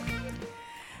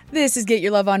This is Get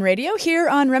Your Love on Radio here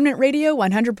on Remnant Radio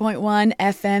 100.1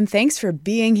 FM. Thanks for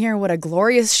being here. What a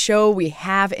glorious show we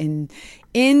have in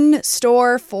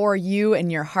store for you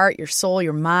and your heart, your soul,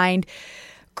 your mind.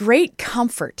 Great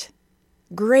comfort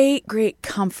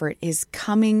is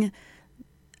coming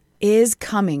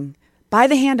by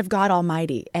the hand of God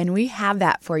Almighty, and we have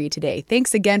that for you today.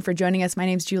 Thanks again for joining us. My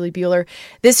name's Julie Bueller.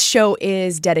 This show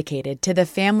is dedicated to the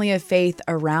family of faith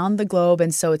around the globe,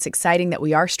 and so it's exciting that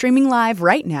we are streaming live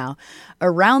right now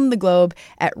around the globe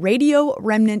at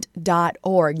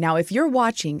radioremnant.org. Now, if you're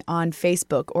watching on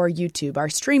Facebook or YouTube, our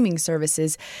streaming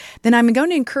services, then I'm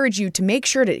going to encourage you to make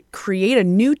sure to create a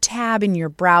new tab in your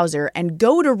browser and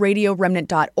go to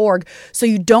radioremnant.org so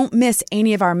you don't miss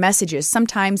any of our messages.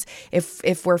 Sometimes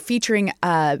if we're featuring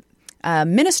a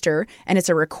minister and it's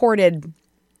a recorded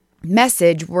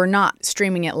message, we're not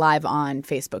streaming it live on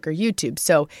Facebook or YouTube.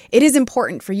 So it is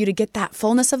important for you to get that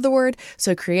fullness of the word.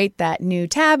 So create that new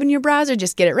tab in your browser.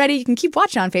 Just get it ready. You can keep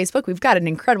watching on Facebook. We've got an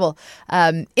incredible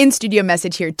in-studio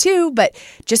message here too. But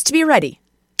just to be ready,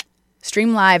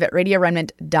 stream live at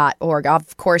radioremnant.org.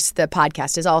 Of course, the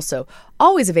podcast is also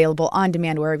always available on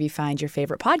demand wherever you find your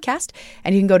favorite podcast.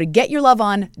 And you can go to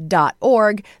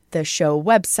getyourloveon.org, the show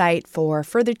website for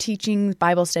further teachings,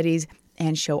 Bible studies,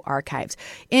 and show archives.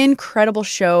 Incredible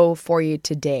show for you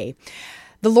today.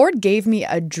 The Lord gave me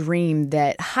a dream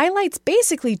that highlights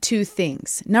basically two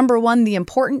things. Number one, the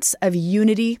importance of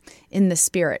unity in the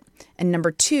Spirit. And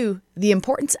number two, the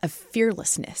importance of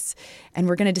fearlessness. And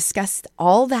we're going to discuss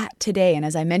all that today. And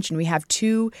as I mentioned, we have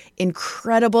two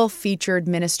incredible featured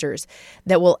ministers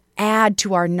that will add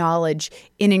to our knowledge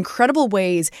in incredible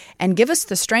ways and give us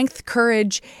the strength,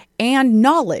 courage, and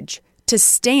knowledge to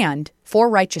stand for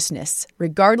righteousness,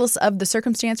 regardless of the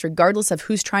circumstance, regardless of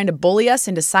who's trying to bully us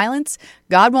into silence.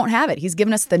 God won't have it. He's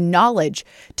given us the knowledge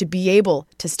to be able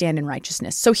to stand in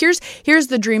righteousness. So here's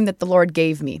the dream that the Lord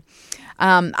gave me.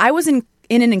 I was in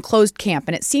an enclosed camp,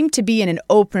 and it seemed to be in an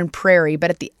open prairie, but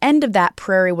at the end of that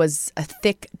prairie was a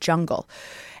thick jungle.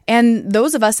 And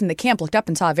those of us in the camp looked up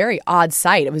and saw a very odd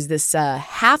sight. It was this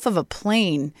half of a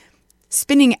plane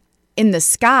spinning in the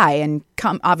sky and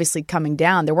obviously coming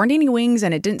down. There weren't any wings,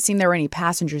 and it didn't seem there were any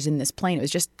passengers in this plane. It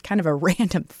was just kind of a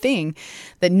random thing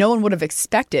that no one would have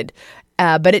expected.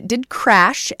 But it did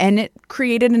crash, and it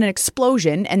created an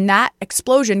explosion, and that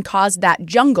explosion caused that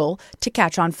jungle to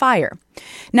catch on fire.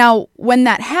 Now, when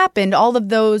that happened, all of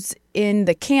those in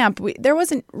the camp, there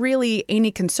wasn't really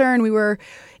any concern. We were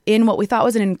in what we thought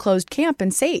was an enclosed camp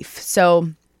and safe.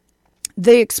 So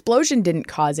the explosion didn't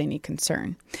cause any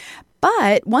concern.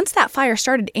 But once that fire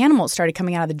started, animals started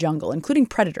coming out of the jungle, including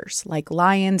predators like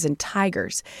lions and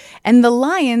tigers. And the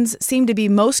lions seemed to be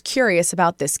most curious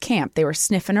about this camp. They were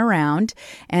sniffing around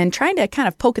and trying to kind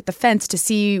of poke at the fence to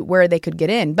see where they could get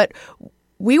in. But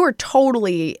we were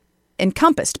totally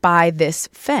encompassed by this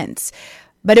fence.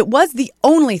 But it was the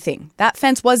only thing. That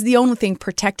fence was the only thing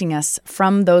protecting us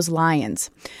from those lions.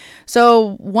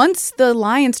 So once the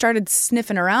lions started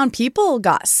sniffing around, people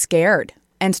got scared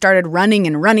and started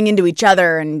running into each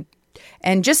other and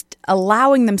just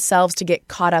allowing themselves to get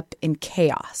caught up in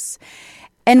chaos.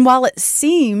 And while it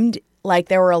seemed like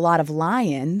there were a lot of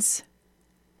lions,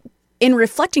 in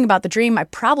reflecting about the dream, I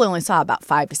probably only saw about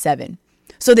 5 to 7.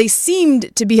 So they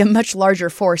seemed to be a much larger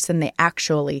force than they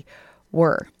actually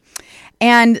were.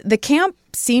 And the camp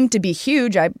seemed to be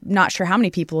huge. I'm not sure how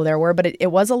many people there were, but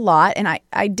it was a lot. And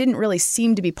I didn't really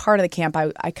seem to be part of the camp.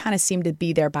 I kind of seemed to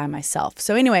be there by myself.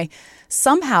 So anyway,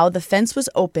 somehow the fence was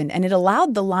open and it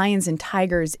allowed the lions and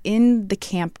tigers in the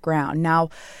campground. Now,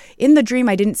 in the dream,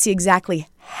 I didn't see exactly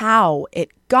how it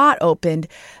got opened,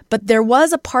 but there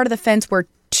was a part of the fence where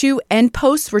 2 end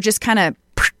posts were just kind of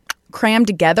crammed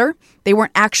together. They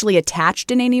weren't actually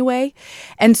attached in any way.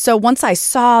 And so once I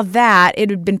saw that it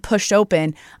had been pushed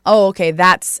open, oh, okay,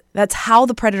 that's how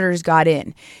the predators got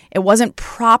in. It wasn't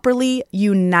properly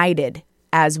united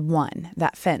as one.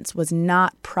 That fence was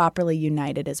not properly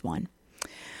united as one.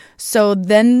 So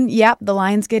then, the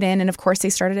lions get in, and of course they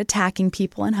started attacking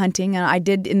people and hunting. And I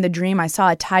did, in the dream, I saw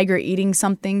a tiger eating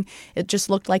something. It just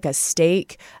looked like a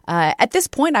steak. At this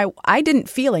point, I didn't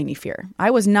feel any fear.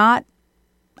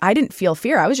 I didn't feel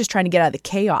fear. I was just trying to get out of the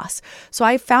chaos. So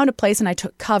I found a place and I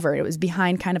took cover. It was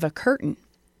behind kind of a curtain.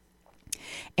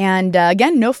 And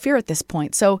again, no fear at this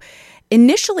point. So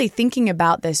initially thinking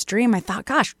about this dream, I thought,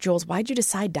 gosh, Jules, why'd you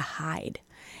decide to hide?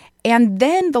 And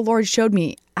then the Lord showed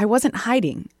me I wasn't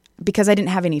hiding because I didn't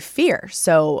have any fear.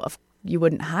 So you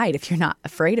wouldn't hide if you're not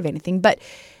afraid of anything. But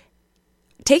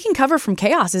taking cover from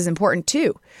chaos is important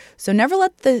too. So never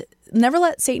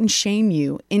let Satan shame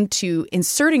you into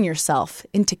inserting yourself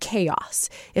into chaos.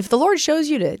 If the Lord shows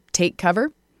you to take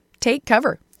cover,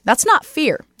 That's not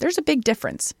fear. There's a big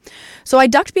difference. So I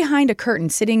ducked behind a curtain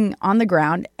sitting on the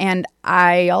ground, and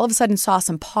I all of a sudden saw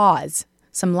some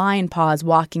lion paws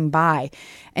walking by.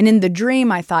 And in the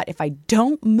dream, I thought, if I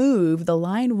don't move, the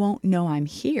lion won't know I'm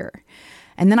here.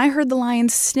 And then I heard the lion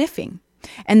sniffing.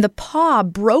 And the paw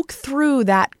broke through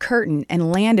that curtain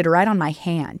and landed right on my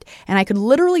hand. And I could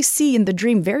literally see in the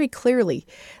dream very clearly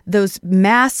those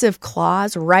massive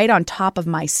claws right on top of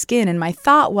my skin. And my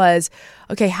thought was,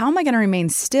 okay, how am I going to remain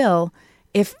still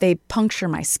if they puncture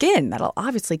my skin? That'll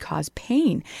obviously cause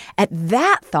pain. At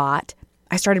that thought,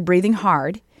 I started breathing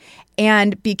hard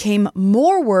and became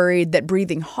more worried that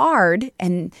breathing hard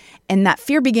and that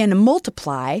fear began to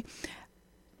multiply,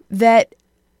 that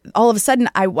all of a sudden,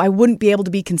 I wouldn't be able to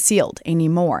be concealed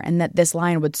anymore, and that this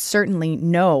lion would certainly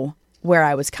know where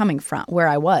I was coming from, where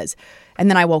I was. And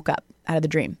then I woke up out of the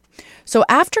dream. So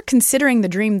after considering the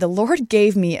dream, the Lord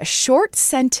gave me a short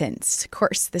sentence. Of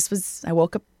course, I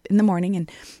woke up in the morning and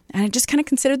I just kind of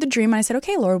considered the dream. And I said,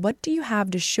 okay, Lord, what do you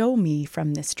have to show me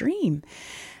from this dream?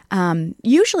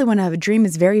 Usually when a dream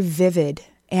is very vivid,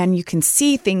 and you can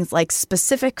see things like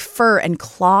specific fur and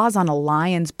claws on a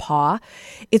lion's paw,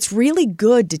 it's really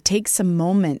good to take some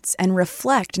moments and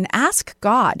reflect and ask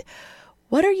God,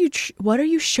 what are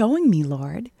you showing me,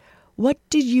 Lord? What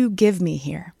did you give me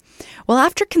here? Well,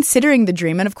 after considering the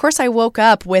dream, and of course I woke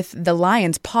up with the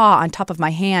lion's paw on top of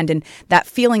my hand and that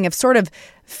feeling of sort of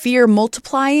fear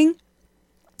multiplying,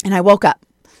 and I woke up.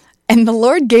 And the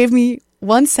Lord gave me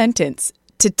one sentence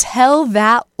to tell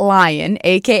that lion,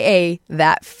 aka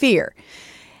that fear.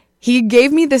 He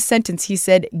gave me this sentence. He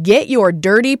said, "Get your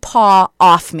dirty paw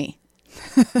off me."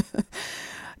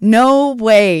 No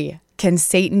way can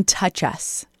Satan touch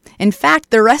us. In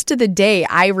fact, the rest of the day,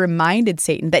 I reminded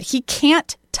Satan that he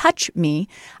can't touch me.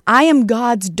 I am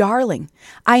God's darling.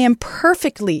 I am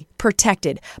perfectly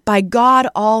protected by God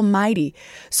Almighty.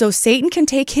 So Satan can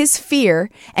take his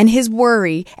fear and his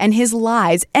worry and his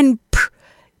lies and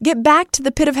get back to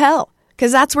the pit of hell,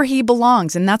 because that's where he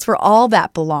belongs, and that's where all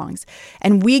that belongs.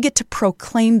 And we get to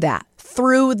proclaim that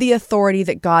through the authority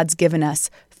that God's given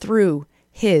us through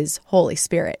his Holy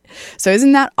Spirit. So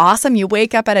isn't that awesome? You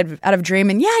wake up out of dream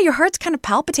and your heart's kind of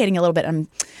palpitating a little bit. I'm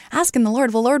asking the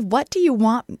Lord, well, Lord, what do you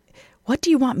want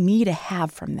me to have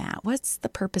from that? What's the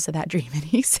purpose of that dream? And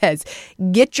he says,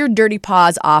 get your dirty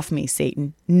paws off me,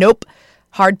 Satan. Nope.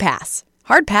 Hard pass.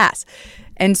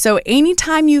 And so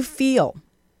anytime you feel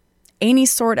any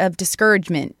sort of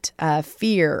discouragement,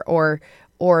 fear, or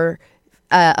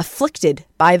afflicted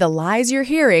by the lies you're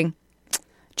hearing,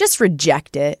 just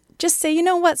reject it. Just say, you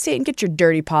know what, Satan, get your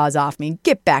dirty paws off me.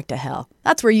 Get back to hell.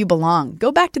 That's where you belong.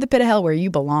 Go back to the pit of hell where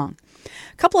you belong.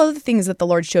 A couple other things that the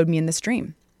Lord showed me in this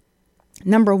dream.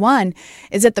 Number one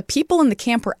is that the people in the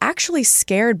camp were actually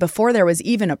scared before there was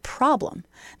even a problem.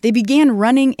 They began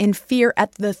running in fear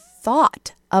at the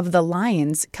thought of the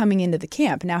lions coming into the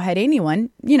camp. Now, had anyone,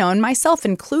 and myself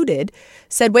included,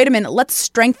 said, wait a minute, let's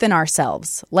strengthen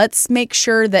ourselves. Let's make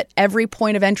sure that every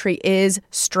point of entry is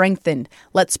strengthened.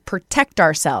 Let's protect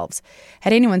ourselves.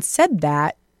 Had anyone said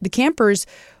that, the campers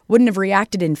wouldn't have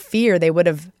reacted in fear. They would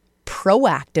have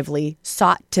proactively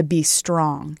sought to be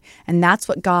strong. And that's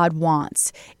what God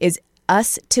wants, is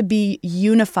us to be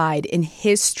unified in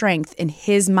his strength, in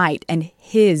his might, and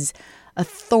his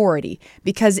authority,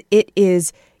 because it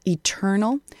is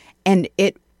eternal and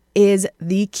it is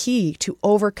the key to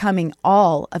overcoming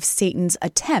all of Satan's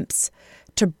attempts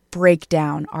to break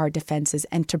down our defenses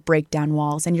and to break down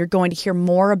walls. And you're going to hear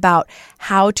more about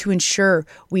how to ensure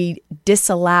we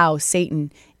disallow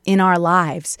Satan in our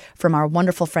lives from our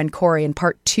wonderful friend Corey in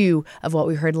part 2 of what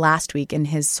we heard last week in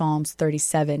his Psalms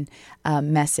 37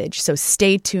 message. So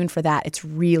stay tuned for that. It's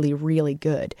really, really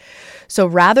good. So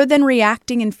rather than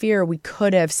reacting in fear, we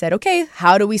could have said, okay,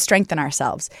 how do we strengthen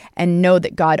ourselves? And know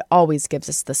that God always gives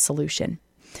us the solution.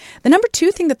 The number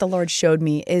 2 thing that the Lord showed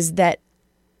me is that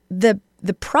the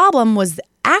problem was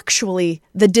actually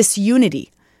the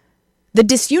disunity. The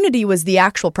disunity was the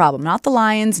actual problem, not the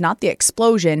lions, not the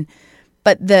explosion.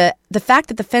 But the fact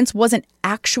that the fence wasn't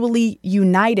actually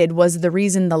united was the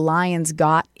reason the lions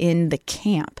got in the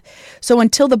camp. So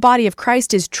until the body of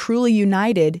Christ is truly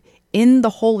united in the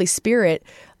Holy Spirit,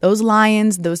 those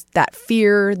lions, that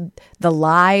fear, the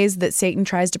lies that Satan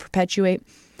tries to perpetuate,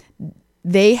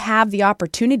 they have the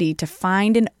opportunity to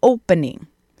find an opening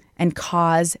and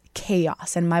cause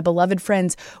chaos. And my beloved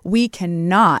friends, we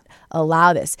cannot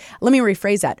allow this. Let me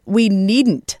rephrase that. We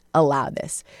needn't allow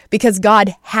this, because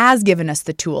God has given us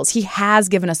the tools. He has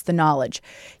given us the knowledge.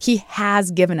 He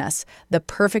has given us the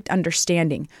perfect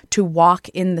understanding to walk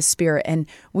in the Spirit. And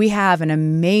we have an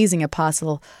amazing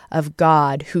apostle of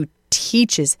God who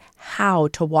teaches how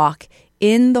to walk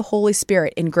in the Holy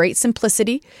Spirit in great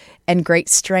simplicity and great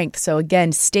strength. So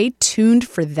again, stay tuned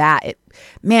for that.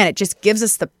 It just gives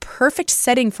us the perfect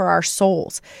setting for our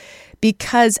souls,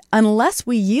 because unless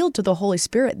we yield to the Holy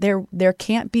Spirit, there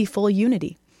can't be full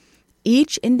unity.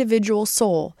 Each individual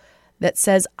soul that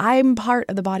says, I'm part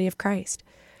of the body of Christ,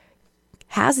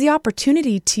 has the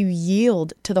opportunity to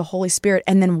yield to the Holy Spirit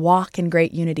and then walk in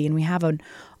great unity. And we have an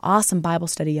awesome Bible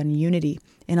study on unity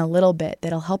in a little bit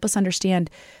that'll help us understand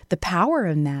the power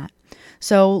in that.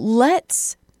 So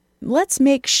let's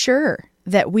make sure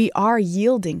that we are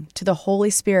yielding to the Holy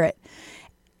Spirit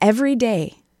every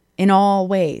day in all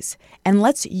ways. And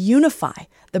let's unify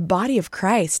the body of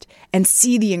Christ and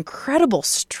see the incredible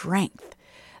strength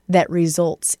that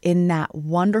results in that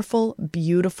wonderful,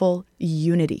 beautiful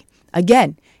unity.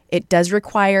 Again, it does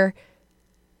require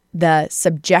the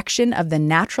subjection of the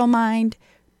natural mind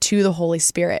to the Holy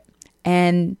Spirit.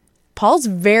 And Paul's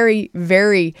very,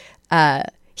 very,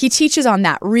 he teaches on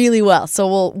that really well.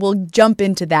 So we'll jump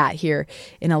into that here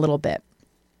in a little bit.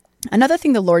 Another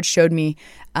thing the Lord showed me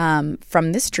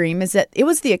from this dream is that it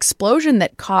was the explosion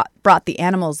that brought the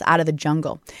animals out of the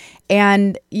jungle.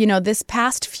 And, this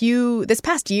past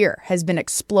year has been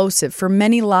explosive for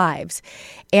many lives.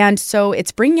 And so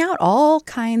it's bringing out all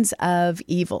kinds of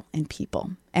evil in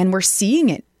people. And we're seeing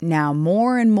it now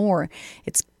more and more.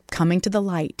 It's coming to the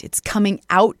light. It's coming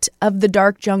out of the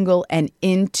dark jungle and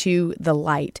into the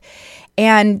light.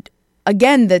 And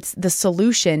again, the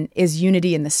solution is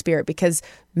unity in the Spirit, because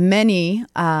many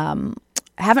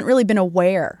haven't really been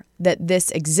aware that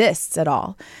this exists at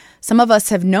all. Some of us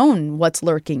have known what's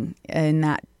lurking in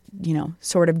that,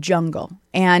 sort of jungle.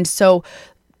 And so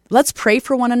let's pray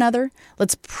for one another.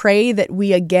 Let's pray that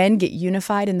we again get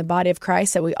unified in the body of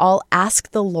Christ, that we all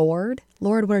ask the Lord,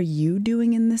 what are you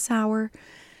doing in this hour?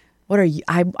 What are you?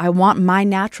 I want my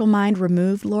natural mind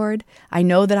removed, Lord. I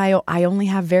know that I only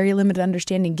have very limited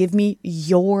understanding. Give me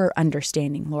your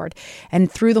understanding, Lord.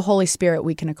 And through the Holy Spirit,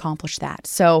 we can accomplish that.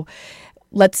 So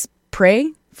let's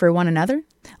pray for one another.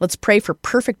 Let's pray for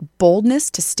perfect boldness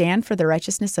to stand for the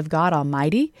righteousness of God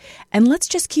Almighty. And let's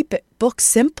just keep it book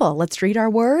simple. Let's read our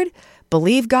word,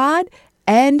 believe God,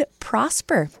 and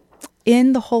prosper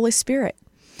in the Holy Spirit.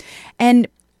 And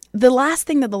the last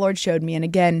thing that the Lord showed me, and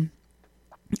again,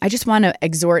 I just want to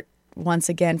exhort once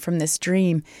again from this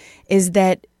dream, is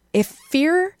that if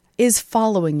fear is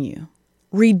following you,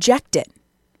 reject it.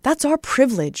 That's our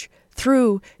privilege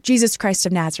through Jesus Christ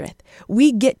of Nazareth.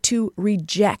 We get to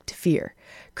reject fear.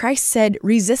 Christ said,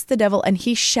 resist the devil and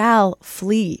he shall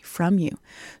flee from you.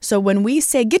 So when we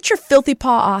say, get your filthy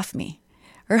paw off me,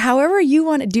 or however you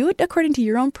want to do it according to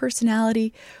your own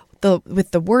personality,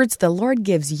 with the words the Lord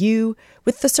gives you,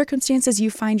 with the circumstances you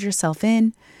find yourself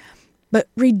in, but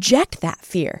reject that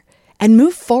fear and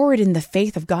move forward in the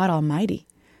faith of God Almighty.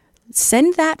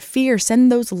 Send that fear, send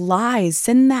those lies,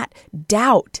 send that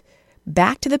doubt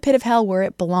back to the pit of hell where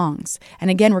it belongs.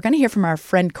 And again, we're going to hear from our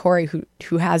friend Corey,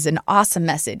 who has an awesome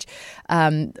message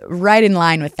right in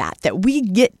line with that we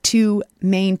get to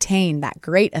maintain that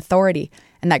great authority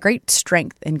and that great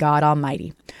strength in God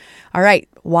Almighty. All right,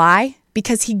 why?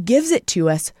 Because he gives it to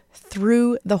us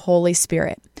through the Holy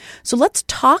Spirit. So let's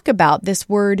talk about this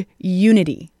word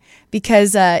unity,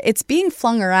 because it's being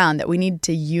flung around that we need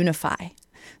to unify.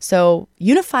 So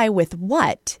unify with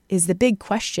what is the big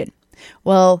question?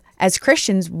 Well, as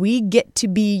Christians, we get to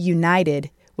be united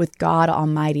with God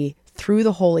Almighty through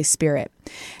the Holy Spirit.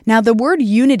 Now, the word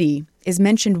unity is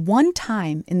mentioned one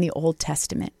time in the Old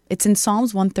Testament. It's in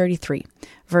Psalms 133,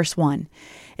 verse 1.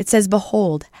 It says,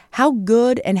 behold, how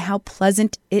good and how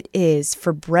pleasant it is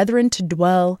for brethren to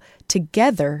dwell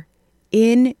together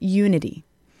in unity.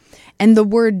 And the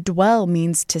word dwell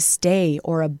means to stay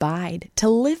or abide, to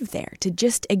live there, to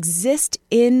just exist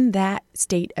in that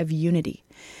state of unity.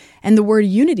 And the word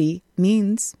unity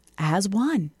means as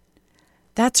one.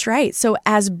 That's right. So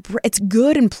it's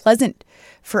good and pleasant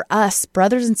for us,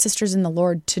 brothers and sisters in the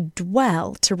Lord, to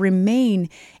dwell, to remain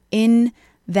in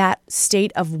that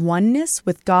state of oneness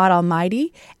with God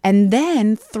Almighty. And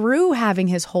then through having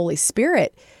his Holy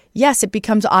Spirit, yes, it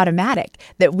becomes automatic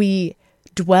that we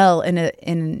dwell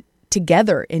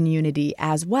together in unity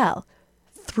as well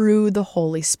through the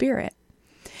Holy Spirit.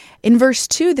 In verse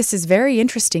 2, this is very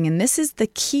interesting, and this is the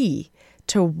key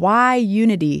to why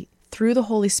unity through the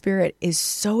Holy Spirit is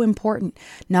so important,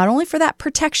 not only for that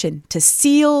protection, to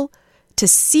seal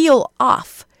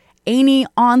off any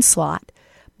onslaught,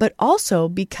 but also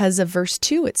because of verse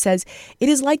 2, it says, it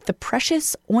is like the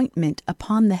precious ointment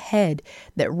upon the head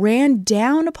that ran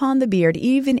down upon the beard,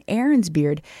 even Aaron's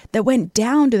beard, that went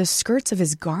down to the skirts of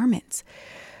his garments.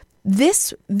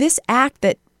 This act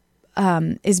that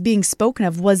is being spoken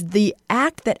of was the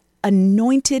act that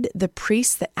anointed the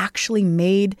priests that actually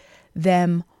made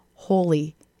them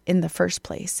holy in the first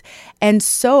place. And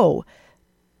so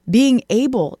being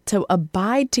able to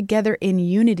abide together in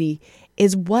unity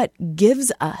is what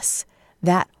gives us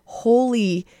that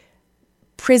holy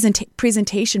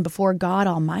presentation before God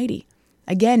Almighty.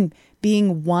 Again,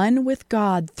 being one with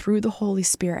God through the Holy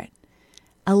Spirit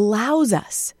allows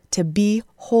us to be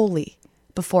holy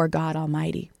before God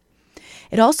Almighty.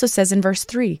 It also says in verse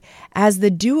 3, as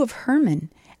the dew of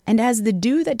Hermon, and as the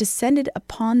dew that descended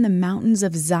upon the mountains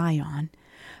of Zion,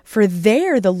 for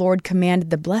there the Lord commanded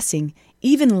the blessing,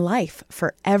 even life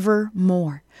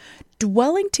forevermore.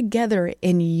 Dwelling together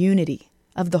in unity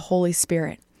of the Holy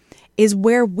Spirit is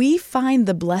where we find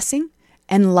the blessing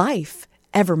and life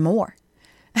evermore.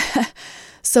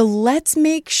 So let's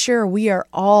make sure we are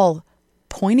all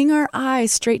pointing our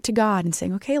eyes straight to God and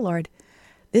saying, okay, Lord,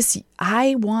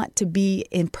 I want to be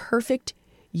in perfect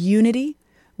unity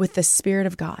with the Spirit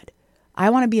of God. I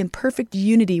want to be in perfect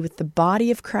unity with the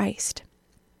body of Christ.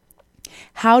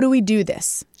 How do we do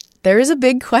this? There is a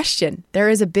big question.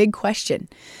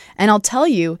 And I'll tell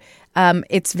you,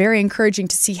 it's very encouraging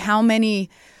to see how many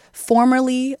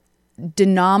formerly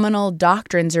denominational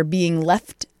doctrines are being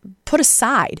put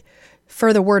aside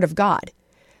for the Word of God.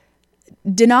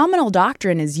 Denominational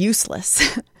doctrine is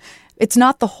useless. It's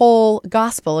not the whole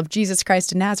gospel of Jesus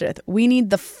Christ of Nazareth. We need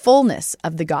the fullness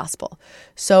of the gospel.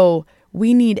 So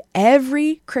we need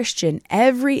every Christian,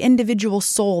 every individual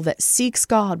soul that seeks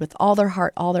God with all their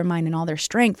heart, all their mind, and all their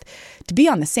strength to be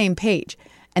on the same page.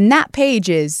 And that page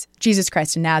is Jesus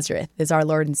Christ of Nazareth is our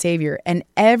Lord and Savior. And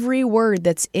every word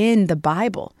that's in the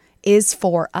Bible is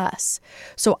for us.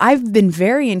 So I've been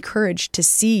very encouraged to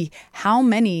see how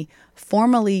many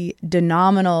formerly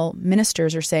denominational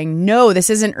ministers are saying, no, this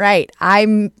isn't right.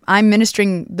 I'm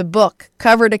ministering the book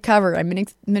cover to cover. I'm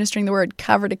ministering the word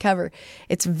cover to cover.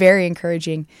 It's very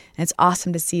encouraging. And it's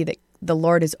awesome to see that the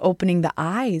Lord is opening the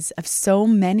eyes of so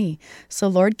many. So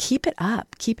Lord, keep it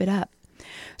up. Keep it up.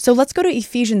 So let's go to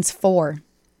Ephesians 4.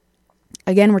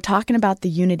 Again, we're talking about the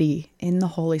unity in the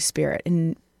Holy Spirit.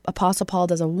 And Apostle Paul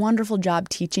does a wonderful job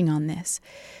teaching on this.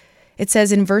 It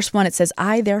says in verse 1, it says,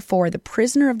 I, therefore, the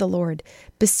prisoner of the Lord,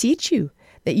 beseech you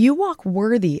that you walk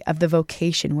worthy of the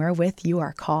vocation wherewith you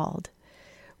are called,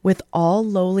 with all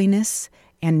lowliness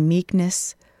and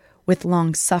meekness, with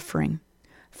long-suffering,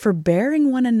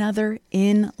 forbearing one another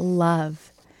in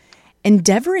love,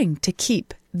 endeavoring to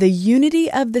keep the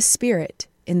unity of the Spirit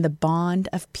in the bond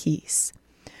of peace.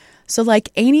 So like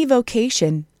any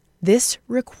vocation, this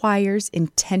requires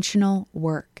intentional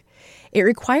work. It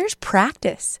requires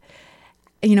practice.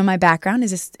 You know, my background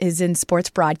is in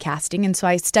sports broadcasting, and so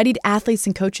I studied athletes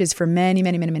and coaches for many,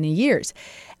 many, many, many years.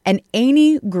 And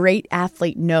any great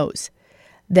athlete knows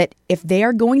that if they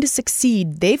are going to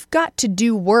succeed, they've got to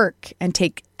do work and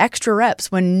take extra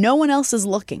reps when no one else is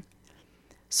looking.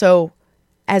 So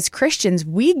as Christians,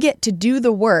 we get to do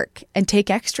the work and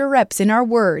take extra reps in our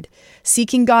word,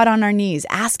 seeking God on our knees,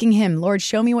 asking Him, Lord,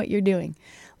 show me what you're doing.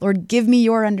 Lord, give me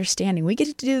your understanding. We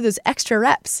get to do those extra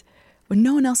reps when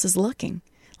no one else is looking,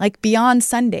 like beyond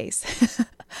Sundays,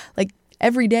 like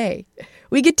every day.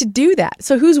 We get to do that.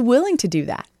 So who's willing to do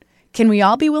that? Can we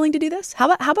all be willing to do this?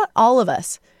 How about all of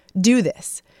us do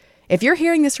this? If you're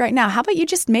hearing this right now, how about you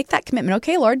just make that commitment?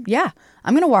 Okay, Lord, yeah,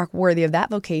 I'm going to walk worthy of that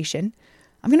vocation.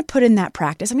 I'm going to put in that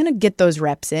practice. I'm going to get those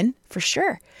reps in for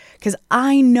sure, because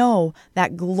I know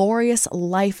that glorious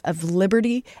life of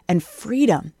liberty and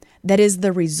freedom that is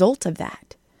the result of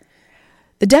that.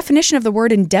 The definition of the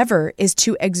word endeavor is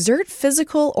to exert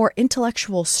physical or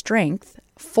intellectual strength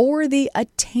for the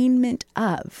attainment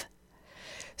of.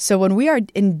 So when we are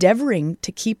endeavoring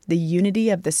to keep the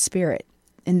unity of the Spirit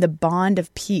in the bond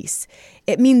of peace,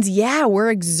 it means, yeah,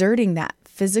 we're exerting that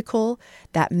physical,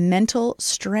 that mental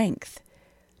strength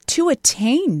to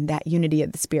attain that unity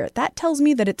of the Spirit. That tells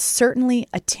me that it's certainly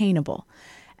attainable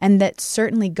and that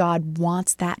certainly God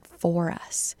wants that for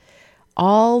us.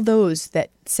 All those that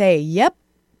say, yep,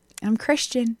 I'm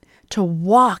Christian, to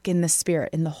walk in the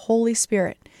Spirit, in the Holy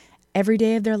Spirit, every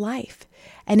day of their life.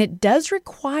 And it does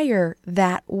require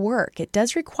that work. It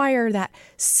does require that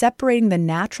separating the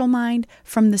natural mind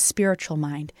from the spiritual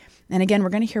mind. And again, we're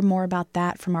going to hear more about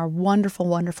that from our wonderful,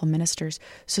 wonderful ministers.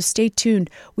 So stay tuned.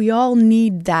 We all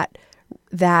need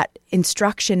that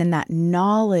instruction and that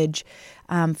knowledge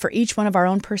for each one of our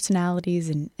own personalities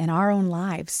and our own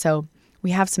lives. So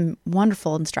we have some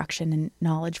wonderful instruction and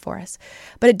knowledge for us.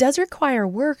 But it does require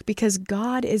work because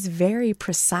God is very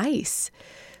precise.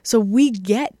 So we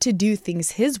get to do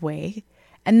things His way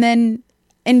and then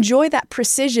enjoy that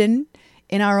precision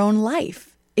in our own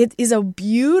life it is a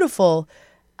beautiful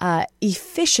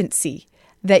efficiency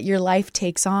that your life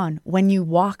takes on when you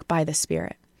walk by the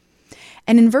Spirit.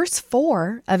 And in verse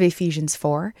 4 of Ephesians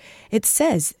 4, it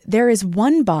says, "There is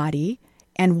one body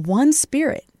and one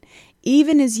Spirit,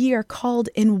 even as ye are called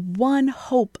in one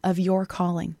hope of your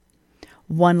calling.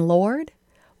 One Lord,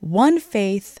 one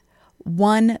faith,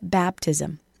 one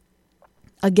baptism."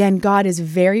 Again, God is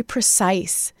very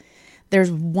precise.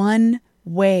 There's one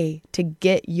way to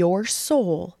get your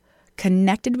soul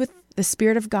connected with the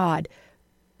Spirit of God.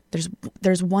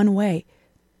 There's one way,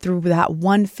 through that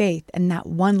one faith and that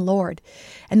one Lord.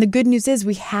 And the good news is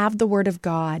we have the Word of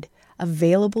God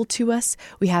available to us.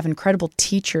 We have incredible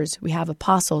teachers. We have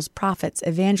apostles, prophets,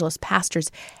 evangelists,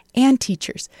 pastors, and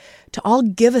teachers to all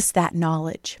give us that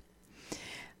knowledge.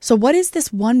 So what is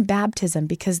this one baptism?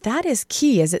 Because that is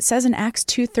key. As it says in Acts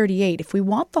 2:38, if we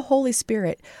want the Holy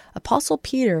Spirit, Apostle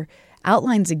Peter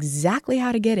outlines exactly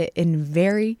how to get it in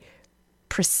very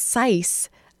precise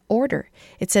order.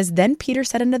 It says, "Then Peter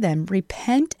said unto them,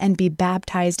 Repent and be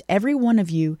baptized every one of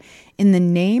you in the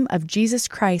name of Jesus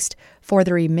Christ for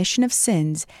the remission of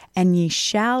sins, and ye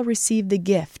shall receive the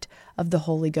gift of the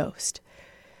Holy Ghost."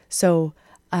 So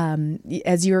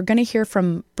as you're going to hear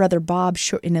from Brother Bob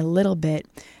in a little bit,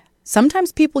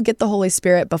 sometimes people get the Holy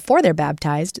Spirit before they're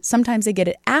baptized. Sometimes they get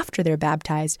it after they're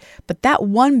baptized. But that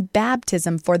one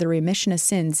baptism for the remission of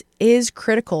sins is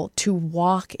critical to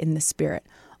walk in the Spirit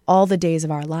all the days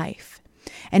of our life.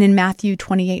 And in Matthew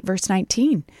 28, verse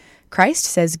 19, Christ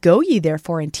says, "Go ye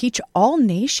therefore and teach all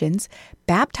nations,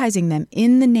 baptizing them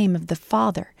in the name of the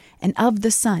Father and of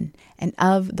the Son and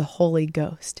of the Holy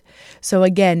Ghost." So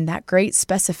again, that great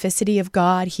specificity of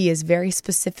God, He is very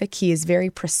specific, He is very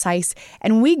precise,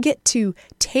 and we get to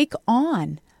take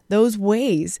on those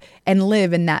ways and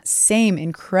live in that same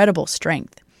incredible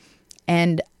strength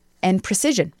and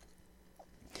precision.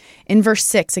 In verse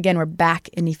 6, again, we're back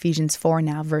in Ephesians 4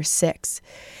 now, verse 6.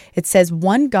 It says,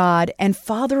 "One God and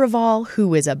Father of all,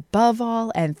 who is above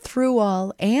all and through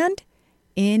all and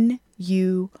in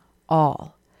you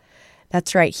all."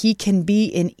 That's right. He can be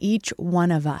in each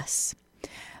one of us.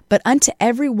 "But unto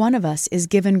every one of us is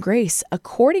given grace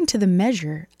according to the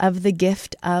measure of the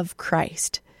gift of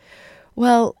Christ."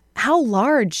 Well, how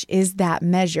large is that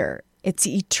measure? It's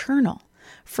eternal.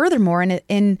 Furthermore,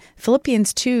 in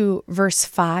Philippians 2, verse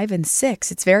 5 and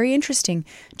 6, it's very interesting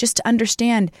just to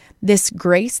understand this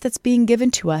grace that's being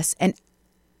given to us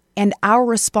and our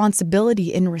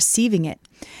responsibility in receiving it.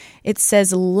 It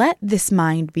says, "Let this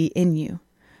mind be in you,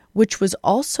 which was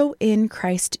also in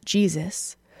Christ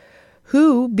Jesus,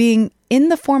 who, being in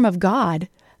the form of God,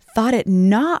 thought it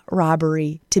not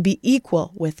robbery to be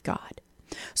equal with God."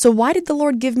 So why did the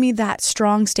Lord give me that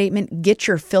strong statement, "Get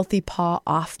your filthy paw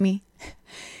off me"?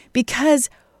 Because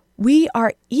we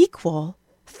are equal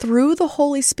through the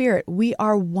Holy Spirit. We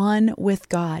are one with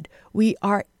God. We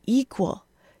are equal.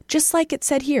 Just like it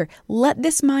said here, "Let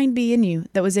this mind be in you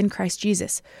that was in Christ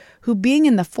Jesus, who being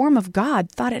in the form of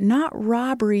God, thought it not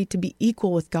robbery to be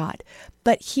equal with God,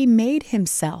 but He made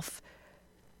Himself."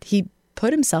 He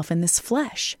put Himself in this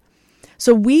flesh.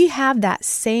 So we have that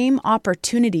same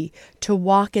opportunity to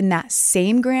walk in that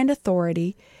same grand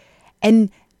authority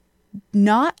and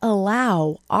not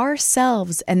allow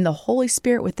ourselves and the Holy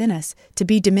Spirit within us to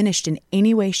be diminished in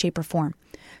any way, shape, or form,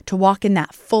 to walk in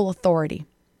that full authority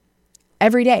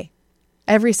every day,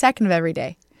 every second of every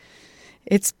day.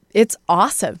 It's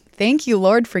awesome. Thank you,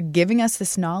 Lord, for giving us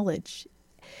this knowledge.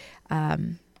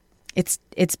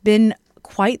 It's been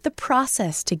quite the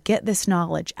process to get this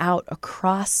knowledge out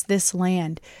across this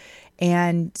land.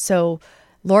 And so,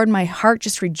 Lord, my heart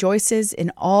just rejoices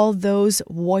in all those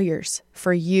warriors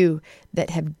for you that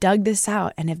have dug this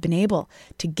out and have been able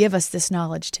to give us this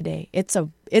knowledge today. It's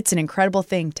an incredible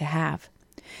thing to have.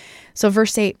 So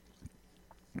verse 8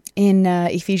 in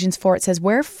Ephesians 4, it says,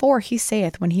 "Wherefore he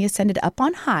saith, when he ascended up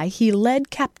on high, he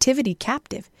led captivity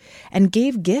captive and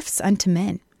gave gifts unto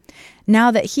men.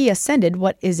 Now that he ascended,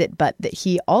 what is it but that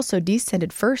he also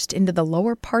descended first into the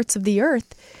lower parts of the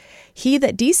earth? He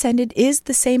that descended is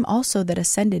the same also that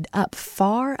ascended up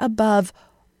far above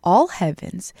all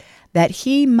heavens, that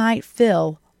he might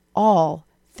fill all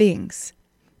things."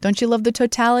 Don't you love the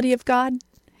totality of God?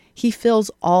 He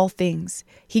fills all things.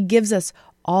 He gives us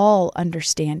all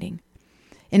understanding.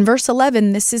 In verse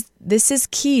 11, this is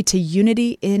key to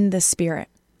unity in the Spirit.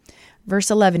 Verse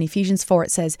 11, Ephesians 4,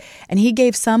 it says, "And he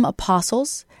gave some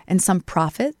apostles, and some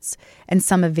prophets, and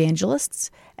some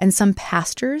evangelists, and some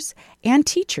pastors and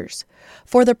teachers,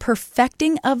 for the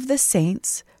perfecting of the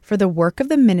saints, for the work of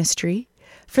the ministry,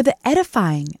 for the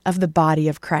edifying of the body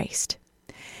of Christ,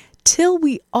 till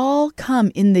we all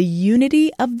come in the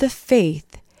unity of the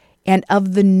faith and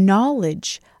of the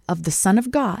knowledge of the Son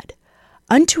of God,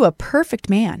 unto a perfect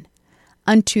man,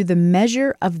 unto the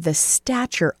measure of the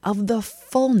stature of the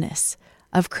fullness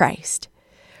of Christ.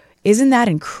 Isn't that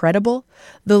incredible?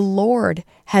 The Lord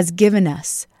has given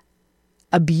us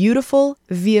a beautiful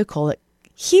vehicle that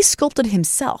He sculpted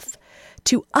Himself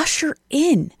to usher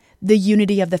in the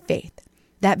unity of the faith.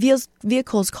 That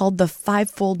vehicle is called the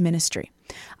fivefold ministry.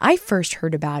 I first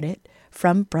heard about it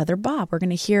from Brother Bob. We're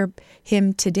going to hear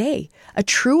him today, a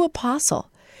true apostle.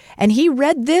 And he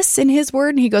read this in his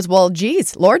word and he goes, well,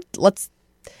 geez, Lord,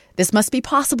 this must be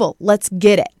possible. Let's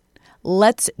get it.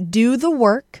 Let's do the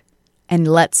work and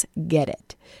let's get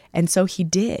it. And so he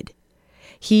did.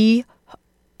 He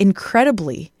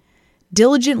incredibly,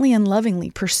 diligently and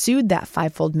lovingly pursued that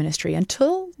fivefold ministry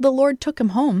until the Lord took him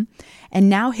home. And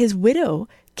now his widow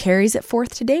carries it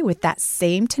forth today with that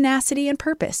same tenacity and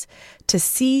purpose to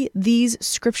see these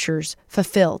scriptures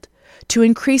fulfilled, to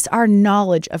increase our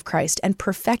knowledge of Christ and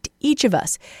perfect each of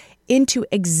us into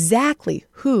exactly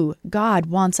who God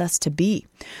wants us to be.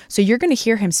 So you're going to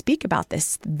hear him speak about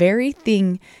this very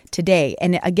thing today.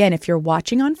 And again, if you're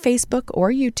watching on Facebook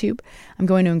or YouTube, I'm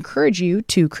going to encourage you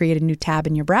to create a new tab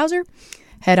in your browser.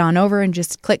 Head on over and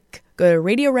just go to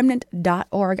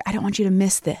radioremnant.org. I don't want you to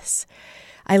miss this.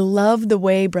 I love the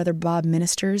way Brother Bob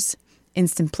ministers in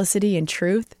simplicity and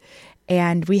truth.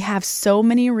 And we have so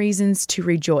many reasons to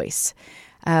rejoice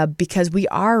because we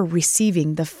are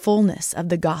receiving the fullness of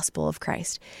the gospel of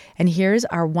Christ. And here's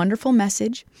our wonderful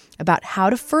message about how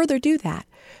to further do that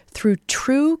through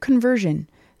true conversion,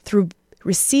 through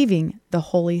receiving the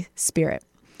Holy Spirit.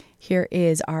 Here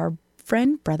is our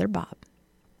friend, Brother Bob.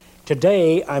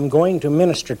 Today, I'm going to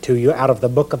minister to you out of the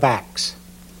book of Acts.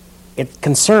 It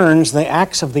concerns the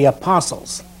Acts of the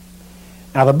Apostles.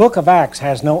 Now, the book of Acts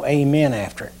has no amen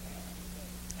after it.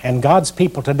 And God's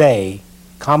people today,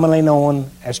 commonly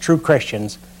known as true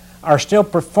Christians, are still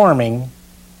performing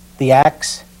the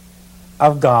acts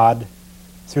of God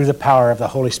through the power of the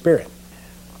Holy Spirit.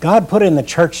 God put in the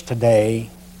church today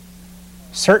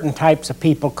certain types of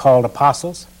people called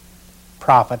apostles,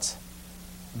 prophets,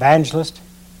 evangelists,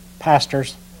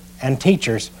 pastors, and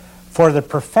teachers for the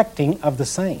perfecting of the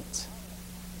saints.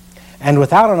 And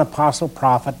without an apostle,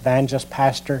 prophet, evangelist,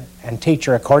 pastor, and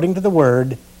teacher, according to the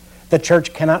Word, the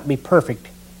church cannot be perfect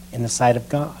in the sight of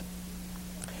God.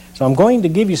 So I'm going to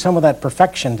give you some of that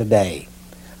perfection today.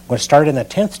 I'm going to start in the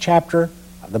 10th chapter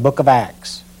of the book of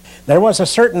Acts. There was a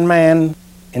certain man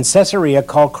in Caesarea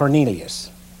called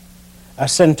Cornelius, a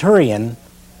centurion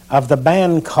of the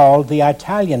band called the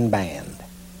Italian band.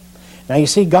 Now you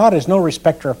see, God is no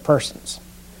respecter of persons.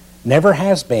 Never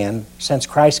has been since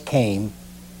Christ came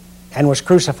and was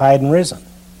crucified and risen.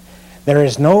 There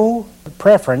is no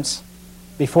preference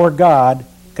before God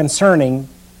concerning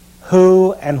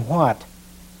who and what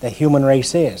the human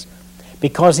race is,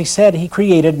 because He said He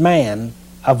created man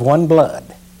of one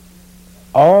blood.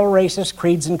 All races,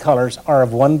 creeds, and colors are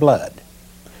of one blood.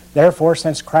 Therefore,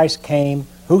 since Christ came,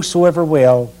 whosoever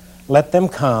will, let them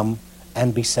come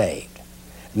and be saved.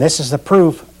 And this is the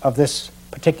proof of this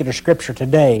particular scripture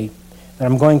today that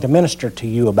I'm going to minister to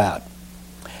you about.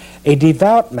 A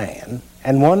devout man,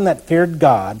 and one that feared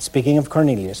God, speaking of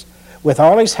Cornelius, with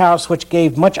all his house, which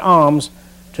gave much alms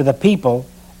to the people,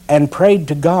 and prayed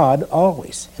to God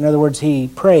always. In other words, he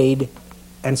prayed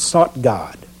and sought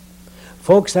God.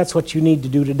 Folks, that's what you need to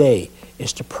do today,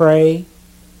 is to pray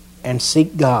and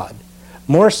seek God.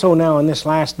 More so now in this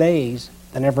last days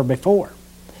than ever before,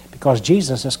 because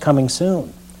Jesus is coming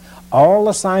soon. All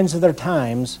the signs of their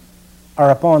times are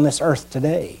upon this earth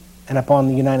today and upon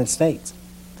the United States.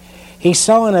 He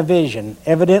saw in a vision,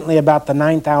 evidently about the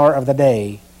 9th hour of the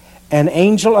day, an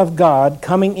angel of God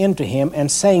coming into him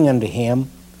and saying unto him,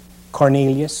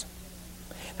 Cornelius.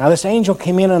 Now this angel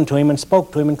came in unto him and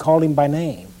spoke to him and called him by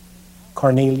name,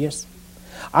 Cornelius.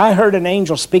 I heard an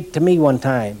angel speak to me one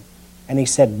time, and he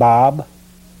said, Bob.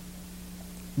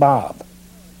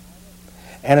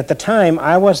 And at the time,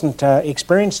 I wasn't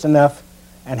experienced enough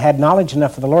and had knowledge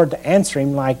enough of the Lord to answer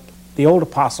him like the old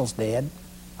apostles did.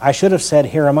 I should have said,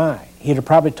 here am I. He'd have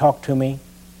probably talked to me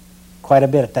quite a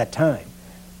bit at that time.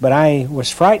 But I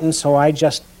was frightened, so I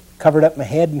just covered up my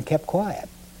head and kept quiet.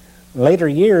 In later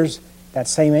years, that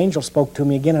same angel spoke to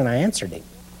me again, and I answered him.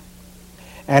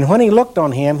 And when he looked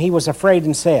on him, he was afraid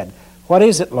and said, What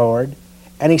is it, Lord?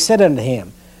 And he said unto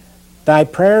him, Thy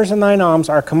prayers and thine alms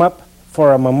are come up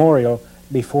for a memorial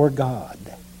before God.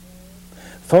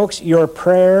 Folks, your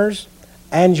prayers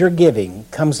and your giving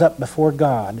comes up before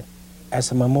God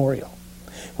as a memorial.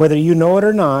 Whether you know it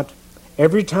or not,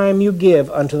 every time you give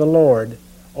unto the Lord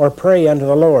or pray unto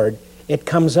the Lord, it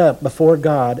comes up before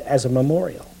God as a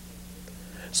memorial.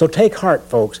 So take heart,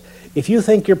 folks. If you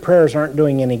think your prayers aren't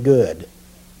doing any good,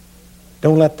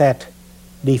 don't let that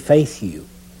defaith you,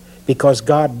 because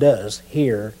God does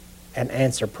hear and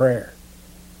answer prayer,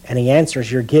 and He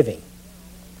answers your giving.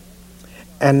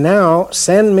 And now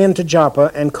send men to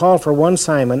Joppa and call for one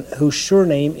Simon, whose sure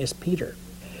name is Peter.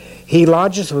 He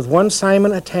lodges with one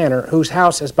Simon a tanner, whose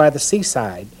house is by the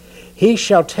seaside. He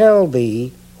shall tell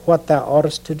thee what thou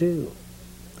oughtest to do.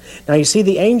 Now you see,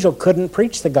 the angel couldn't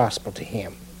preach the gospel to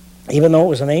him. Even though it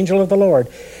was an angel of the Lord,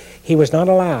 he was not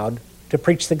allowed to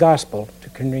preach the gospel to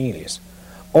Cornelius.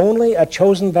 Only a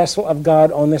chosen vessel of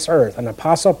God on this earth, an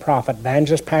apostle, prophet,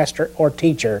 evangelist, pastor, or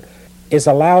teacher, is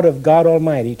allowed of God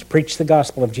Almighty to preach the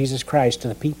gospel of Jesus Christ to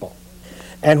the people.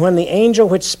 And when the angel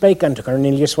which spake unto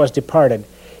Cornelius was departed,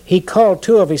 he called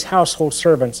 2 of his household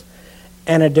servants,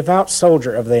 and a devout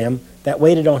soldier of them that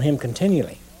waited on him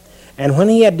continually. And when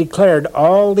he had declared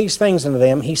all these things unto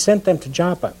them, he sent them to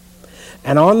Joppa.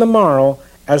 And on the morrow,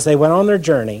 as they went on their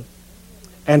journey,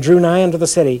 and drew nigh unto the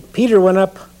city, Peter went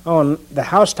up on the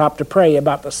housetop to pray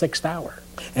about the 6th hour.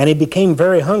 And he became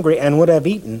very hungry and would have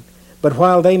eaten, but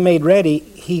while they made ready,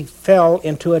 he fell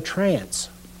into a trance,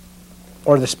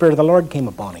 or the Spirit of the Lord came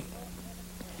upon him.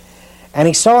 And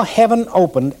he saw heaven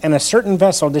opened, and a certain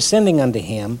vessel descending unto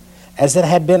him, as it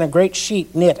had been a great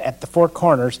sheet knit at the 4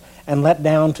 corners, and let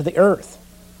down to the earth,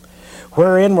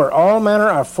 wherein were all manner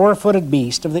of 4-footed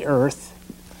beasts of the earth,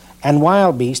 and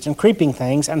wild beasts, and creeping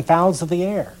things, and fowls of the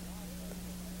air.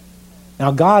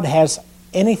 Now God has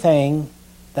anything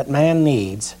that man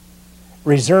needs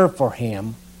reserved for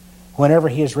him whenever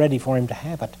he is ready for him to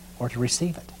have it or to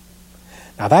receive it.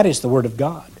 Now that is the Word of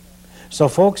God. So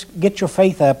folks, get your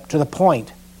faith up to the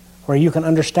point where you can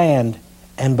understand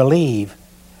and believe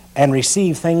and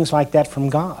receive things like that from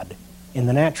God in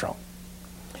the natural.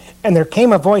 And there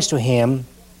came a voice to him,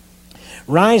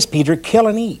 Rise, Peter, kill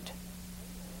and eat.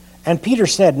 And Peter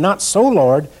said, Not so,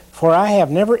 Lord, for I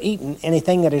have never eaten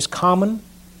anything that is common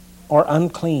or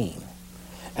unclean.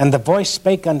 And the voice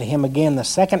spake unto him again the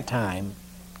 2nd time,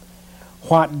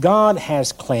 What God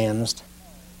has cleansed,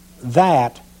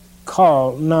 that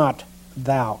call not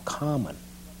thou common.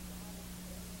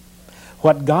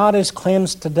 What God has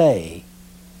cleansed today,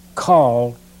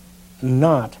 call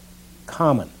not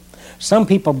common. Some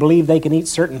people believe they can eat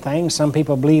certain things. Some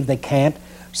people believe they can't.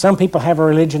 Some people have a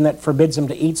religion that forbids them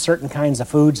to eat certain kinds of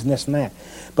foods and this and that.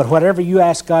 But whatever you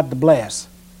ask God to bless,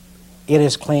 it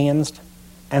is cleansed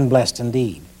and blessed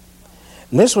indeed.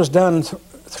 And this was done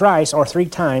thrice or 3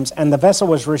 times, and the vessel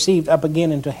was received up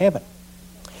again into heaven.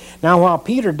 Now while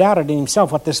Peter doubted in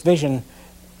himself what this vision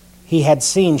he had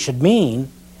seen should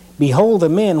mean, behold, the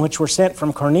men which were sent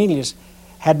from Cornelius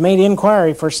had made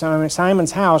inquiry for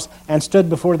Simon's house, and stood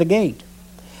before the gate,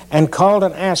 and called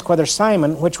and asked whether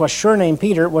Simon, which was sure named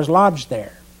Peter, was lodged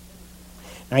there.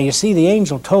 Now you see, the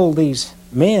angel told these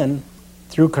men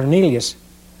through Cornelius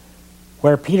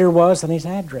where Peter was and his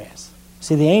address.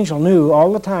 See, the angel knew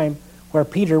all the time where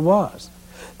Peter was.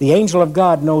 The angel of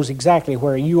God knows exactly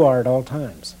where you are at all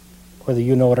times, whether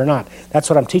you know it or not. That's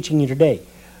what I'm teaching you today.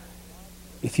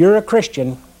 If you're a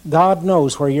Christian, God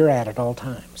knows where you're at all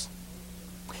times.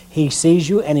 He sees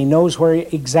you, and He knows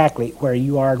exactly where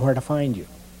you are and where to find you.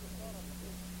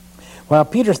 While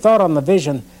Peter thought on the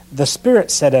vision, the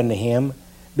Spirit said unto him,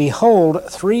 Behold,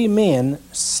 3 men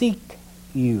seek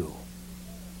you.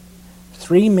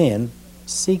 3 men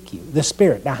seek you. The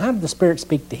Spirit. Now, how did the Spirit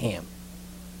speak to him?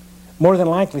 More than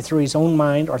likely through his own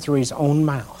mind or through his own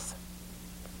mouth,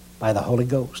 by the Holy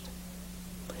Ghost.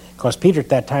 Because Peter at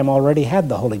that time already had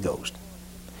the Holy Ghost.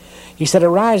 He said,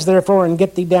 Arise therefore and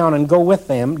get thee down and go with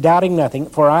them, doubting nothing,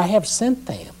 for I have sent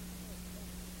them.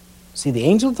 See, the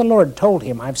angel of the Lord told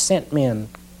him, I've sent men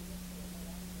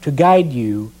to guide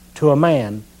you to a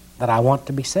man that I want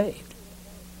to be saved.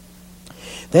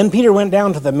 Then Peter went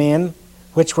down to the men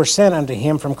which were sent unto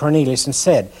him from Cornelius, and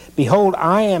said, Behold,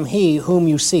 I am he whom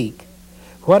you seek.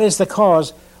 What is the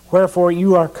cause wherefore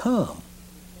you are come?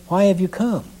 Why have you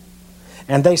come?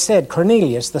 And they said,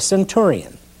 Cornelius the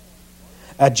centurion,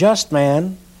 a just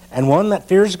man, and one that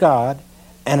fears God,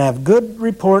 and of good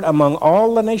report among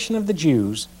all the nation of the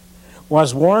Jews,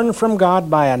 was warned from God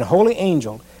by an holy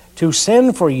angel to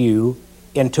send for you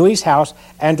into his house,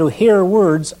 and to hear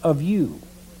words of you.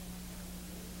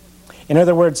 In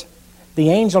other words, the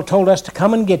angel told us to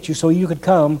come and get you so you could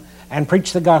come and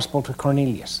preach the gospel to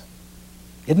Cornelius.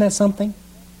 Isn't that something?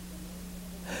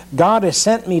 God has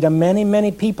sent me to many,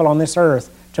 many people on this earth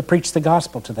to preach the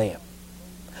gospel to them.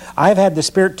 I've had the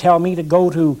Spirit tell me to go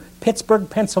to Pittsburgh,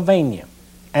 Pennsylvania,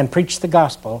 and preach the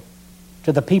gospel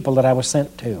to the people that I was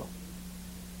sent to.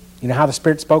 You know how the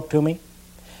Spirit spoke to me?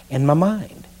 In my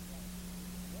mind.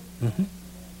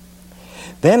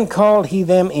 Then called he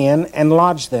them in and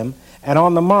lodged them. And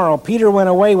on the morrow Peter went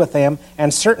away with them,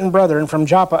 and certain brethren from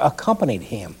Joppa accompanied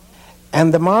him.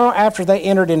 And the morrow after they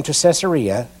entered into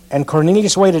Caesarea, and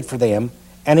Cornelius waited for them,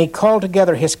 and he called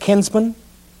together his kinsmen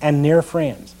and near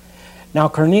friends. Now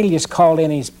Cornelius called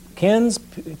in his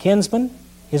kinsmen,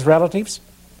 his relatives,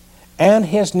 and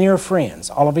his near friends,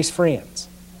 all of his friends.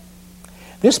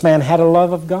 This man had a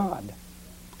love of God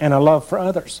and a love for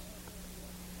others.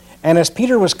 And as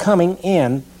Peter was coming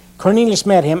in, Cornelius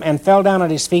met him and fell down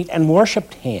at his feet and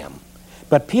worshipped him.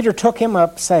 But Peter took him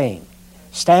up, saying,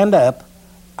 Stand up,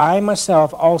 I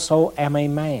myself also am a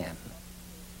man.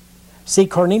 See,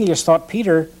 Cornelius thought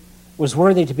Peter was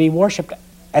worthy to be worshipped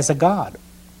as a god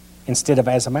instead of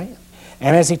as a man.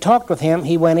 And as he talked with him,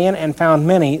 he went in and found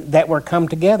many that were come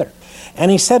together. And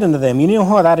he said unto them, You know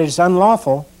what, that is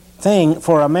unlawful thing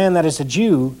for a man that is a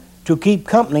Jew to keep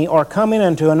company or come in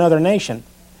unto another nation.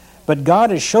 But God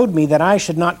has showed me that I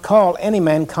should not call any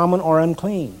man common or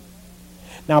unclean.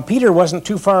 Now Peter wasn't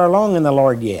too far along in the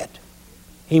Lord yet.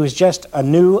 He was just a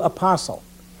new apostle.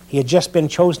 He had just been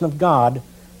chosen of God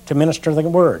to minister the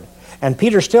word. And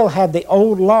Peter still had the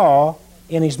old law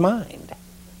in his mind,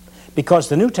 because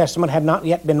the New Testament had not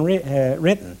yet been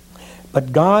written.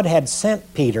 But God had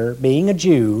sent Peter, being a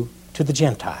Jew, to the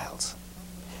Gentiles.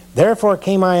 Therefore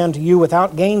came I unto you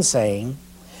without gainsaying.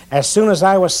 As soon as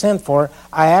I was sent for,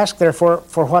 I asked therefore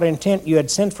for what intent you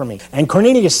had sent for me. And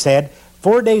Cornelius said,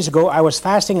 4 days ago I was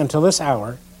fasting until this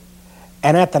hour,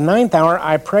 and at the 9th hour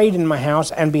I prayed in my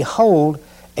house, and behold,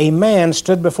 a man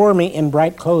stood before me in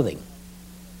bright clothing.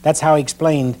 That's how he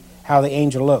explained how the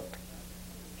angel looked.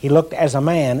 He looked as a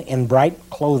man in bright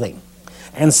clothing,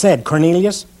 and said,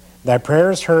 Cornelius, thy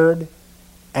prayer is heard,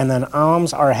 and thine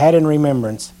alms are had in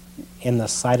remembrance in the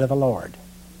sight of the Lord.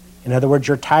 In other words,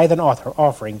 your tithe and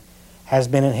offering has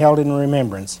been held in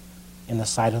remembrance in the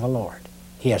sight of the Lord.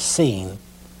 He has seen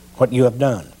what you have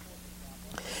done.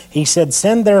 He said,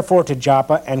 Send therefore to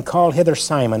Joppa, and call hither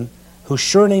Simon, whose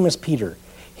sure name is Peter.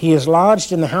 He is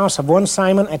lodged in the house of one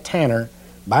Simon a tanner,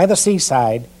 by the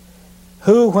seaside,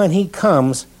 who, when he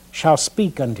comes, shall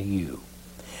speak unto you.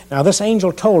 Now this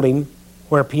angel told him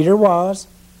where Peter was,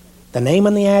 the name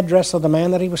and the address of the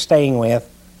man that he was staying with,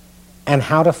 and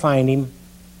how to find him,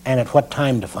 and at what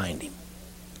time to find him.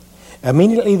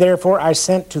 Immediately therefore I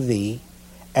sent to thee,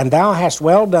 and thou hast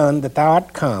well done that thou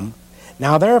art come.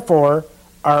 Now therefore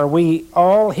are we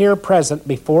all here present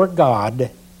before God,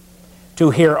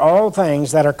 to hear all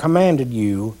things that are commanded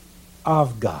you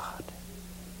of God.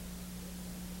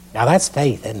 Now that's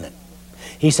faith, isn't it?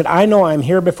 He said, I know I'm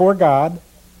here before God,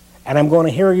 and I'm going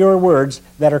to hear your words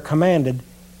that are commanded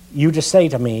you to say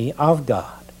to me of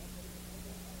God.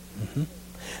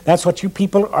 That's what you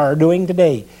people are doing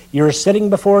today. You're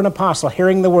sitting before an apostle,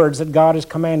 hearing the words that God is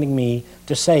commanding me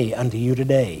to say unto you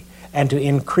today, and to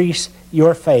increase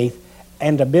your faith,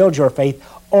 and to build your faith,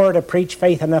 or to preach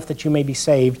faith enough that you may be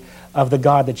saved of the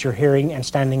God that you're hearing and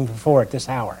standing before at this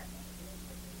hour.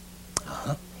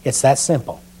 It's that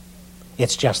simple.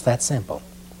 It's just that simple.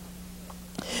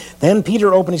 Then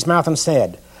Peter opened his mouth and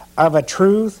said, Of a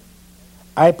truth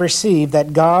I perceive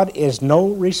that God is no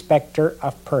respecter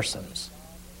of persons.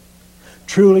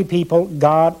 Truly, people,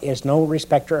 God is no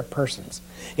respecter of persons.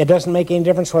 It doesn't make any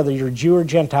difference whether you're Jew or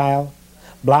Gentile,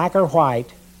 black or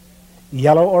white,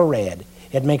 yellow or red.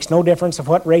 It makes no difference of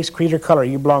what race, creed, or color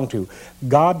you belong to.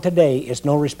 God today is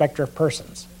no respecter of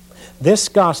persons. This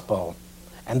gospel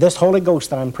and this Holy Ghost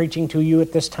that I'm preaching to you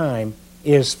at this time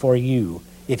is for you,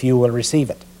 if you will receive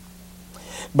it.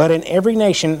 But in every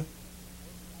nation,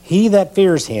 he that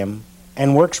fears him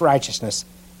and works righteousness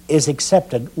is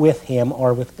accepted with him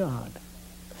or with God.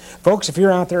 Folks, if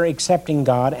you're out there accepting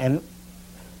God and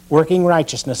working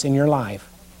righteousness in your life,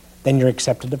 then you're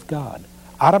accepted of God.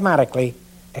 Automatically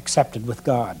accepted with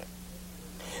God.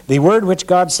 The word which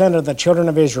God sent unto the children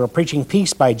of Israel, preaching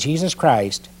peace by Jesus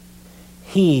Christ,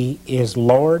 he is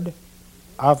Lord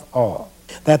of all.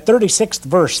 That 36th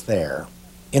verse there,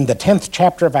 in the 10th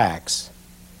chapter of Acts,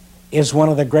 is one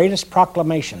of the greatest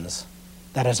proclamations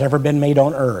that has ever been made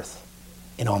on earth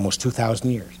in almost 2,000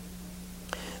 years.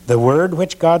 The word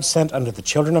which God sent unto the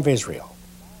children of Israel,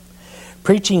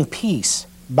 preaching peace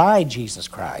by Jesus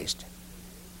Christ,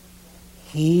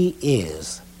 he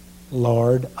is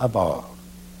Lord of all.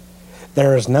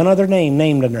 There is none other name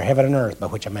named under heaven and earth by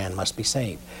which a man must be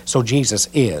saved. So Jesus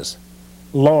is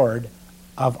Lord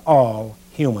of all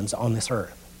humans on this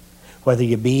earth. Whether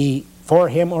you be for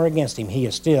him or against him, he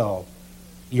is still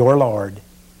your Lord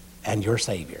and your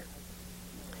Savior.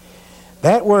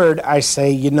 That word, I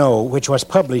say, you know, which was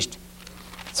published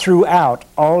throughout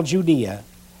all Judea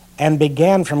and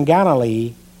began from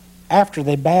Galilee after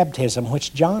the baptism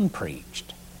which John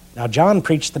preached. Now, John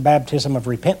preached the baptism of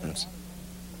repentance.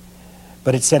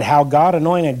 But it said, how God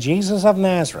anointed Jesus of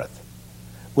Nazareth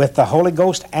with the Holy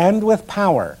Ghost and with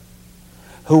power,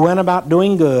 who went about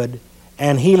doing good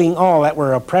and healing all that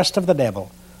were oppressed of the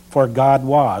devil, for God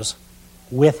was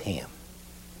with him.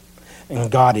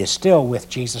 And God is still with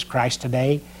Jesus Christ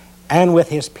today and with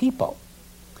his people,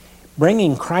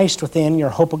 bringing Christ within your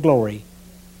hope of glory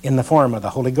in the form of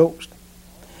the Holy Ghost.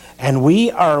 And we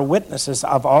are witnesses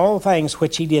of all things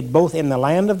which he did both in the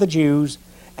land of the Jews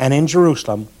and in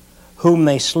Jerusalem, whom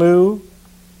they slew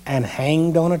and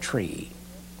hanged on a tree.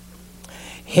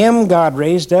 Him God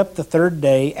raised up the third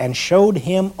day and showed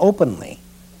him openly,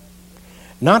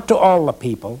 not to all the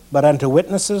people, but unto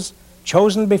witnesses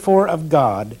chosen before of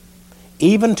God,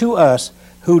 even to us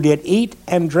who did eat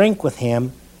and drink with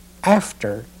him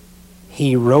after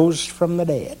he rose from the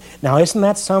dead. Now, isn't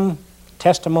that some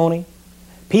testimony?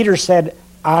 Peter said,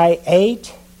 I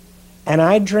ate and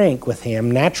I drank with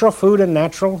him natural food and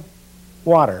natural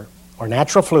water, or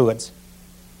natural fluids,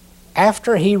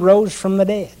 after he rose from the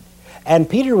dead. And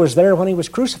Peter was there when he was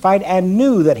crucified and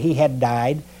knew that he had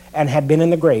died and had been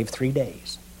in the grave 3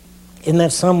 days. Isn't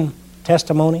that some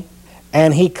testimony?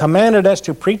 And he commanded us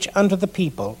to preach unto the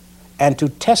people and to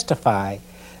testify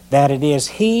that it is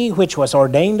he which was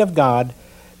ordained of God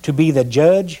to be the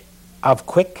judge of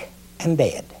quick and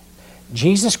dead.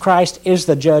 Jesus Christ is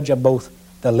the judge of both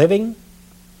the living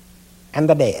and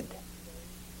the dead.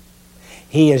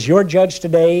 He is your judge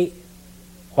today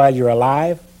while you're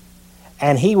alive,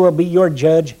 and he will be your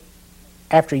judge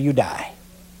after you die.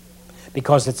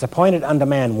 Because it's appointed unto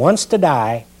man once to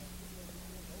die,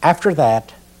 after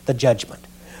that, the judgment.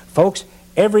 Folks,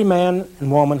 every man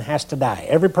and woman has to die.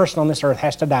 Every person on this earth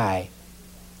has to die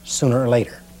sooner or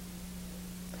later.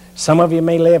 Some of you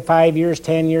may live 5 years,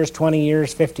 10 years, 20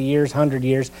 years, 50 years, 100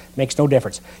 years. Makes no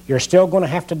difference. You're still going to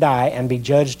have to die and be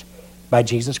judged by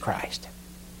Jesus Christ,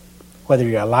 whether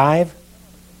you're alive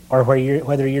or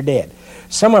whether you're dead.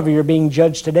 Some of you are being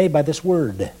judged today by this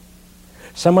word.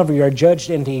 Some of you are judged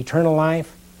into eternal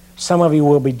life. Some of you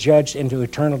will be judged into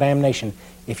eternal damnation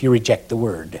if you reject the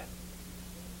word.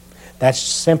 That's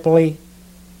simply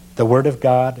the word of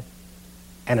God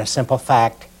and a simple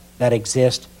fact that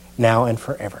exists now and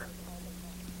forever.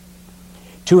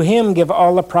 To him give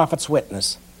all the prophets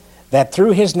witness, that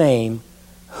through his name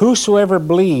whosoever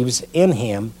believes in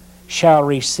him shall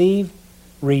receive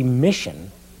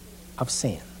remission of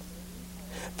sin.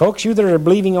 Folks, you that are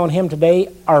believing on him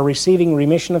today are receiving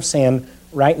remission of sin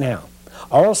right now.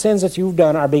 All sins that you've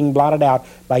done are being blotted out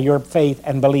by your faith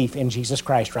and belief in Jesus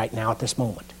Christ right now at this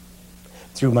moment.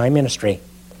 Through my ministry,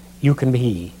 you can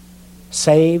be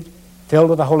saved, filled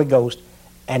with the Holy Ghost,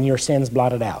 and your sins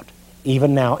blotted out,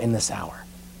 even now in this hour.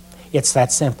 It's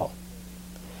that simple.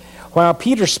 While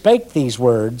Peter spake these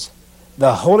words,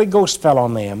 the Holy Ghost fell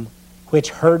on them which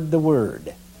heard the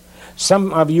word.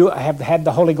 Some of you have had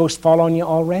the Holy Ghost fall on you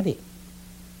already,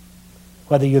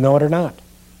 whether you know it or not.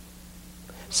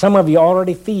 Some of you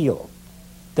already feel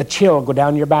the chill go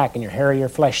down your back and your hair of your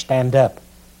flesh stand up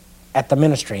at the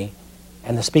ministry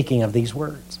and the speaking of these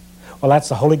words. Well, that's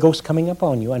the Holy Ghost coming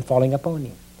upon you and falling upon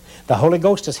you. The Holy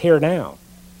Ghost is here now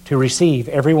to receive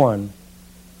everyone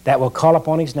that will call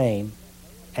upon his name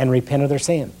and repent of their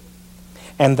sin.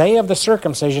 And they of the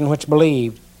circumcision which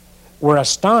believed were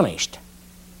astonished,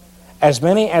 as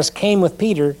many as came with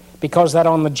Peter, because that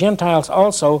on the Gentiles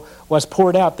also was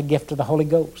poured out the gift of the Holy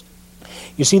Ghost.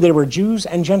 You see, there were Jews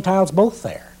and Gentiles both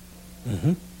there.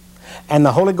 And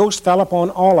the Holy Ghost fell upon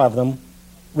all of them,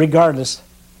 regardless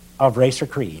of race or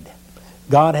creed.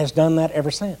 God has done that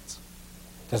ever since.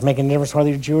 It doesn't make any difference whether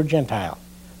you're Jew or Gentile.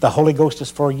 The Holy Ghost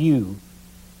is for you,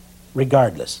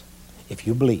 regardless, if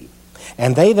you believe.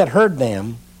 And they that heard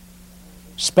them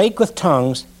spake with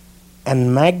tongues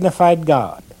and magnified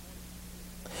God.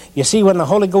 You see, when the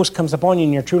Holy Ghost comes upon you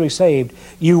and you're truly saved,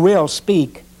 you will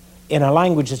speak in a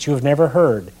language that you have never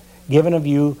heard, given of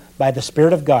you by the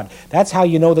Spirit of God. That's how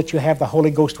you know that you have the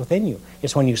Holy Ghost within you.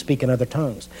 It's when you speak in other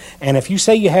tongues. And if you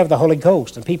say you have the Holy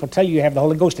Ghost, and people tell you have the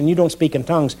Holy Ghost and you don't speak in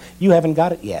tongues, you haven't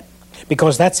got it yet.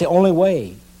 Because that's the only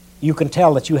way you can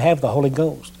tell that you have the Holy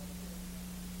Ghost.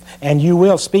 And you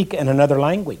will speak in another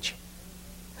language.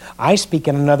 I speak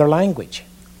in another language,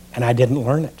 and I didn't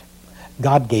learn it.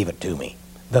 God gave it to me,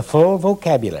 the full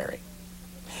vocabulary.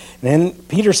 Then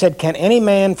Peter said, can any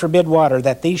man forbid water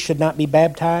that these should not be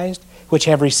baptized, which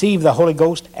have received the Holy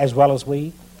Ghost as well as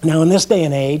we? Now in this day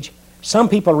and age, some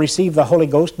people receive the Holy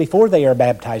Ghost before they are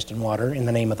baptized in water in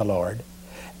the name of the Lord,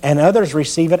 and others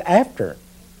receive it after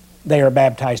they are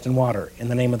baptized in water in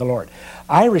the name of the Lord.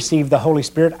 I received the Holy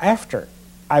Spirit after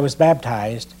I was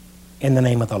baptized in the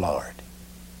name of the Lord.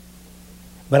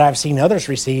 But I've seen others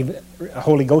receive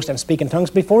Holy Ghost and speak in tongues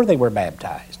before they were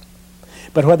baptized.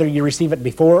 But whether you receive it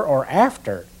before or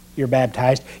after you're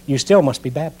baptized, you still must be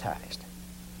baptized.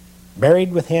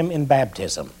 Buried with him in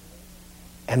baptism,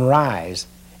 and rise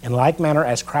in like manner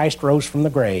as Christ rose from the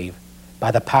grave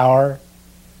by the power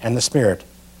and the Spirit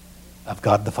of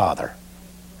God the Father.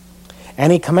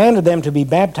 And he commanded them to be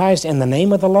baptized in the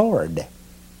name of the Lord.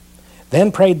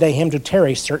 Then prayed they him to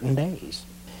tarry certain days.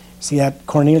 See, that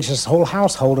Cornelius' whole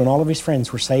household and all of his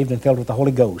friends were saved and filled with the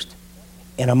Holy Ghost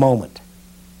in a moment.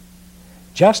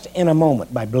 Just in a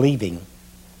moment, by believing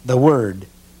the word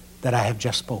that I have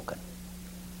just spoken.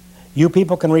 You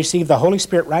people can receive the Holy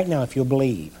Spirit right now if you'll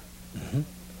believe.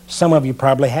 Some of you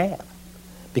probably have,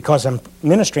 because I'm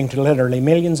ministering to literally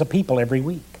millions of people every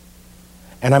week.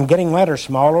 And I'm getting letters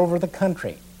from all over the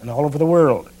country and all over the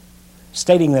world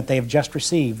stating that they have just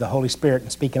received the Holy Spirit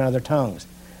and speak in other tongues.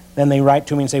 Then they write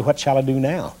to me and say, what shall I do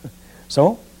now?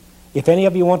 So, if any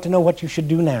of you want to know what you should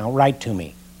do now, write to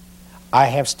me. I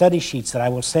have study sheets that I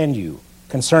will send you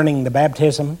concerning the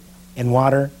baptism in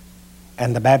water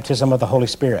and the baptism of the Holy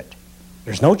Spirit.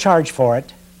 There's no charge for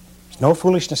it. There's no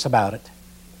foolishness about it.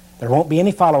 There won't be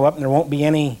any follow-up, and there won't be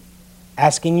any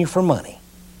asking you for money.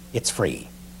 It's free.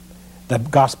 The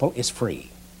gospel is free.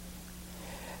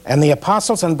 And the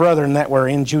apostles and brethren that were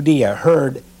in Judea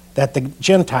heard that the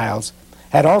Gentiles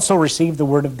had also received the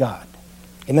word of God.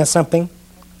 Isn't that something?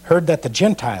 Heard that the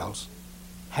Gentiles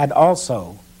had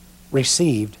also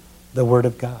received the word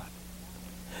of God.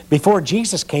 Before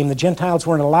Jesus came, the Gentiles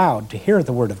weren't allowed to hear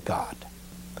the word of God.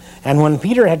 And when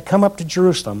Peter had come up to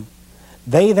Jerusalem,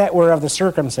 they that were of the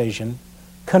circumcision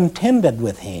contended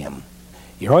with him.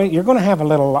 You're going to have a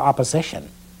little opposition.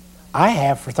 I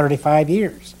have for 35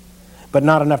 years, but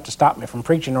not enough to stop me from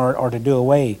preaching or to do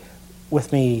away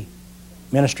with me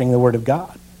ministering the word of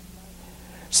God.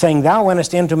 Saying, thou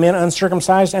wentest in to men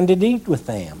uncircumcised and did eat with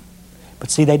them.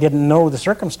 But see, they didn't know the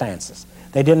circumstances.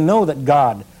 They didn't know that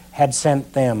God had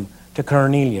sent them to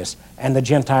Cornelius and the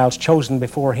Gentiles chosen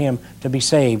before him to be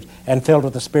saved and filled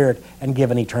with the Spirit and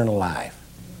given eternal life.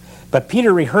 But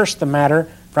Peter rehearsed the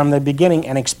matter from the beginning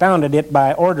and expounded it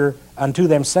by order unto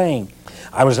them, saying,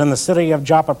 I was in the city of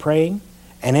Joppa praying,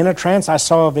 and in a trance I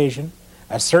saw a vision,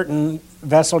 a certain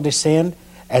vessel descend,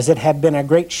 as it had been a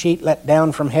great sheet let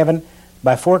down from heaven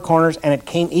by four corners, and it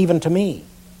came even to me.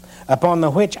 Upon the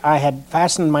which I had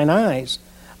fastened mine eyes,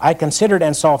 I considered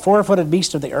and saw four-footed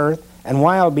beasts of the earth, and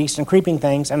wild beasts, and creeping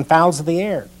things, and fowls of the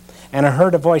air. And I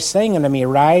heard a voice saying unto me,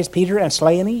 Arise, Peter, and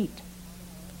slay and eat.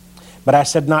 But I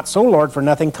said, Not so, Lord, for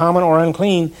nothing common or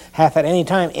unclean hath at any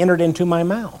time entered into my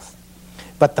mouth.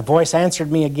 But the voice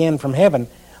answered me again from heaven,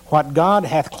 What God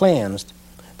hath cleansed,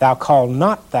 thou call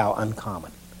not thou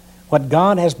uncommon. What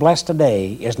God has blessed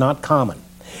today is not common.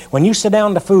 When you sit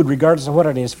down to food, regardless of what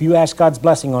it is, if you ask God's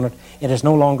blessing on it, it is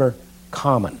no longer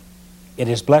common. It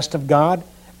is blessed of God,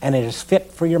 and it is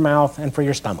fit for your mouth and for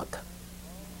your stomach.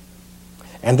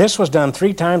 And this was done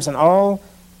 3 times, and all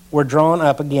were drawn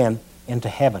up again into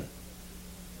heaven.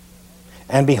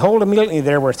 And behold, immediately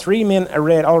there were 3 men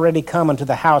already come unto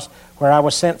the house where I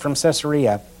was sent from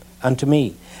Caesarea unto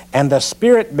me. And the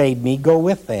Spirit bade me go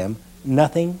with them,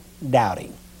 nothing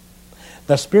doubting.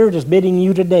 The Spirit is bidding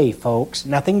you today, folks,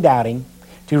 nothing doubting,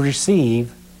 to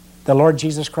receive the Lord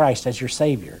Jesus Christ as your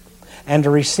Savior, and to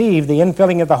receive the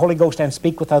infilling of the Holy Ghost and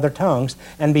speak with other tongues,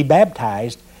 and be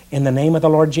baptized in the name of the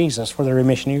Lord Jesus for the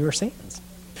remission of your sins.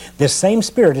 This same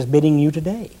Spirit is bidding you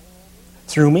today,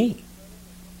 through me.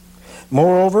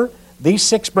 Moreover, these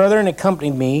 6 brethren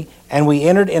accompanied me, and we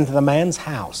entered into the man's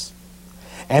house.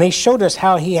 And he showed us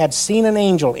how he had seen an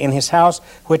angel in his house,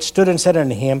 which stood and said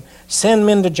unto him, Send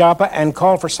men to Joppa, and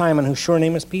call for Simon, whose sure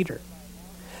name is Peter,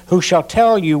 who shall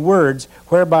tell you words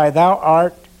whereby thou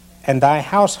art and thy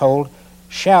household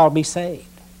shall be saved.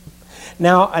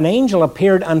 Now an angel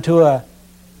appeared unto a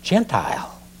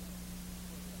Gentile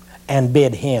and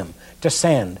bid him to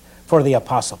send for the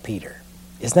Apostle Peter.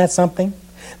 Isn't that something?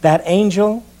 That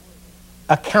angel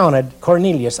accounted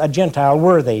Cornelius, a Gentile,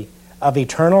 worthy of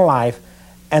eternal life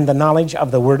and the knowledge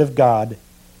of the Word of God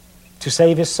to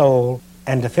save his soul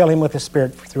and to fill him with the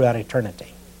Spirit throughout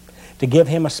eternity, to give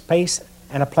him a space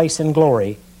and a place in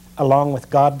glory along with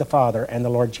God the Father and the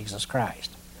Lord Jesus Christ,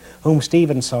 whom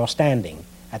Stephen saw standing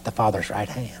at the Father's right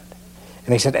hand.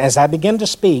 And he said, As I began to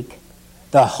speak,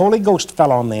 the Holy Ghost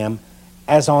fell on them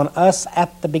as on us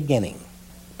at the beginning.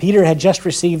 Peter had just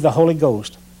received the Holy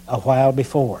Ghost a while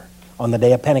before, on the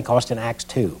day of Pentecost in Acts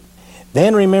 2.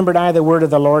 Then remembered I the word of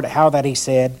the Lord, how that he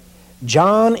said,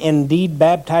 John indeed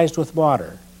baptized with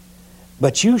water,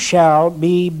 but you shall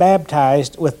be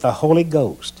baptized with the Holy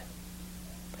Ghost.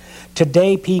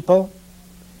 Today, people,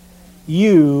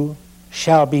 you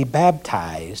shall be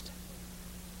baptized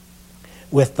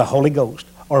with the Holy Ghost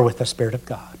or with the Spirit of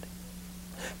God.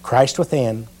 Christ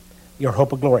within, your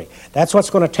hope of glory. That's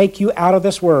what's going to take you out of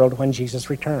this world when Jesus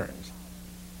returns.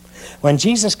 When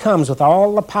Jesus comes with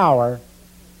all the power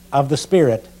of the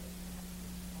Spirit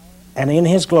and in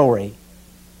His glory,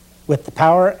 with the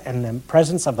power and the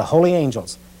presence of the holy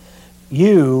angels,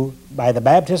 you, by the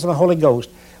baptism of the Holy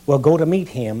Ghost, will go to meet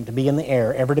Him, to be in the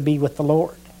air, ever to be with the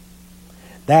Lord.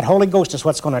 That Holy Ghost is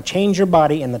what's going to change your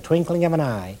body in the twinkling of an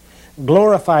eye,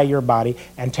 glorify your body,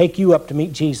 and take you up to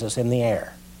meet Jesus in the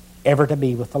air, ever to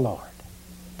be with the Lord.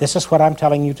 This is what I'm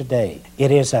telling you today.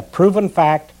 It is a proven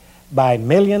fact by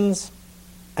millions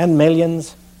and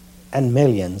millions and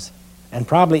millions, and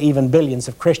probably even billions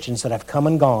of Christians that have come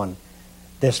and gone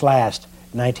this last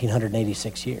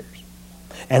 1986 years.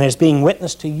 And is being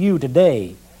witnessed to you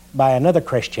today by another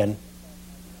Christian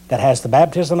that has the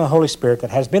baptism of the Holy Spirit, that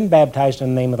has been baptized in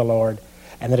the name of the Lord,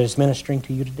 and that is ministering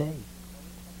to you today.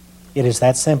 It is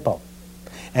that simple.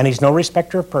 And He's no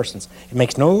respecter of persons. It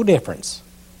makes no difference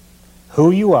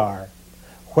who you are,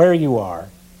 where you are,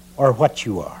 or what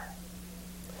you are.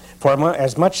 For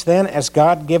as much then as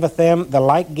God giveth them the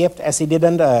like gift as He did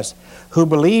unto us, who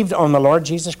believed on the Lord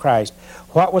Jesus Christ,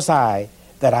 what was I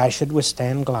that I should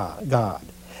withstand God?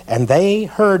 And they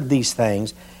heard these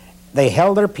things, they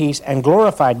held their peace and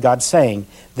glorified God, saying,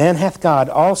 Then hath God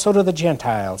also to the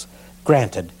Gentiles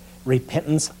granted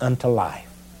repentance unto life.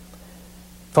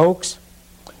 Folks,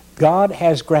 God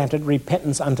has granted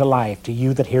repentance unto life to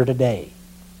you that hear today.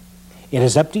 It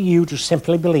is up to you to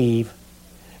simply believe,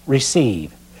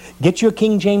 receive. Get you a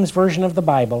King James Version of the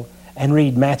Bible and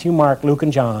read Matthew, Mark, Luke,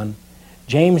 and John,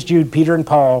 James, Jude, Peter, and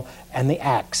Paul, and the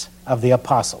Acts of the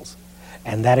Apostles.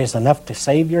 And that is enough to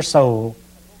save your soul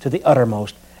to the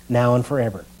uttermost, now and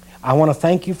forever. I want to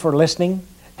thank you for listening,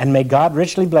 and may God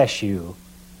richly bless you,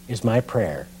 is my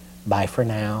prayer. Bye for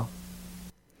now.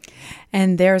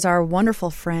 And there's our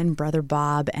wonderful friend, Brother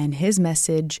Bob, and his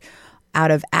message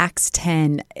out of Acts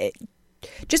 10.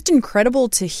 Just incredible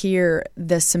to hear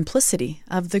the simplicity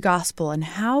of the gospel and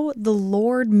how the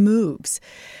Lord moves,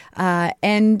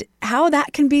 and how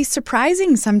that can be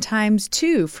surprising sometimes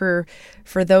too for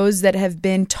those that have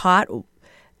been taught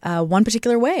one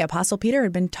particular way. Apostle Peter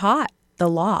had been taught the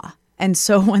law. And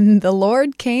so when the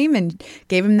Lord came and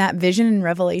gave him that vision and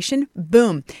revelation,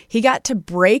 boom, he got to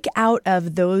break out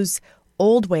of those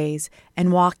old ways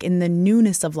and walk in the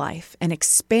newness of life and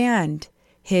expand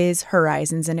his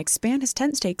horizons and expand his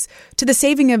tent stakes to the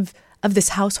saving of this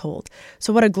household.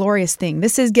 So what a glorious thing.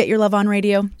 This is Get Your Love On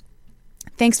Radio.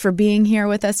 Thanks for being here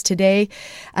with us today.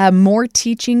 More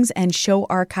teachings and show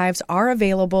archives are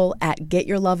available at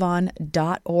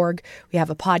getyourloveon.org. We have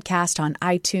a podcast on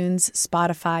iTunes,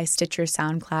 Spotify, Stitcher,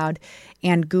 SoundCloud,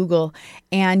 and Google.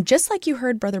 And just like you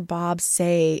heard Brother Bob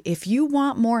say, if you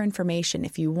want more information,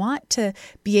 if you want to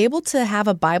be able to have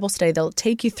a Bible study that'll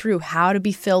take you through how to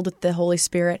be filled with the Holy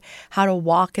Spirit, how to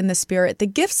walk in the Spirit, the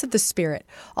gifts of the Spirit,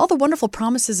 all the wonderful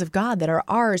promises of God that are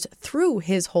ours through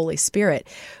His Holy Spirit,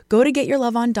 go to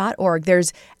getyourloveon.org.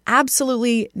 There's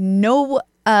absolutely no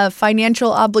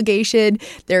financial obligation.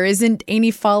 There isn't any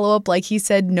follow-up. Like he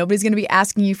said, nobody's going to be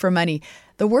asking you for money.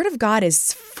 The Word of God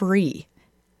is free.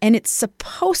 And it's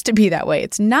supposed to be that way.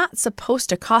 It's not supposed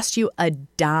to cost you a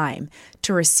dime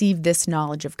to receive this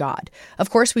knowledge of God.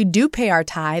 Of course, we do pay our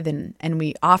tithe and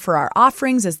we offer our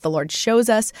offerings as the Lord shows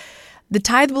us. The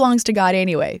tithe belongs to God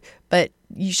anyway, but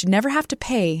you should never have to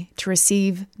pay to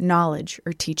receive knowledge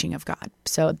or teaching of God.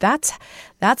 So that's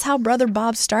how Brother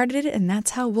Bob started it, and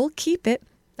that's how we'll keep it.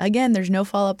 Again, there's no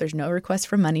follow-up. There's no request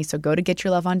for money. So go to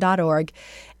getyourloveon.org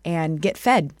and get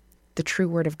fed the true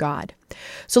Word of God.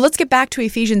 So let's get back to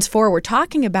Ephesians 4. We're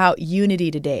talking about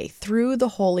unity today through the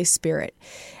Holy Spirit.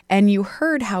 And you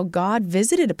heard how God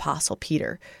visited Apostle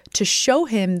Peter to show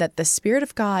him that the Spirit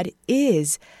of God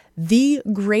is the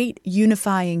great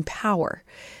unifying power.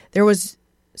 There was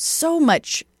so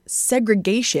much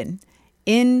segregation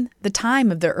in the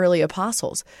time of the early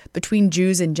apostles between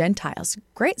Jews and Gentiles.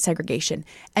 Great segregation.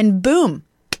 And boom,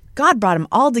 God brought them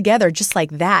all together just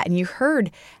like that. And you heard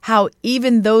how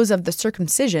even those of the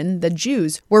circumcision, the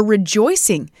Jews, were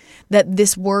rejoicing that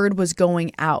this word was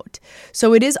going out.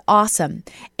 So it is awesome.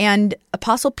 And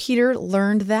Apostle Peter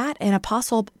learned that. And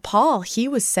Apostle Paul, he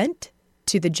was sent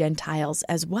to the Gentiles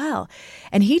as well.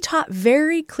 And he taught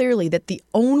very clearly that the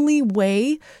only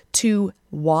way to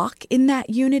walk in that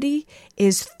unity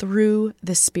is through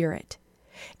the Spirit,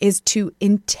 is to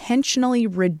intentionally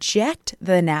reject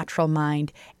the natural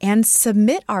mind and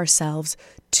submit ourselves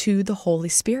to the Holy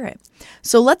Spirit.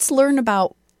 So let's learn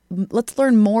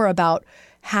more about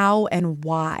how and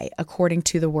why according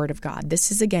to the Word of God.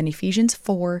 This is, again, Ephesians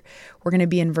 4. We're going to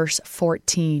be in verse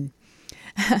 14.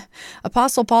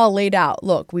 Apostle Paul laid out,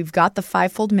 look, we've got the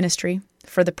fivefold ministry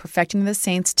for the perfecting of the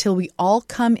saints till we all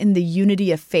come in the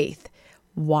unity of faith.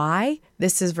 Why?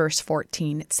 This is verse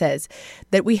 14. It says,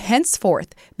 that we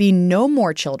henceforth be no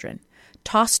more children,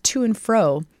 tossed to and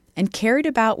fro, and carried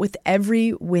about with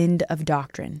every wind of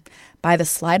doctrine, by the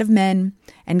sleight of men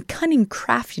and cunning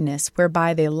craftiness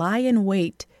whereby they lie in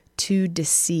wait to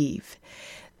deceive.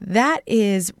 That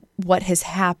is what has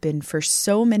happened for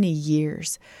so many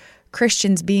years.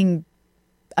 Christians being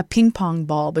a ping pong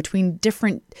ball between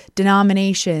different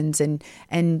denominations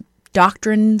and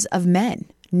doctrines of men,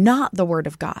 not the Word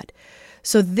of God.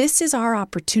 So this is our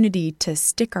opportunity to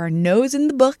stick our nose in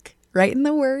the book, right in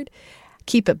the Word,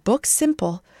 keep it book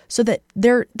simple so that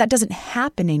that doesn't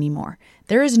happen anymore.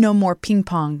 There is no more ping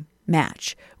pong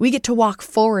match. We get to walk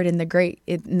forward in the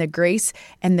grace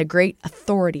and the great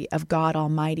authority of God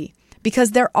Almighty,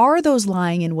 because there are those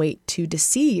lying in wait to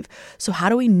deceive. So how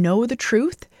do we know the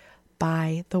truth?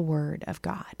 By the Word of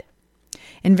God.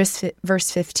 In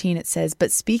verse 15, it says,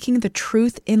 but speaking the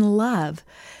truth in love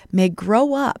may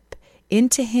grow up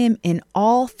into him in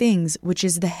all things, which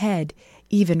is the head,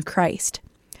 even Christ,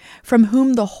 from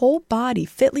whom the whole body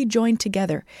fitly joined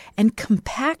together and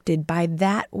compacted by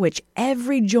that which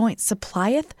every joint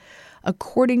supplieth,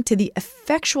 according to the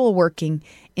effectual working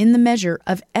in the measure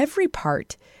of every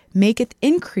part, maketh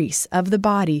increase of the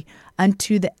body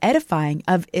unto the edifying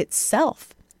of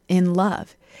itself in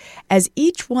love. As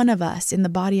each one of us in the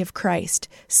body of Christ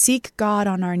seek God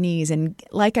on our knees, and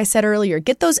like I said earlier,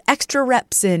 get those extra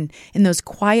reps in those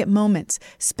quiet moments,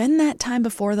 spend that time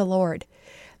before the Lord,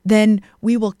 then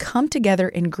we will come together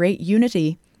in great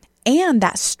unity and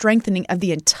that strengthening of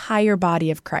the entire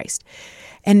body of Christ.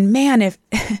 And man, if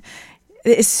it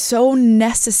is so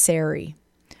necessary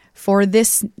for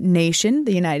this nation,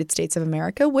 the United States of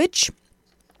America, which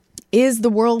is the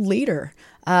world leader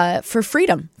for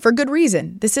freedom, for good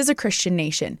reason. This is a Christian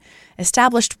nation,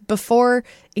 established before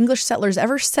English settlers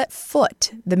ever set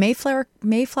foot. The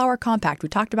Mayflower Compact, we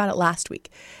talked about it last week,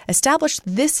 established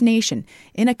this nation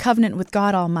in a covenant with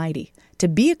God Almighty to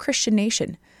be a Christian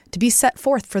nation, to be set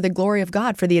forth for the glory of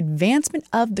God, for the advancement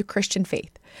of the Christian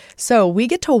faith. So we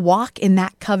get to walk in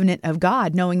that covenant of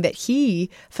God, knowing that He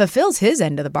fulfills His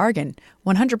end of the bargain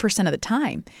 100% of the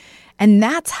time. And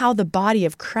that's how the body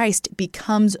of Christ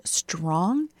becomes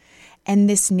strong, and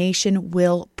this nation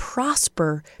will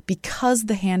prosper because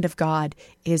the hand of God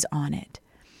is on it.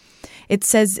 It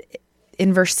says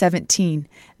in verse 17,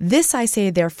 this I say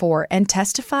therefore, and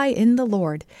testify in the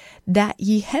Lord, that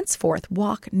ye henceforth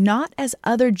walk not as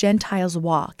other Gentiles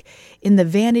walk, in the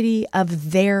vanity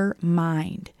of their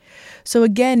mind. So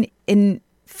again, in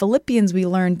Philippians, we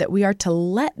learned that we are to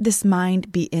let this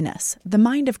mind be in us, the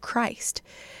mind of Christ.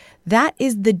 That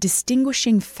is the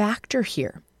distinguishing factor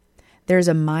here. There's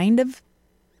a mind of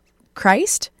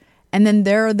Christ, and then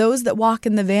there are those that walk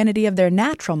in the vanity of their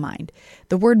natural mind.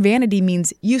 The word vanity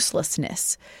means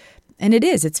uselessness. And it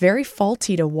is. It's very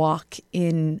faulty to walk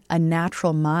in a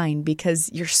natural mind because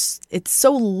it's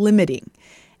so limiting,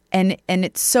 and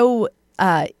it's so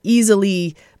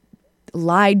easily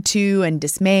lied to and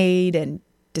dismayed and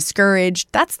discouraged.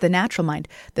 That's the natural mind.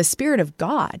 The Spirit of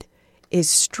God is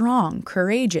strong,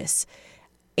 courageous,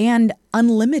 and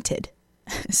unlimited.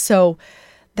 So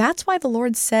that's why the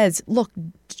Lord says, look,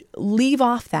 leave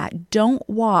off that. Don't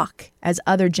walk as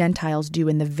other Gentiles do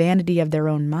in the vanity of their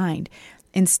own mind.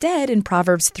 Instead, in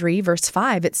Proverbs 3, verse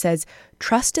 5, it says,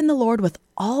 trust in the Lord with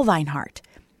all thine heart,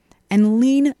 and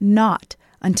lean not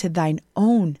unto thine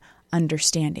own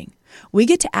understanding. We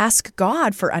get to ask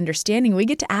God for understanding. We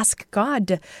get to ask God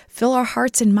to fill our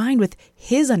hearts and mind with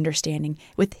His understanding,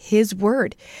 with His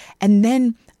word, and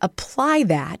then apply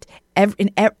that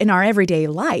in our everyday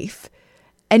life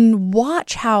and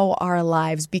watch how our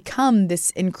lives become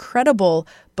this incredible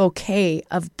bouquet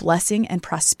of blessing and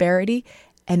prosperity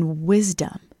and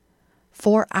wisdom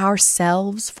for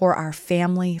ourselves, for our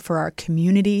family, for our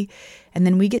community. And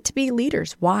then we get to be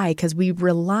leaders. Why? Because we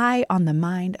rely on the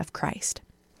mind of Christ.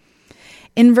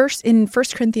 In 1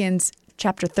 Corinthians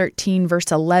chapter 13,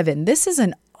 verse 11, this is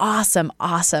an awesome,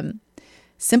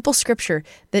 simple scripture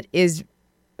that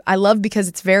I love because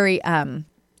it's very,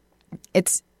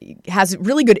 it has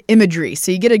really good imagery.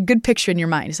 So you get a good picture in your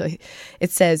mind. So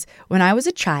it says, when I was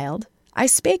a child, I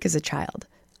spake as a child.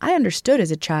 I understood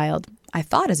as a child. I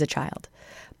thought as a child.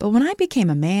 But when I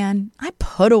became a man, I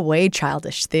put away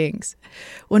childish things.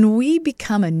 When we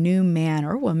become a new man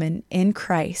or woman in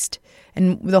Christ,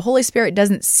 and the Holy Spirit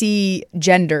doesn't see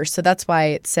gender, so that's why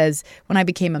it says, when I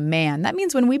became a man. That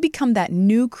means when we become that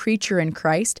new creature in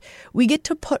Christ, we get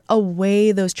to put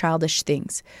away those childish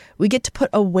things. We get to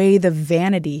put away the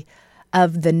vanity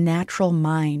of the natural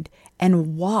mind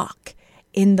and walk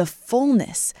in the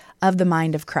fullness of the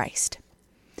mind of Christ.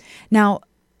 Now,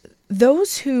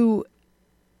 those who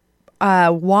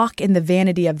walk in the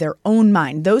vanity of their own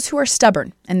mind, those who are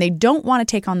stubborn and they don't want to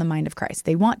take on the mind of Christ,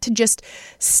 they want to just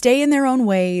stay in their own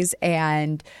ways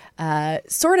and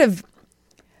sort of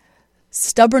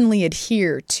stubbornly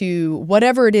adhere to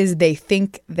whatever it is they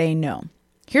think they know.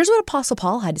 Here's what Apostle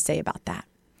Paul had to say about that.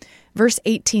 Verse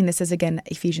 18, this is again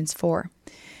Ephesians 4.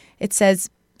 It says,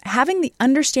 having the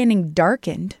understanding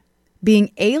darkened,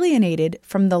 being alienated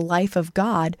from the life of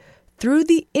God through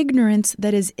the ignorance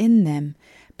that is in them,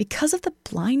 because of the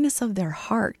blindness of their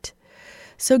heart.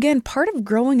 So again, part of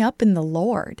growing up in the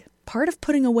Lord, part of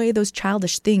putting away those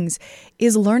childish things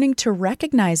is learning to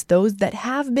recognize those that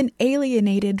have been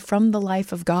alienated from the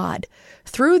life of God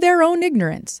through their own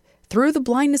ignorance, through the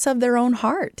blindness of their own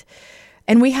heart.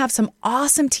 And we have some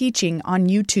awesome teaching on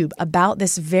YouTube about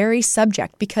this very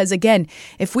subject because, again,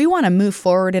 if we want to move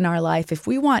forward in our life, if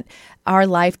we want our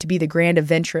life to be the grand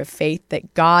adventure of faith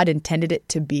that God intended it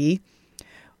to be,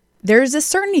 there's a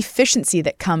certain efficiency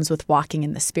that comes with walking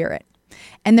in the Spirit.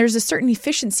 And there's a certain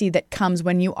efficiency that comes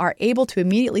when you are able to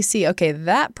immediately see, okay,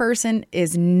 that person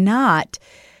is not,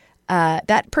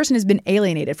 that person has been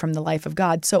alienated from the life of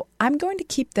God. So I'm going to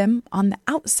keep them on the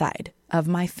outside of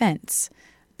my fence.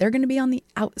 They're going to be on the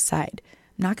outside.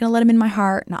 I'm not going to let them in my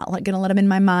heart, not going to let them in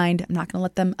my mind. I'm not going to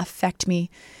let them affect me.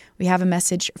 We have a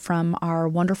message from our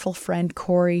wonderful friend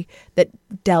Corey that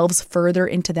delves further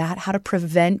into that, how to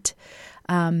prevent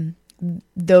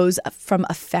those from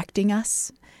affecting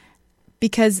us,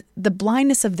 because the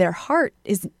blindness of their heart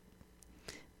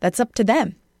that's up to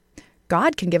them.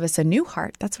 God can give us a new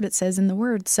heart. That's what it says in the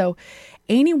Word. So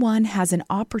anyone has an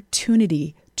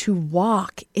opportunity to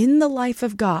walk in the life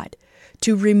of God,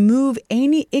 to remove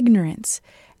any ignorance,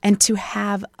 and to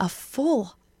have a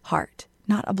full heart,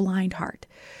 not a blind heart.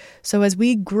 So as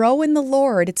we grow in the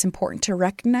Lord, it's important to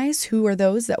recognize who are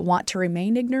those that want to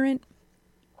remain ignorant.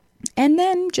 And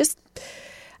then just,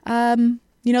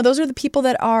 those are the people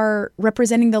that are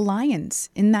representing the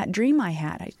lions in that dream I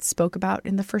had. I spoke about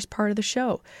in the first part of the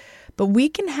show. But we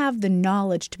can have the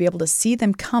knowledge to be able to see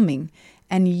them coming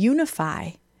and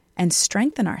unify and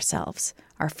strengthen ourselves,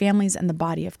 our families, and the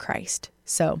body of Christ.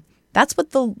 So that's what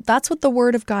the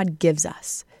Word of God gives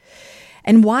us.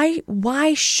 And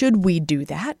why should we do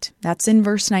that? That's in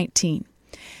verse 19.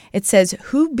 It says,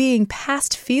 who being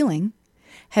past feeling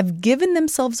have given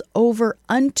themselves over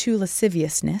unto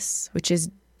lasciviousness, which is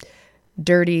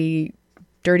dirty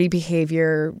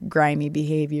behavior, grimy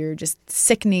behavior, just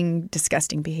sickening,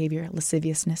 disgusting behavior,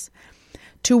 lasciviousness,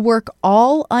 to work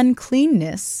all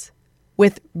uncleanness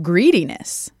with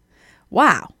greediness.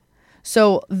 Wow.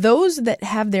 So those that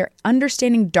have their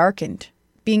understanding darkened,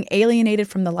 being alienated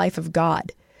from the life of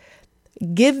God,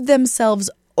 give themselves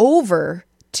over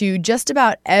to just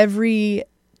about every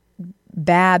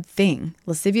bad thing,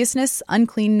 lasciviousness,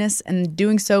 uncleanness, and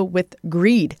doing so with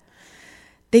greed.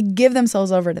 They give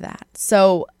themselves over to that.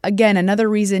 So again, another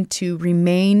reason to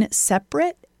remain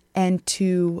separate and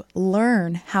to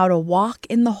learn how to walk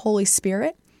in the Holy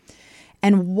Spirit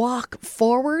and walk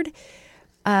forward.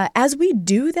 As we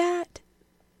do that,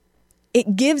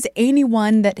 it gives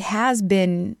anyone that has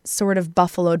been sort of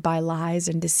buffaloed by lies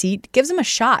and deceit, gives them a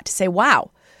shot to say,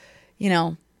 wow,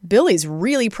 Billy's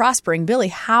really prospering.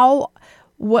 Billy,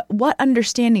 what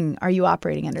understanding are you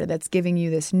operating under that's giving you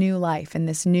this new life and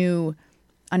this new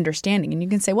understanding? And you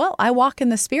can say, well, I walk in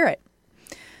the Spirit.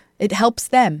 It helps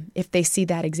them if they see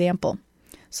that example.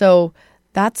 So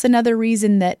that's another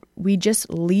reason that we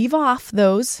just leave off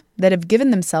those that have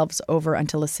given themselves over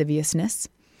unto lasciviousness.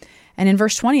 And in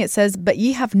verse 20, it says, but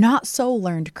ye have not so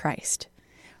learned Christ.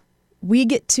 We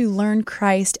get to learn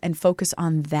Christ and focus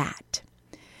on that.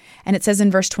 And it says in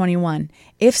verse 21,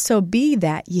 if so be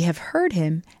that ye have heard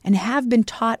him and have been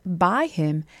taught by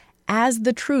him, as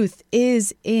the truth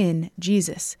is in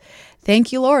Jesus.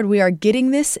 Thank you, Lord. We are getting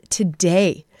this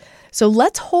today. So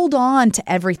let's hold on to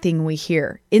everything we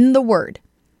hear in the Word.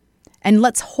 And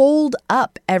let's hold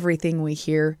up everything we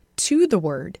hear to the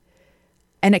Word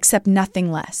and accept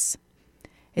nothing less.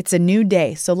 It's a new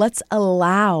day, so let's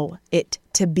allow it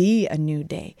to be a new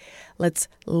day. Let's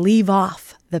leave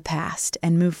off the past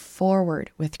and move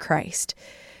forward with Christ.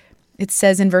 It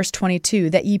says in verse 22,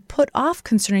 that ye put off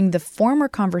concerning the former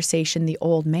conversation the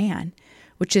old man,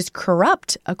 which is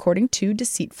corrupt according to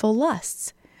deceitful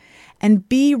lusts. And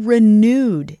be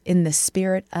renewed in the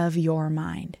spirit of your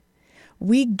mind.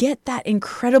 We get that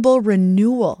incredible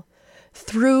renewal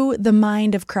through the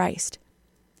mind of Christ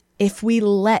if we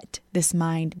let this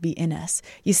mind be in us.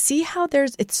 You see how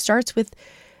it starts with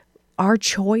our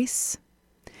choice?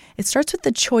 It starts with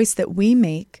the choice that we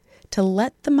make to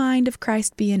let the mind of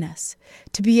Christ be in us,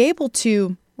 to be able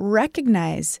to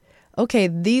recognize, okay,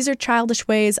 these are childish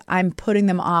ways. I'm putting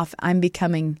them off. I'm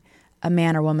becoming a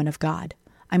man or woman of God.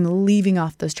 I'm leaving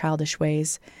off those childish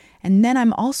ways. And then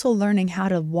I'm also learning how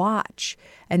to watch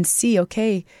and see,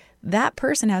 okay, that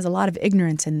person has a lot of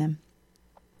ignorance in them.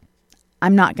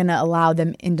 I'm not going to allow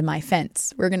them into my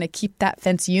fence. We're going to keep that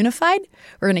fence unified.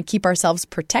 We're going to keep ourselves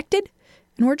protected.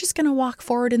 And we're just going to walk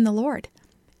forward in the Lord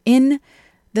and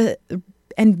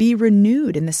be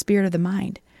renewed in the spirit of the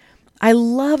mind. I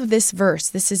love this verse.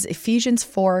 This is Ephesians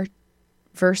 4,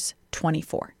 verse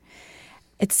 24.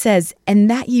 It says, and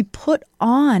that ye put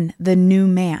on the new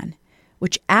man,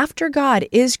 which after God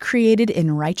is created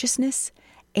in righteousness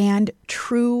and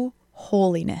true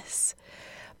holiness.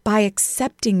 By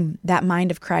accepting that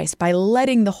mind of Christ, by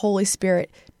letting the Holy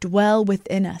Spirit dwell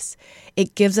within us,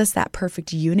 it gives us that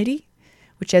perfect unity,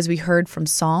 which, as we heard from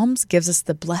Psalms, gives us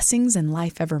the blessings and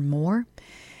life evermore.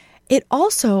 It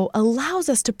also allows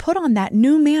us to put on that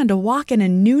new man to walk in a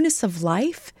newness of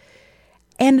life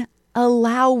and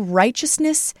allow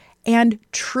righteousness and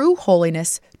true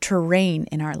holiness to reign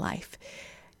in our life.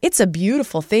 It's a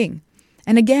beautiful thing.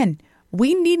 And again,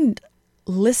 we needn't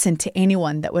listen to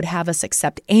anyone that would have us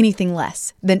accept anything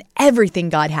less than everything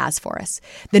God has for us,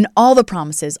 than all the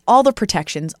promises, all the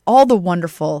protections, all the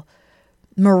wonderful,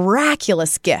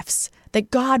 miraculous gifts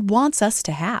that God wants us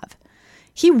to have.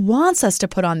 He wants us to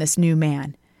put on this new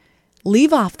man,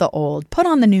 leave off the old, put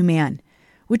on the new man,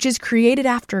 which is created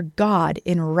after God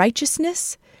in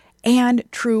righteousness and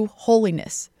true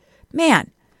holiness. Man,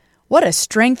 what a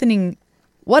strengthening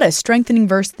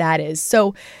verse that is.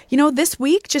 So, this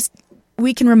week,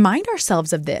 we can remind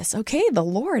ourselves of this. Okay, the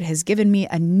Lord has given me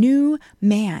a new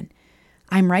man.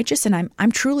 I'm righteous and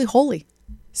I'm truly holy.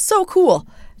 So cool.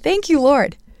 Thank you,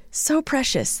 Lord. So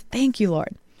precious. Thank you,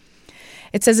 Lord.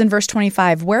 It says in verse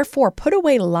 25, wherefore put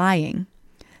away lying,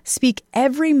 speak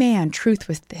every man truth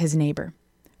with his neighbor,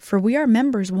 for we are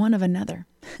members one of another.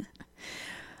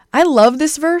 I love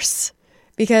this verse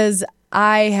because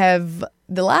I have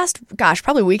the last,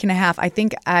 probably week and a half, I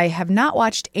think I have not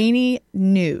watched any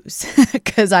news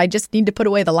because I just need to put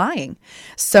away the lying.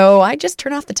 So I just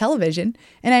turn off the television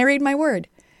and I read my word.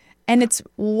 And it's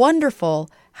wonderful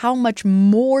how much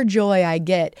more joy I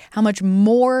get, how much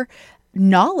more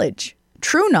knowledge,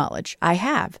 true knowledge I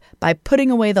have by putting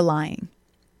away the lying.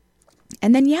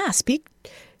 And then,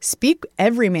 speak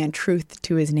every man truth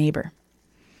to his neighbor.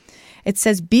 It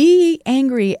says, be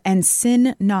angry and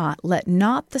sin not. Let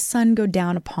not the sun go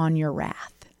down upon your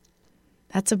wrath.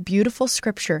 That's a beautiful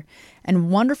scripture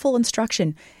and wonderful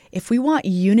instruction. If we want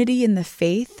unity in the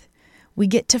faith, we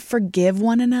get to forgive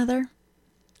one another.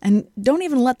 And don't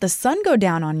even let the sun go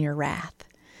down on your wrath.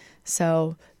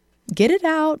 So get it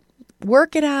out,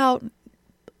 work it out.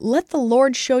 Let the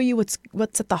Lord show you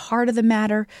what's at the heart of the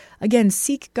matter. Again,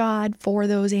 seek God for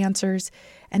those answers.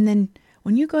 And then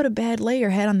when you go to bed, lay your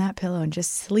head on that pillow and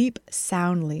just sleep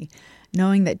soundly,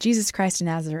 knowing that Jesus Christ of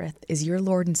Nazareth is your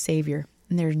Lord and Savior.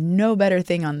 And there's no better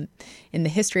thing in the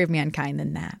history of mankind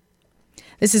than that.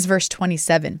 This is verse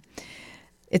 27.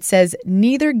 It says,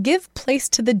 neither give place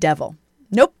to the devil.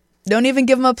 Nope, don't even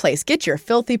give him a place. Get your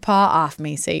filthy paw off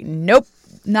me, Satan. Nope,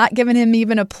 not giving him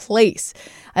even a place.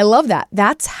 I love that.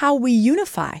 That's how we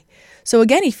unify. So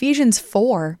again, Ephesians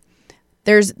 4,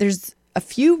 there's a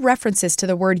few references to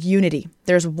the word unity.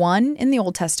 There's one in the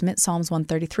Old Testament, Psalms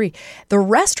 133. The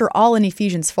rest are all in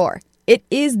Ephesians 4. It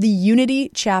is the unity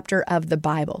chapter of the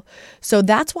Bible. So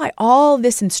that's why all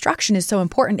this instruction is so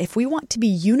important. If we want to be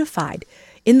unified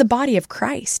in the body of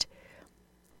Christ,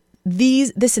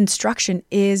 this instruction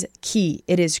is key.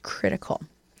 It is critical.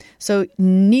 So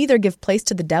neither give place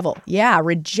to the devil. Yeah,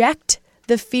 reject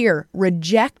the fear,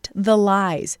 reject the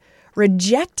lies,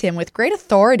 reject him with great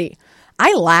authority.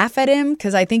 I laugh at him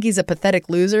because I think he's a pathetic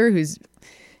loser who's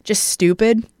just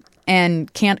stupid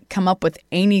and can't come up with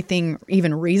anything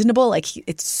even reasonable. Like,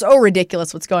 it's so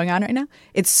ridiculous what's going on right now.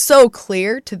 It's so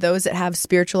clear to those that have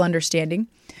spiritual understanding.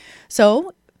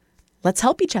 So let's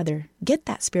help each other get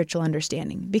that spiritual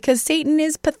understanding, because Satan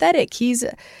is pathetic. He's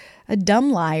a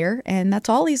dumb liar, and that's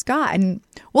all he's got. And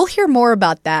we'll hear more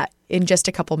about that in just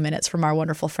a couple minutes from our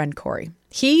wonderful friend Corey.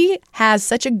 He has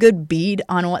such a good bead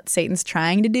on what Satan's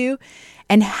trying to do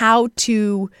and how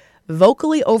to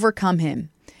vocally overcome him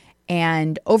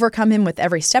and overcome him with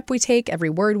every step we take, every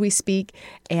word we speak,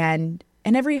 and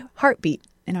every heartbeat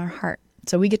in our heart.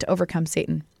 So we get to overcome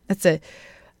Satan. That's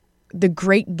the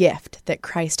great gift that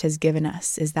Christ has given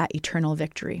us, is that eternal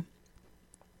victory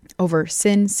over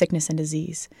sin, sickness, and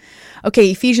disease.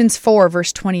 Okay, Ephesians 4,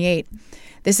 verse 28.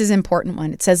 This is an important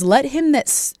one. It says, "Let him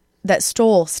that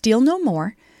stole steal no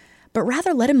more, but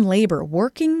rather let him labor,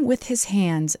 working with his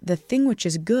hands the thing which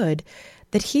is good,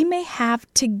 that he may have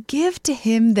to give to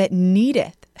him that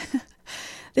needeth."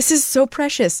 This is so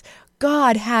precious.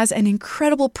 God has an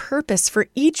incredible purpose for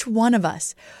each one of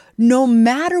us, no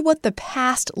matter what the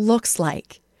past looks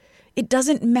like. It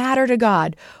doesn't matter to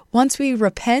God. Once we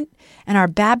repent and are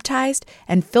baptized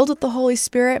and filled with the Holy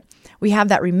Spirit, we have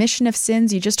that remission of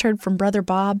sins. You just heard from Brother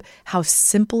Bob how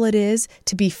simple it is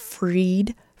to be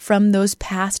freed from those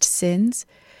past sins.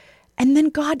 And then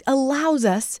God allows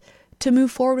us to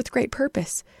move forward with great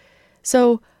purpose.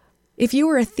 So if you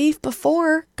were a thief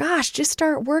before, gosh, just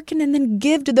start working and then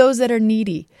give to those that are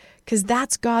needy, because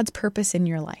that's God's purpose in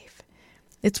your life.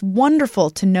 It's wonderful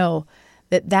to know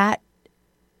that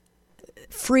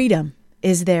freedom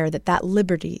is there, that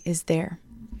liberty is there.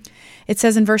 It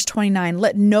says in verse 29,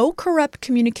 "Let no corrupt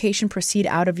communication proceed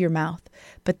out of your mouth,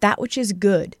 but that which is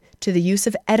good to the use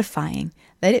of edifying,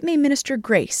 that it may minister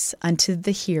grace unto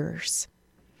the hearers."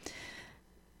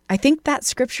 I think that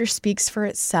scripture speaks for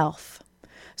itself.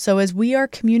 So as we are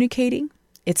communicating,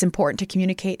 it's important to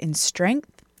communicate in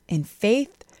strength, in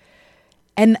faith,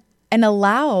 and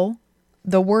allow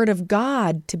the word of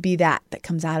God to be that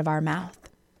comes out of our mouth.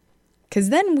 Because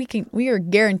then we are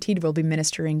guaranteed we'll be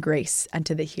ministering grace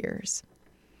unto the hearers.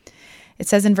 It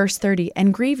says in verse 30,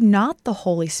 "And grieve not the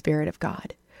Holy Spirit of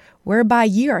God, whereby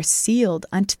ye are sealed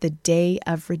unto the day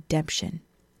of redemption.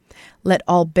 Let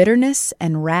all bitterness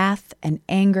and wrath and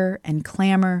anger and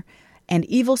clamor and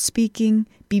evil speaking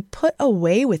be put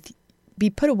away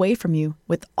from you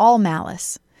with all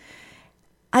malice."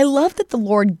 I love that the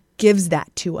Lord gives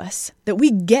that to us, that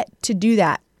we get to do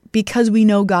that because we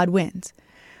know God wins.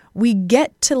 We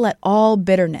get to let all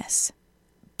bitterness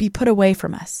be put away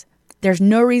from us. There's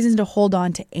no reason to hold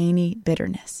on to any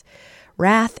bitterness.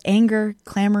 Wrath, anger,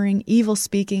 clamoring, evil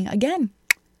speaking. Again,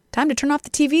 time to turn off the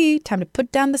TV, time to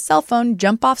put down the cell phone,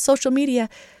 jump off social media.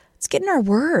 Let's get in our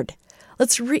word.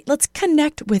 Let's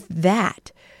connect with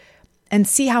that and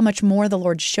see how much more the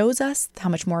Lord shows us, how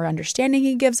much more understanding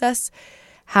he gives us,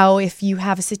 how if you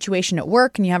have a situation at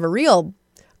work and you have a real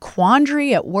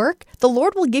quandary at work, the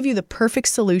Lord will give you the perfect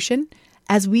solution.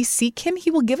 As we seek him,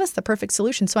 he will give us the perfect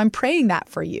solution. So I'm praying that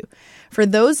for you. For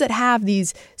those that have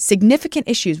these significant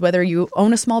issues, whether you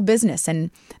own a small business and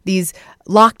these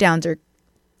lockdowns are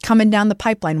coming down the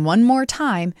pipeline one more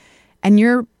time, and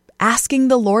you're asking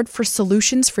the Lord for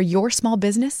solutions for your small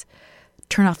business,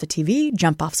 turn off the TV,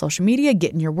 jump off social media,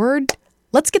 get in your word.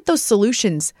 Let's get those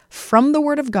solutions from the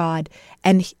word of God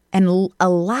and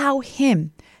allow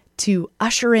him to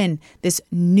usher in this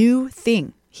new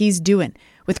thing he's doing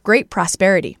with great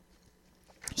prosperity.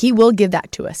 He will give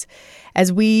that to us.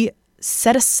 As we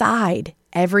set aside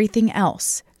everything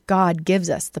else, God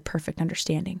gives us the perfect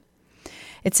understanding.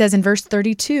 It says in verse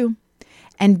 32,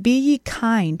 "And be ye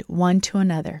kind one to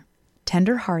another,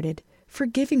 tender-hearted,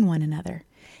 forgiving one another,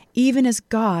 even as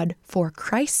God, for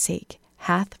Christ's sake,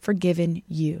 hath forgiven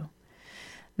you."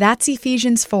 That's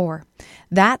Ephesians 4.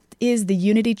 That is the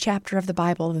unity chapter of the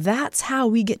Bible. That's how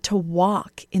we get to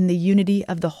walk in the unity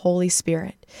of the Holy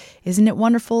Spirit. Isn't it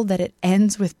wonderful that it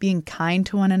ends with being kind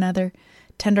to one another,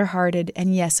 tender-hearted,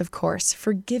 and yes, of course,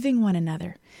 forgiving one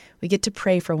another. We get to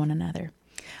pray for one another.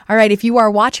 All right, if you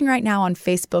are watching right now on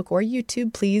Facebook or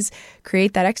YouTube, please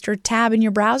create that extra tab in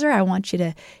your browser. I want you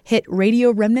to hit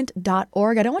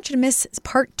radioremnant.org. I don't want you to miss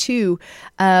part 2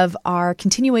 of our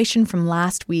continuation from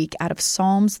last week out of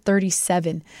Psalms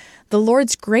 37. The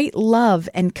Lord's great love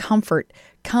and comfort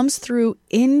comes through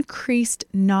increased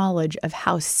knowledge of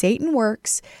how Satan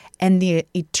works and the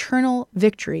eternal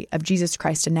victory of Jesus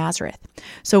Christ of Nazareth.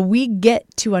 So we get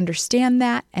to understand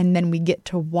that, and then we get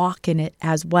to walk in it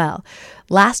as well.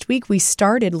 Last week, we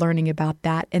started learning about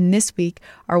that, and this week,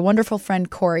 our wonderful friend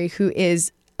Corey, who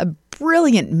is a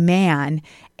brilliant man,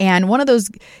 and one of those,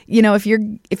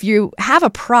 if you have a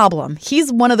problem,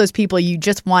 he's one of those people you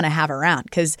just want to have around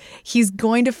because he's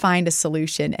going to find a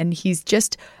solution, and he's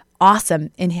just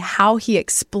awesome in how he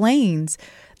explains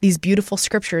these beautiful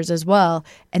scriptures as well,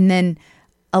 and then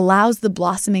allows the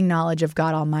blossoming knowledge of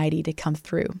God Almighty to come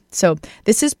through. So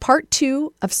this is part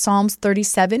 2 of Psalms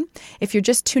 37. If you're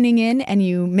just tuning in and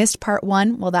you missed part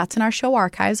 1, well, that's in our show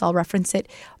archives. I'll reference it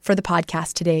for the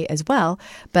podcast today as well.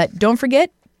 But don't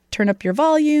forget, turn up your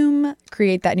volume,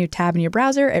 create that new tab in your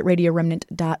browser at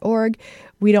radioremnant.org.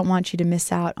 We don't want you to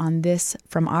miss out on this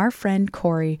from our friend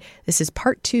Corey. This is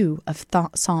part 2 of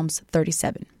Psalms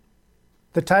 37.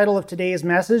 The title of today's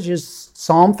message is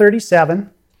Psalm 37,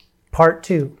 part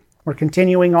 2. We're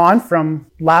continuing on from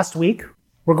last week.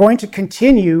 We're going to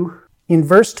continue in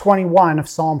verse 21 of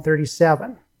Psalm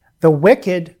 37. The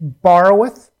wicked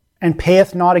borroweth and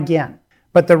payeth not again,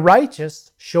 but the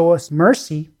righteous showeth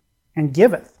mercy and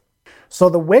giveth. So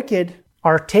the wicked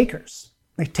are takers.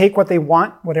 They take what they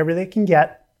want, whatever they can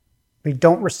get. They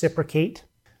don't reciprocate.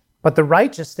 But the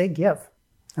righteous, they give.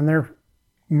 And they're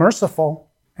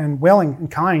merciful and willing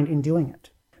and kind in doing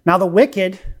it. Now the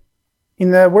wicked,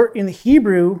 in the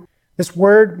Hebrew, this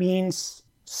word means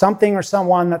something or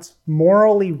someone that's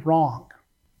morally wrong.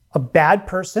 A bad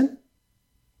person,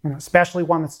 especially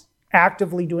one that's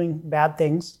actively doing bad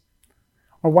things,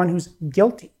 or one who's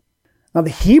guilty. Now the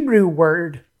Hebrew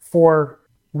word for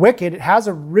wicked, it has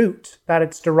a root that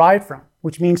it's derived from,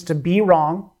 which means to be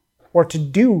wrong or to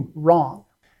do wrong.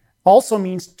 Also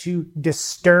means to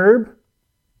disturb,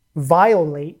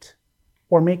 violate,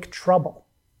 or make trouble,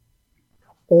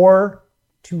 or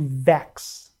to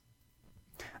vex.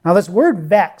 Now this word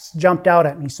vex jumped out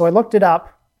at me, so I looked it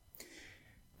up.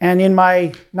 And in my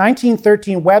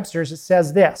 1913 Webster's, it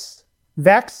says this: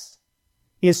 vex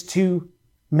is to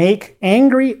make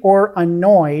angry or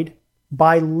annoyed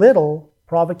by little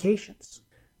provocations.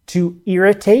 To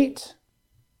irritate,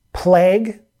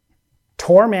 plague,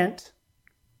 torment,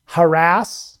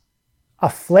 harass,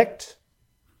 afflict,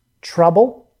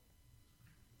 trouble,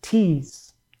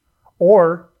 tease,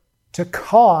 or to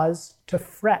cause to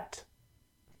fret.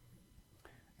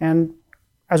 And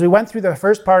as we went through the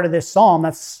first part of this psalm,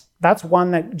 that's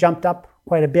one that jumped up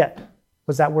quite a bit,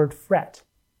 was that word fret.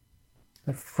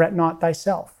 Fret not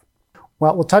thyself.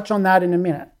 Well, we'll touch on that in a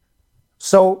minute.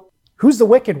 So, who's the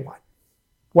wicked one?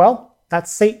 Well,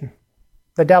 that's Satan,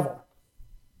 the devil.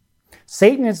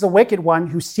 Satan is the wicked one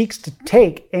who seeks to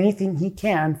take anything he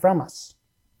can from us,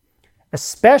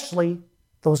 especially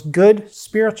those good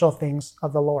spiritual things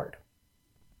of the Lord.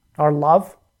 Our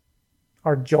love,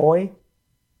 our joy,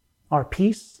 our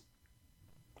peace,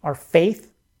 our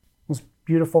faith, those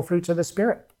beautiful fruits of the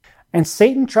Spirit. And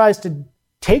Satan tries to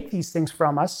take these things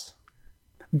from us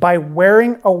by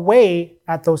wearing away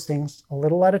at those things a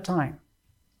little at a time.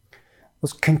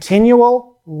 Those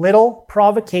continual little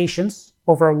provocations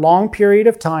over a long period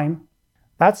of time,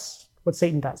 that's what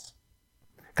Satan does.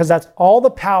 Because that's all the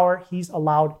power he's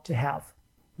allowed to have.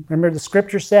 Remember, the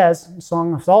scripture says in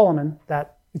Song of Solomon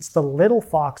that it's the little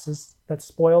foxes that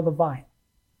spoil the vine.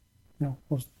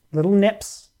 Those little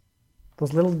nips,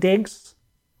 those little digs,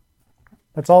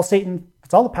 that's all Satan,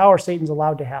 that's all the power Satan's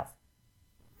allowed to have.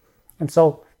 And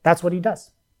so that's what he does.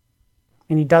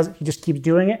 And he just keeps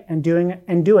doing it and doing it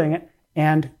and doing it.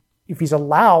 And if he's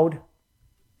allowed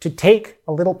to take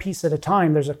a little piece at a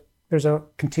time, there's a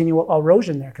continual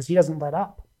erosion there because he doesn't let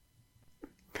up.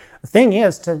 The thing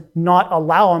is to not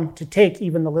allow him to take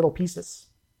even the little pieces,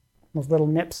 those little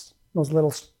nips, those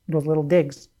little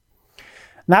digs.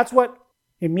 And that's what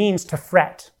it means to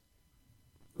fret.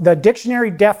 The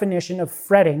dictionary definition of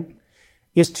fretting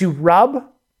is to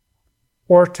rub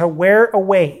or to wear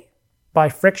away by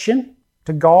friction,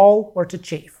 to gall, or to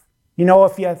chafe.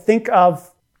 If you think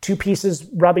of two pieces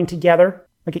rubbing together,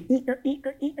 like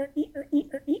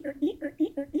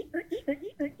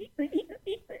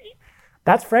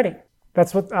that's fretting.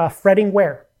 That's what fretting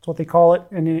wear. That's what they call it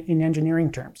in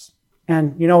engineering terms.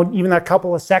 And even that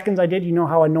couple of seconds I did,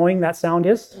 how annoying that sound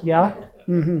is? Yeah?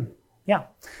 Mm-hmm. Yeah.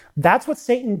 That's what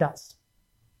Satan does.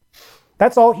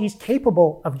 That's all he's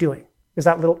capable of doing, is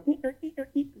that little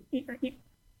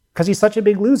because he's such a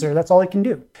big loser, that's all he can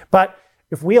do. But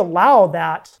if we allow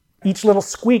that, each little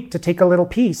squeak to take a little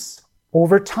piece,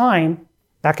 over time,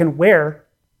 that can wear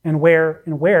and wear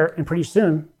and wear, and pretty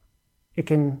soon it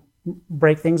can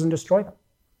break things and destroy them.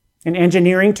 In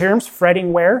engineering terms,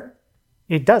 fretting wear,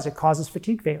 it causes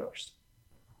fatigue failures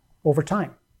over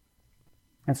time.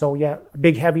 And so, a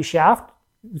big heavy shaft,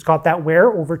 it's got that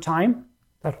wear over time,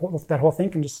 that whole thing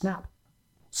can just snap.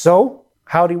 So,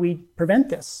 how do we prevent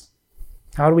this?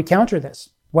 How do we counter this?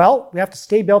 Well, we have to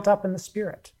stay built up in the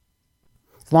Spirit.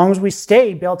 As long as we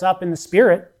stay built up in the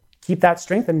Spirit, keep that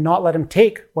strength and not let him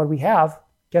take what we have,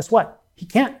 guess what? He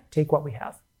can't take what we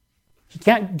have. He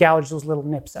can't gouge those little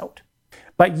nips out.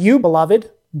 But you,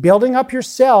 beloved, building up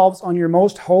yourselves on your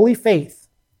most holy faith,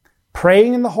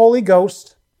 praying in the Holy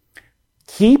Ghost,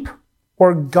 keep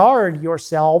or guard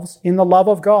yourselves in the love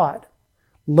of God,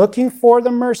 looking for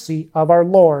the mercy of our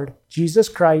Lord Jesus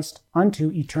Christ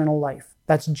unto eternal life.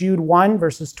 That's Jude 1,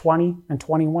 verses 20 and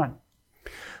 21.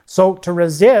 So to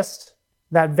resist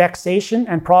that vexation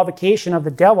and provocation of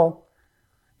the devil,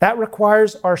 that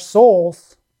requires our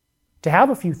souls to have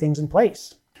a few things in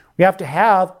place. We have to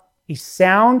have a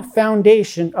sound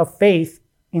foundation of faith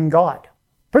in God.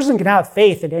 A person can have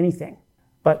faith in anything,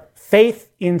 but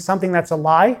faith in something that's a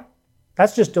lie,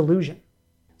 that's just delusion.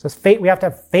 So it's faith, we have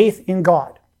to have faith in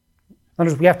God. In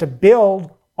other words, we have to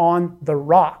build on the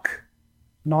rock,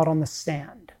 not on the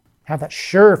sand. Have that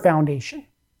sure foundation.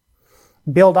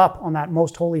 Build up on that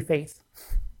most holy faith.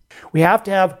 We have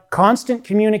to have constant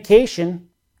communication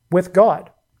with God.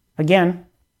 Again,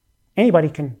 anybody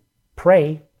can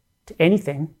pray to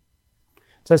anything.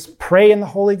 It says pray in the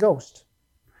Holy Ghost.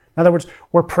 In other words,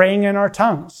 we're praying in our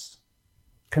tongues,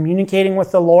 communicating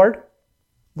with the Lord,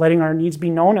 letting our needs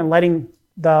be known, and letting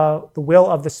the will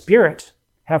of the Spirit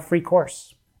have free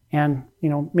course. And,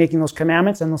 making those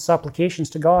commandments and those supplications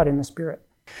to God in the Spirit.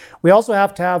 We also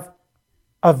have to have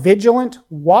a vigilant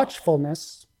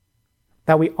watchfulness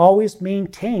that we always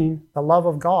maintain the love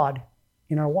of God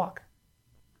in our walk.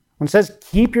 When it says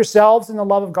keep yourselves in the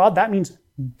love of God, that means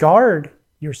guard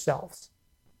yourselves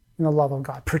in the love of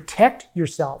God. Protect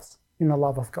yourselves in the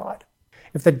love of God.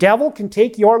 If the devil can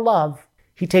take your love,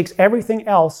 he takes everything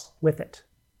else with it.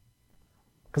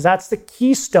 Because that's the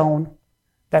keystone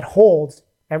that holds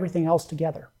everything else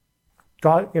together.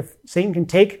 God, if Satan can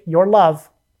take your love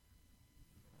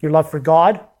for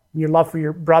God, your love for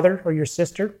your brother or your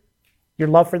sister, your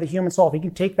love for the human soul, if he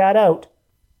can take that out,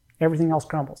 everything else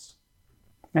crumbles.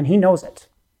 And he knows it.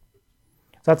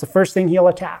 So that's the first thing he'll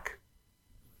attack.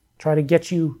 Try to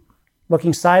get you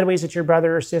looking sideways at your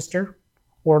brother or sister,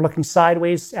 or looking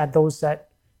sideways at those that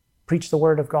preach the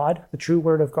word of God, the true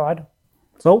word of God.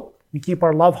 So we keep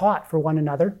our love hot for one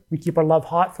another. We keep our love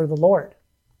hot for the Lord.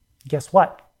 Guess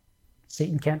what?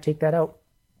 Satan can't take that out.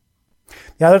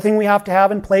 The other thing we have to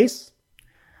have in place,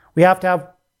 we have to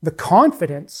have the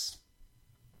confidence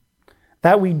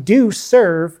that we do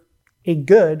serve a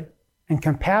good and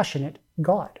compassionate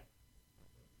God.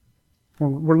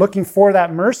 When we're looking for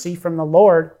that mercy from the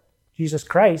Lord Jesus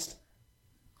Christ,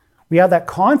 we have that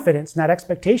confidence and that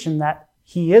expectation that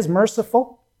he is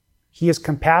merciful, he is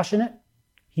compassionate,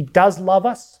 he does love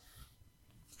us,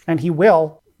 and he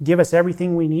will give us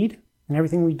everything we need and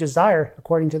everything we desire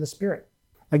according to the Spirit.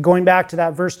 Like going back to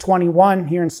that verse 21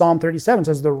 here in Psalm 37, it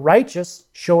says, the righteous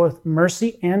showeth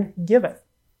mercy and giveth.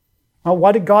 Well,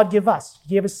 what did God give us?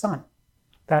 He gave his Son.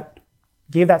 That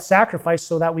gave that sacrifice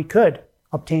so that we could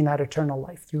obtain that eternal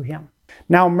life through him.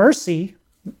 Now, mercy,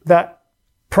 the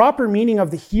proper meaning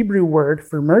of the Hebrew word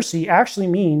for mercy actually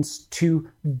means to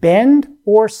bend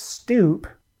or stoop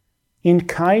in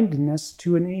kindness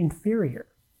to an inferior.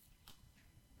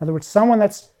 In other words, someone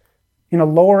that's in a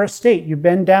lower estate, you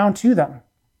bend down to them.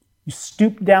 You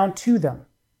stoop down to them.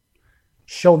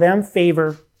 Show them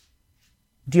favor,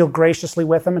 deal graciously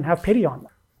with them, and have pity on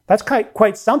them. That's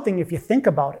quite something if you think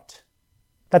about it.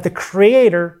 That the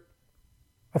Creator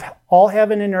of all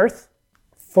heaven and earth,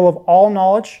 full of all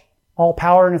knowledge, all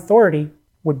power and authority,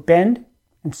 would bend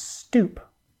and stoop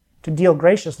to deal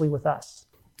graciously with us.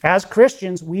 As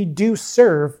Christians, we do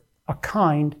serve a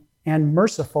kind and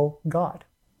merciful God.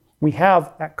 We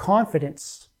have that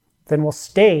confidence, then we'll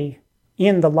stay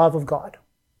in the love of God.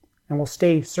 And we'll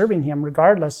stay serving him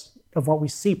regardless of what we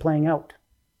see playing out.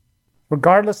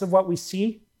 Regardless of what we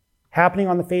see happening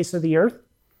on the face of the earth,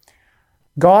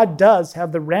 God does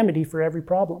have the remedy for every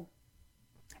problem.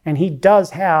 And he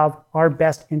does have our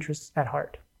best interests at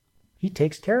heart. He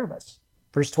takes care of us.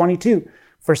 Verse 22,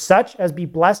 for such as be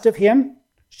blessed of him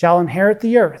shall inherit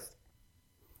the earth,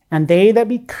 and they that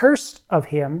be cursed of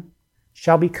him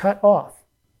shall be cut off.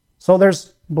 So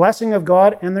there's blessing of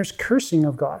God and there's cursing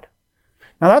of God.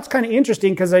 Now that's kind of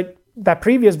interesting because that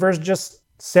previous verse just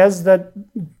says that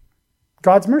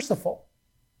God's merciful.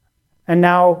 And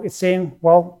now it's saying,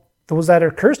 well, those that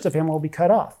are cursed of him will be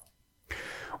cut off.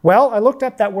 Well, I looked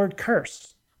up that word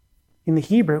curse in the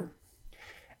Hebrew.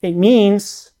 It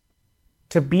means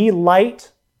to be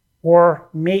light or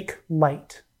make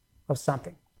light of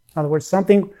something. In other words,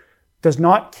 something does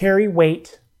not carry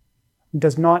weight,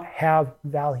 does not have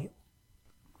value.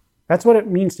 That's what it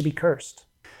means to be cursed.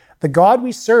 The God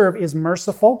we serve is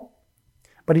merciful,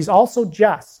 but he's also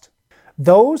just.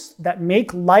 Those that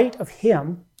make light of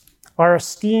him are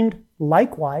esteemed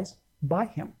likewise by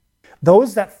him.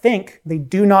 Those that think they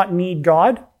do not need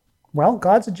God, well,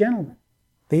 God's a gentleman.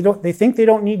 They think they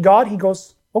don't need God. He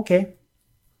goes, okay,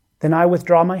 then I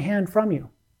withdraw my hand from you.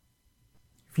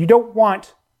 If you don't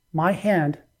want my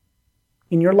hand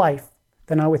in your life,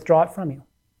 then I withdraw it from you,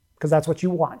 because that's what you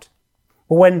want.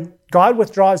 But when God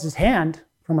withdraws his hand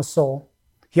from a soul,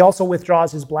 he also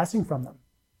withdraws his blessing from them.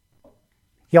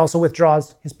 He also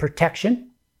withdraws his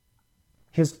protection,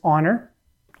 his honor,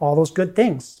 all those good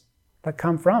things that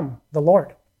come from the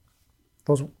Lord.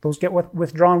 Those get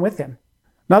withdrawn with him.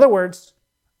 In other words,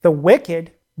 the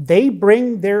wicked, they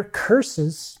bring their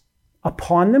curses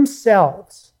upon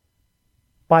themselves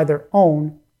by their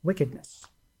own wickedness.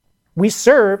 We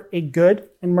serve a good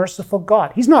and merciful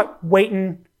God. He's not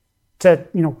waiting to,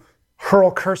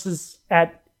 hurl curses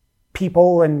at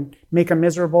people and make them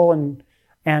miserable and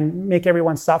make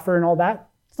everyone suffer and all that.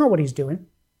 That's not what he's doing.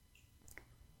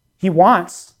 He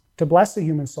wants to bless the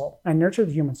human soul and nurture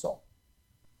the human soul.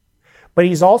 But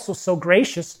he's also so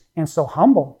gracious and so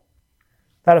humble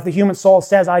that if the human soul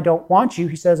says, I don't want you,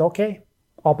 he says, okay,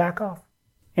 I'll back off.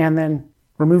 And then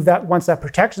remove that. Once that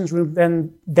protection's removed,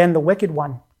 then the wicked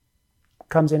one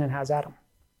comes in and has at him.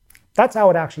 That's how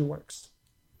it actually works.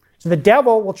 So the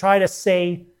devil will try to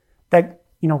say that,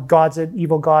 God's an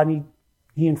evil God and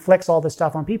he inflicts all this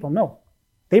stuff on people. No,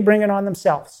 they bring it on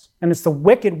themselves. And it's the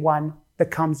wicked one that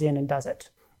comes in and does it.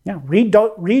 Yeah, read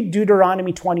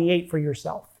Deuteronomy 28 for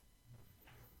yourself.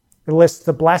 It lists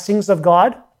the blessings of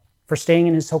God for staying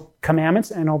in his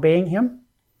commandments and obeying him.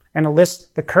 And it lists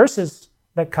the curses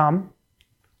that come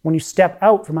when you step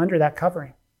out from under that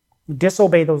covering. You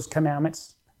disobey those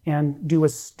commandments and do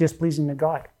what's displeasing to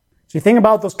God. So the thing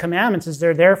about those commandments is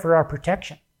they're there for our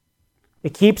protection.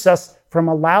 It keeps us from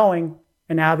allowing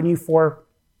an avenue for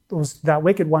that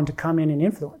wicked one to come in and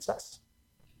influence us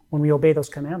when we obey those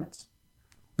commandments.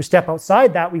 We step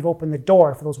outside that, we've opened the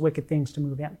door for those wicked things to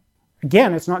move in.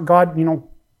 Again, it's not God,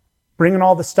 bringing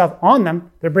all this stuff on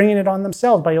them. They're bringing it on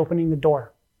themselves by opening the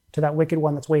door to that wicked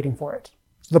one that's waiting for it.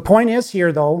 So the point is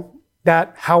here, though,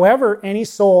 that however any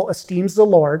soul esteems the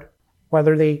Lord,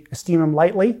 whether they esteem him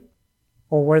lightly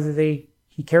or whether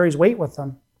he carries weight with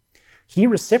them, he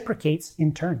reciprocates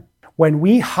in turn. When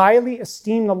we highly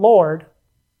esteem the Lord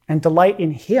and delight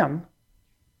in him,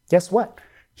 guess what?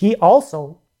 He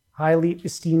also highly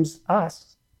esteems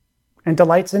us and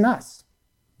delights in us.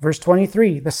 Verse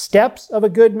 23, the steps of a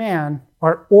good man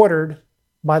are ordered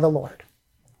by the Lord,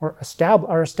 or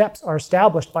our steps are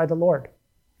established by the Lord.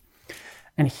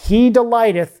 And he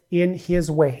delighteth in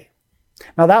his way.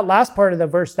 Now that last part of the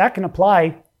verse, that can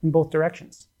apply in both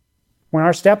directions. When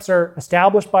our steps are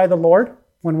established by the Lord,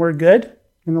 when we're good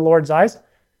in the Lord's eyes,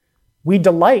 we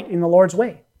delight in the Lord's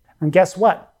way. And guess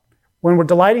what? When we're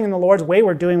delighting in the Lord's way,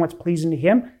 we're doing what's pleasing to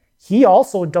him. He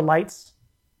also delights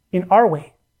in our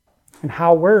way and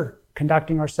how we're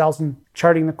conducting ourselves and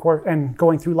charting the course and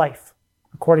going through life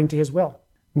according to his will.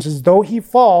 It says, though he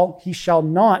fall, he shall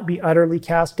not be utterly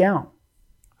cast down,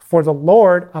 for the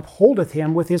Lord upholdeth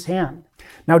him with his hand.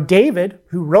 Now David,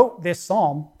 who wrote this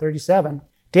Psalm 37,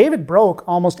 David broke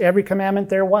almost every commandment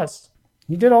there was.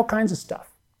 He did all kinds of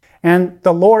stuff. And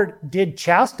the Lord did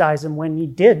chastise him when he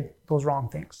did those wrong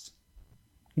things.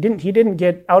 He didn't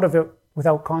get out of it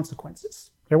without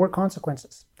consequences. There were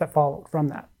consequences that followed from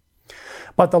that.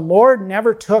 But the Lord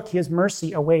never took his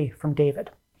mercy away from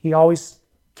David. He always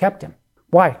kept him.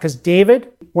 Why? Because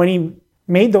David, when he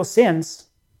made those sins,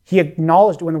 he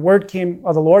acknowledged, when the word came,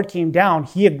 or the Lord came down,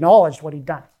 he acknowledged what he'd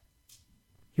done.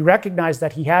 He recognized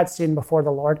that he had sinned before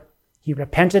the Lord. He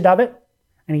repented of it,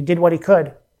 and he did what he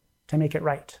could to make it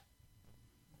right.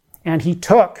 And he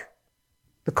took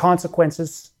the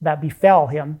consequences that befell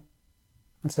him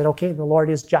and said, okay, the Lord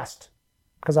is just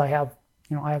because I have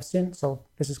sinned, so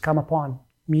this has come upon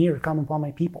me or come upon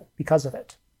my people because of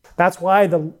it. That's why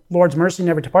the Lord's mercy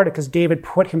never departed, because David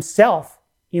put himself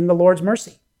in the Lord's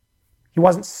mercy. He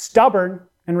wasn't stubborn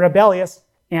and rebellious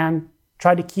and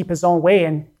tried to keep his own way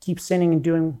and keep sinning and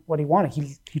doing what he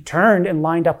wanted. He turned and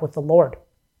lined up with the Lord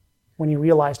when he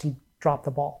realized he dropped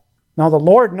the ball. Now the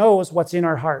Lord knows what's in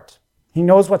our heart. He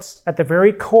knows what's at the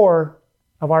very core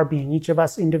of our being, each of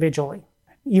us individually.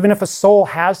 Even if a soul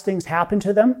has things happen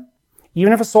to them,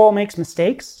 even if a soul makes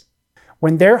mistakes,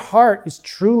 when their heart is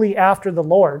truly after the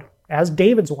Lord, as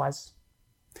David's was,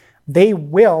 they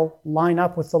will line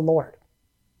up with the Lord.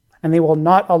 And they will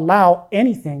not allow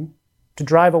anything to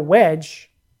drive a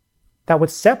wedge that would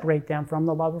separate them from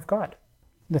the love of God.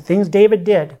 The things David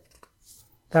did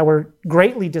that were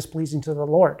greatly displeasing to the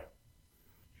Lord,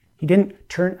 he didn't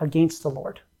turn against the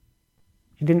Lord.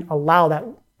 He didn't allow that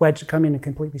wedge to come in and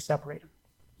completely separate him.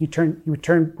 He would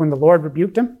turn, when the Lord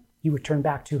rebuked him, he would turn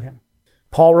back to him.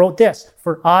 Paul wrote this,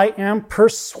 for I am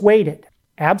persuaded,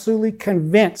 absolutely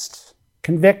convinced,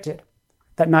 convicted,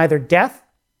 that neither death,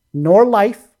 nor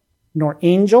life, nor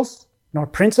angels, nor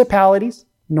principalities,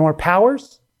 nor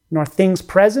powers, nor things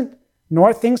present,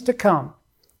 nor things to come,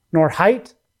 nor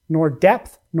height, nor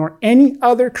depth, nor any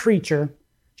other creature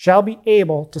shall be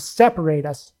able to separate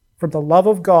us from the love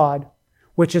of God,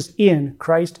 which is in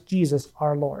Christ Jesus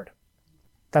our Lord.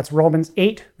 That's Romans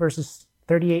 8, verses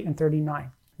 38 and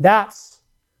 39. That's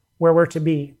where we're to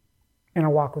be in our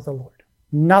walk with the Lord.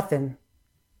 Nothing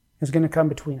is going to come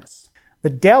between us. The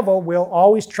devil will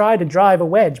always try to drive a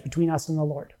wedge between us and the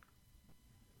Lord.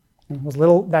 And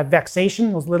that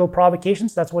vexation, those little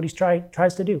provocations, that's what he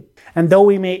tries to do. And though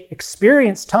we may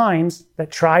experience times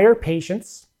that try our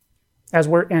patience, as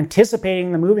we're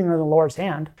anticipating the moving of the Lord's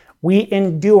hand, we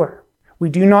endure. We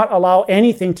do not allow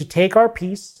anything to take our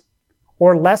peace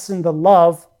or lessen the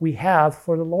love we have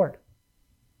for the Lord.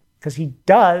 Because he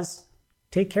does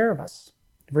take care of us.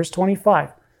 Verse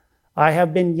 25, I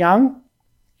have been young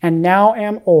and now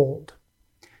am old,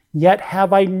 yet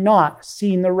have I not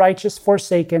seen the righteous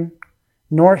forsaken,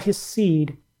 nor his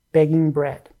seed begging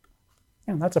bread.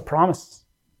 And that's a promise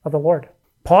of the Lord.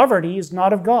 Poverty is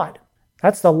not of God.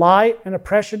 That's the lie and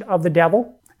oppression of the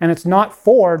devil, and it's not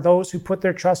for those who put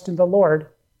their trust in the Lord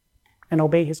and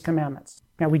obey his commandments.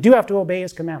 Now, we do have to obey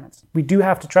his commandments. We do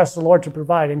have to trust the Lord to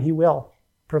provide, and he will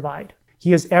provide.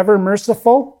 He is ever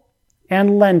merciful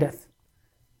and lendeth,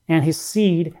 and his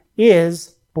seed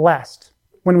is blessed.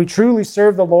 When we truly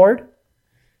serve the Lord,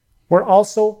 we're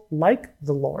also like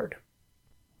the Lord.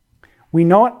 We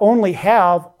not only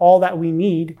have all that we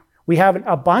need, we have an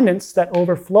abundance that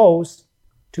overflows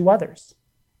to others.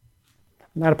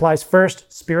 And that applies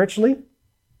first spiritually.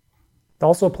 It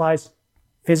also applies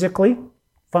physically,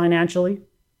 financially,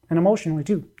 and emotionally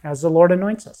too, as the Lord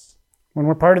anoints us. When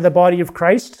we're part of the body of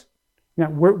Christ,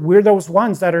 we're those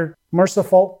ones that are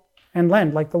merciful and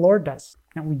lend like the Lord does.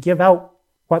 And we give out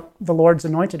what the Lord's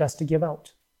anointed us to give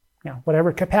out.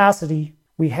 Whatever capacity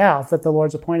we have that the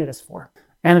Lord's appointed us for.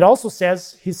 And it also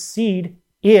says his seed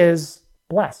is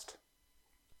blessed.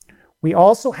 We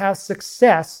also have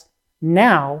success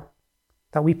now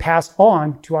that we pass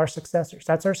on to our successors.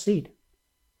 That's our seed.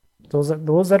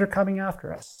 Those that are coming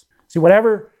after us. See,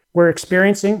 whatever we're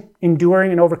experiencing,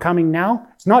 enduring, and overcoming now,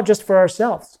 it's not just for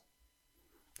ourselves.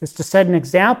 It's to set an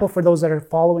example for those that are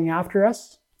following after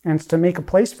us, and it's to make a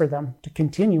place for them to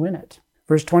continue in it.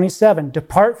 Verse 27,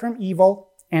 depart from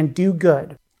evil and do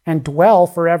good, and dwell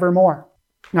forevermore.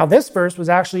 Now, this verse was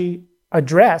actually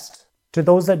addressed to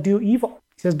those that do evil.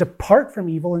 He says, depart from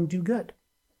evil and do good.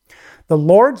 The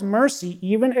Lord's mercy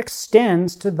even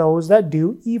extends to those that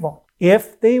do evil,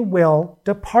 if they will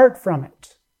depart from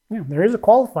it. There is a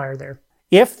qualifier there.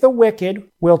 If the wicked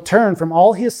will turn from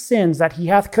all his sins that he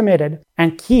hath committed,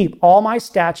 and keep all my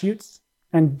statutes,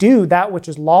 and do that which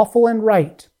is lawful and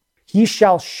right, he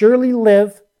shall surely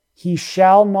live, he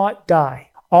shall not die.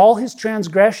 All his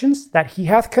transgressions that he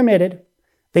hath committed,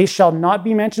 they shall not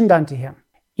be mentioned unto him.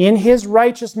 In his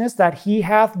righteousness that he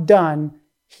hath done,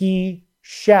 he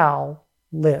shall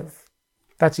live.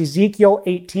 That's Ezekiel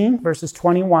 18, verses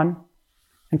 21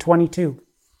 and 22.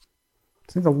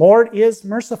 See, the Lord is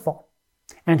merciful,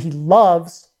 and he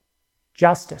loves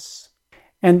justice.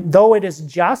 And though it is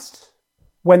just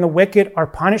when the wicked are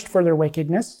punished for their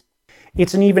wickedness,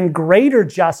 it's an even greater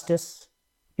justice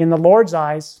in the Lord's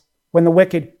eyes when the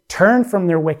wicked turn from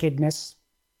their wickedness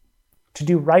to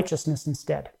do righteousness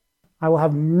instead. I will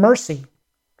have mercy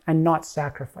and not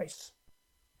sacrifice.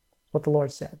 What the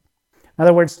Lord said. In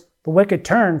other words, the wicked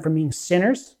turn from being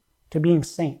sinners to being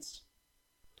saints.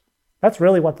 That's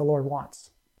really what the Lord wants.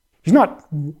 He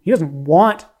doesn't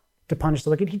want to punish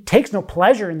the wicked. He takes no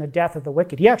pleasure in the death of the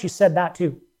wicked. He actually said that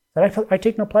too. That I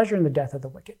take no pleasure in the death of the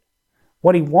wicked.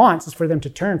 What he wants is for them to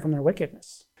turn from their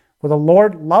wickedness. For the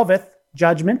Lord loveth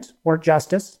judgment or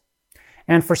justice,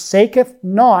 and forsaketh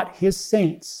not his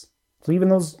saints. So even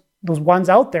those ones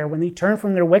out there, when they turn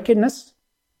from their wickedness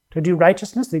to do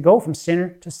righteousness, they go from sinner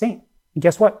to saint. And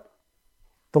guess what?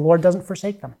 The Lord doesn't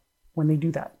forsake them when they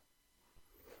do that.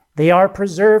 They are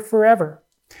preserved forever,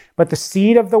 but the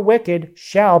seed of the wicked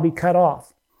shall be cut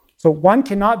off. So one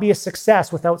cannot be a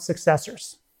success without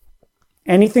successors.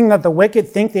 Anything that the wicked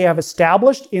think they have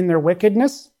established in their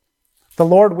wickedness, the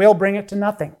Lord will bring it to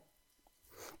nothing.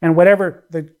 And whatever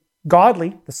the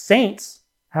godly, the saints,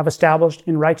 have established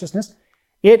in righteousness,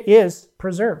 it is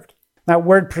preserved. That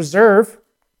word preserve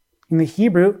in the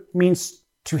Hebrew means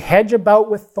to hedge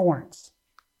about with thorns,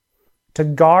 to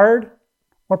guard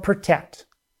or protect.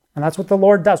 And that's what the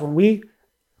Lord does.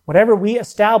 Whatever we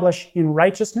establish in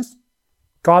righteousness,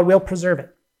 God will preserve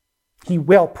it. He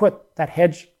will put that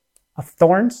hedge of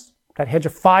thorns, that hedge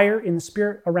of fire in the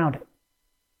Spirit around it.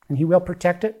 And he will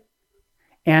protect it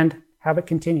and have it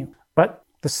continue. But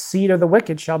the seed of the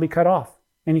wicked shall be cut off.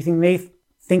 Anything they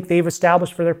think they've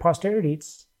established for their posterity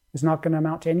is not going to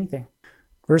amount to anything.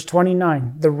 Verse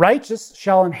 29, the righteous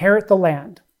shall inherit the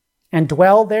land and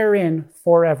dwell therein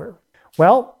forever.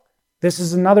 Well, This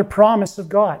is another promise of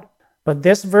God. But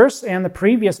this verse and the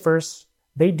previous verse,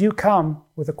 they do come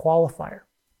with a qualifier.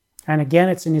 And again,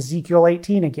 it's in Ezekiel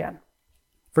 18 again.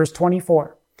 Verse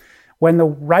 24. When the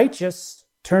righteous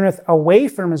turneth away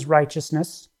from his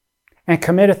righteousness, and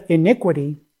committeth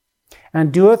iniquity,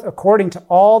 and doeth according to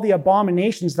all the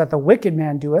abominations that the wicked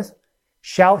man doeth,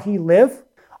 shall he live?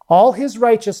 All his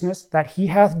righteousness that he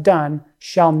hath done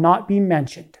shall not be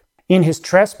mentioned. In his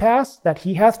trespass that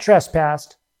he hath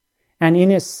trespassed, and in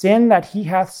his sin that he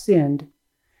hath sinned,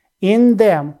 in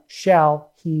them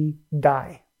shall he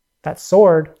die. That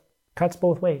sword cuts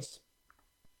both ways.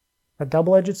 A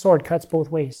double-edged sword cuts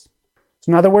both ways.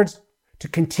 So in other words, to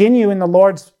continue in the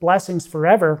Lord's blessings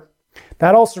forever,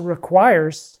 that also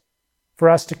requires for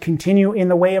us to continue in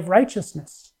the way of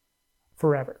righteousness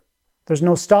forever. There's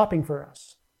no stopping for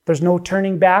us. There's no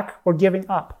turning back or giving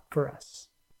up for us.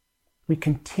 We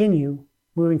continue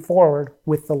moving forward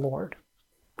with the Lord.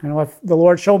 You know, if the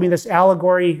Lord showed me this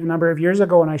allegory a number of years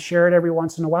ago, and I share it every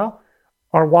once in a while,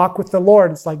 our walk with the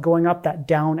Lord is like going up that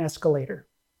down escalator.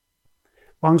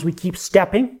 As long as we keep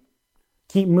stepping,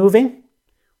 keep moving,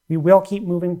 we will keep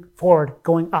moving forward,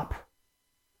 going up.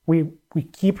 We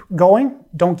keep going,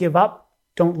 don't give up,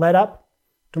 don't let up,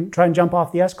 don't try and jump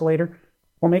off the escalator,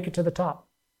 we'll make it to the top.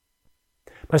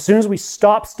 But as soon as we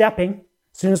stop stepping,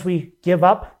 as soon as we give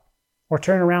up or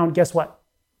turn around, guess what?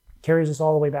 It carries us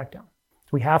all the way back down.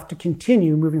 We have to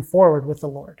continue moving forward with the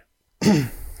Lord.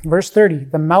 Verse 30,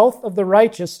 the mouth of the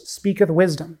righteous speaketh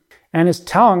wisdom, and his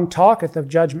tongue talketh of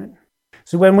judgment.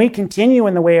 So when we continue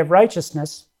in the way of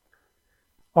righteousness,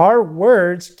 our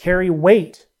words carry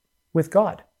weight with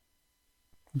God.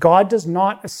 God does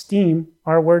not esteem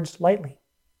our words lightly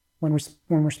when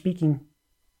we're speaking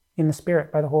in the Spirit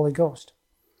by the Holy Ghost.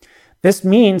 This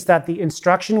means that the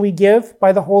instruction we give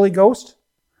by the Holy Ghost,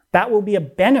 that will be a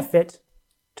benefit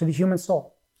to the human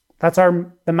soul. That's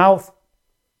our mouth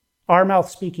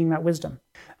speaking that wisdom.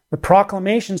 The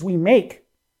proclamations we make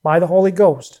by the Holy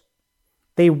Ghost,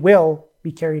 they will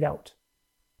be carried out.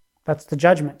 That's the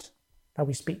judgment that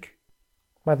we speak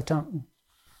by the tongue.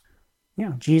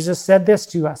 Yeah, Jesus said this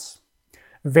to us.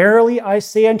 Verily I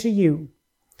say unto you,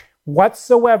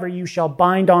 whatsoever you shall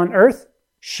bind on earth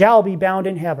shall be bound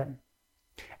in heaven,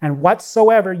 and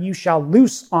whatsoever you shall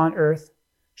loose on earth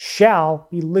shall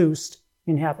be loosed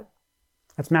in heaven.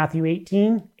 That's Matthew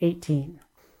 18:18.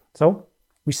 So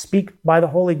we speak by the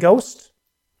Holy Ghost.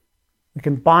 We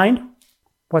can bind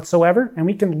whatsoever, and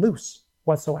we can loose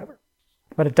whatsoever.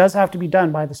 But it does have to be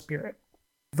done by the Spirit.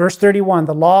 Verse 31,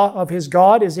 the law of his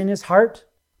God is in his heart.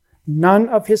 None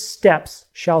of his steps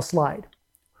shall slide.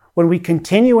 When we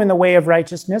continue in the way of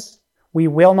righteousness, we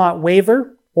will not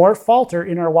waver or falter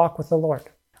in our walk with the Lord.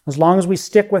 As long as we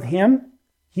stick with him,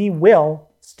 he will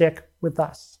stick with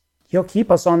us. He'll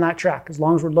keep us on that track as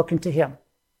long as we're looking to him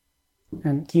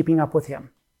and keeping up with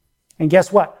him. And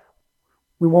guess what?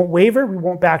 We won't waver. We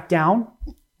won't back down.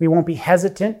 We won't be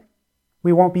hesitant.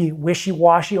 We won't be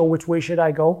wishy-washy. Oh, which way should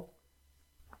I go?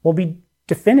 We'll be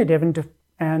definitive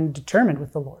and determined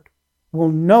with the Lord. We'll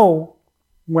know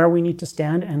where we need to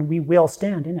stand, and we will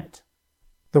stand in it.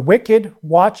 The wicked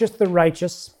watcheth the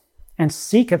righteous and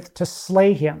seeketh to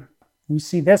slay him. We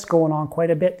see this going on quite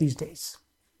a bit these days,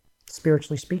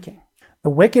 spiritually speaking.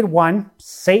 The wicked one,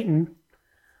 Satan,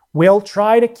 will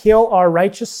try to kill our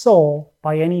righteous soul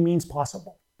by any means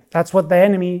possible. That's what the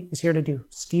enemy is here to do.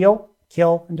 Steal,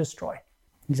 kill, and destroy.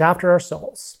 He's after our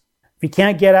souls. If he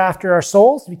can't get after our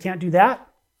souls, if he can't do that,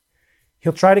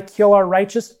 he'll try to kill our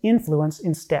righteous influence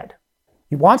instead.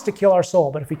 He wants to kill our soul,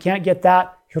 but if he can't get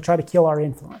that, he'll try to kill our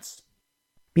influence.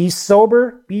 Be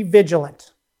sober, be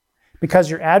vigilant, because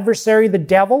your adversary, the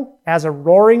devil, as a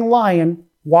roaring lion,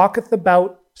 walketh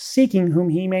about, seeking whom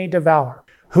he may devour.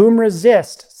 Whom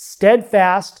resist,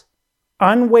 steadfast,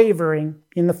 unwavering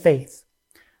in the faith,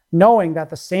 knowing that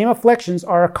the same afflictions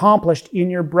are accomplished in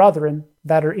your brethren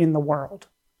that are in the world.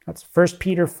 That's 1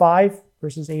 Peter 5,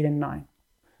 verses 8 and 9.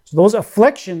 So those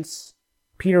afflictions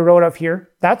Peter wrote of here,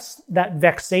 that's that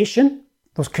vexation,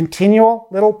 those continual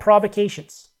little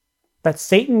provocations that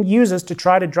Satan uses to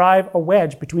try to drive a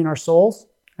wedge between our souls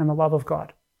and the love of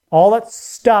God. All that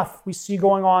stuff we see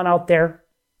going on out there,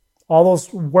 all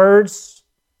those words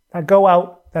that go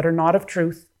out that are not of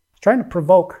truth, trying to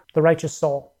provoke the righteous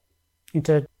soul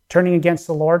into turning against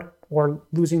the Lord or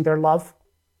losing their love,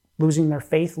 losing their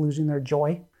faith, losing their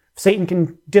joy. If Satan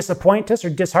can disappoint us or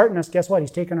dishearten us, guess what?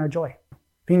 He's taken our joy.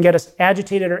 If he can get us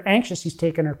agitated or anxious, he's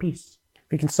taken our peace.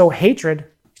 If he can sow hatred,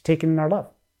 he's taken our love.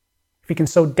 If he can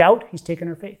sow doubt, he's taken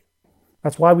our faith.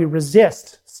 That's why we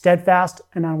resist, steadfast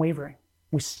and unwavering.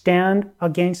 We stand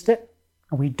against it,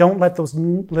 and we don't let those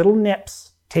little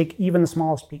nips take even the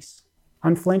smallest piece.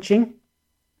 unflinching,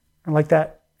 and like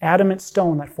that adamant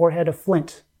stone, that forehead of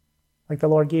flint, like the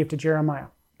Lord gave to Jeremiah.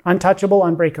 Untouchable,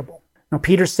 unbreakable. Now,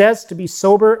 Peter says to be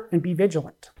sober and be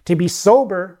vigilant. To be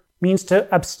sober means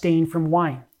to abstain from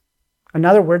wine. In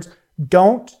other words,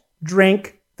 don't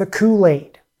drink the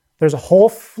Kool-Aid. There's a whole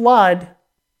flood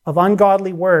of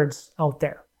ungodly words out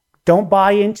there. Don't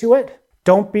buy into it.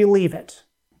 Don't believe it.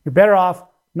 You're better off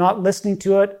not listening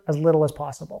to it as little as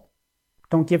possible.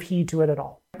 Don't give heed to it at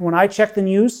all. When I check the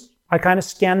news, I kind of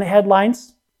scan the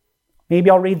headlines. Maybe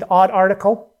I'll read the odd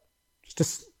article just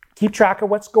to keep track of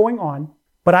what's going on.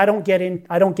 But I don't get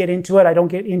into it. I don't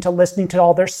get into listening to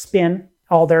all their spin,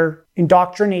 all their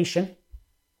indoctrination,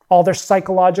 all their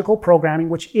psychological programming,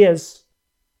 which is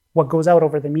what goes out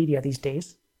over the media these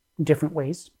days in different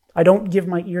ways. I don't give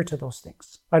my ear to those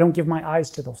things. I don't give my eyes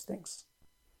to those things.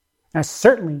 And I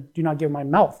certainly do not give my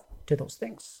mouth to those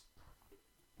things.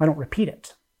 I don't repeat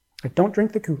it. I don't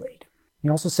drink the Kool-Aid. He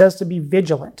also says to be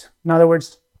vigilant. In other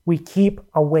words, we keep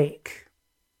awake.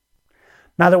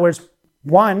 In other words,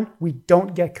 one, we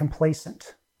don't get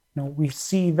complacent. We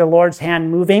see the Lord's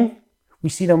hand moving. We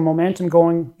see the momentum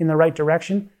going in the right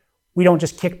direction. We don't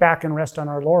just kick back and rest on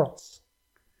our laurels.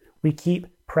 We keep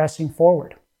pressing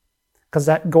forward. Because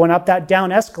that going up that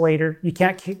down escalator, you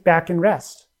can't kick back and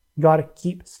rest. You got to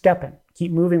keep stepping,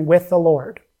 keep moving with the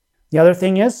Lord. The other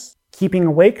thing is, keeping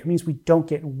awake means we don't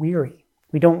get weary.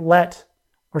 We don't let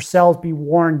ourselves be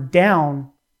worn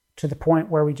down to the point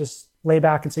where we just lay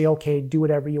back and say, okay, do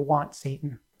whatever you want,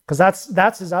 Satan. Because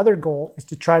that's his other goal, is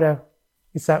to try to,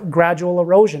 it's that gradual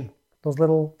erosion, those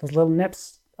little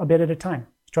nips a bit at a time.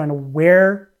 He's trying to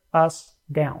wear us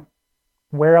down,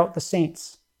 wear out the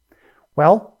saints.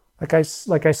 Well,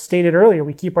 like I stated earlier,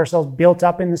 we keep ourselves built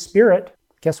up in the Spirit.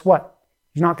 Guess what?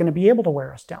 He's not going to be able to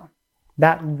wear us down.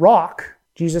 That rock,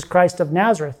 Jesus Christ of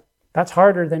Nazareth, that's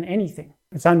harder than anything.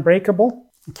 It's unbreakable.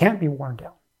 It can't be worn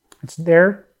down. It's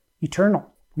there, eternal.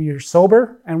 We are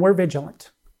sober and we're vigilant.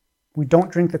 We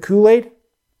don't drink the Kool-Aid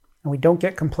and we don't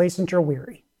get complacent or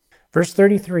weary. Verse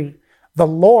 33, the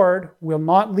Lord will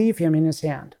not leave him in his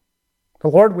hand. The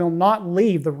Lord will not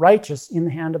leave the righteous in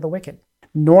the hand of the wicked,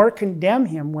 nor condemn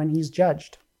him when he's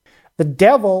judged. The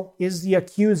devil is the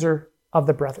accuser of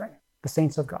the brethren, the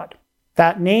saints of God.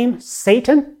 That name,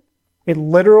 Satan, it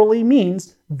literally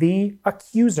means the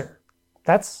accuser.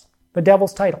 That's the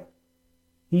devil's title.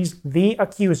 He's the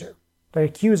accuser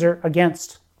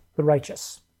against the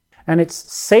righteous. And it's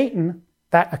Satan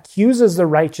that accuses the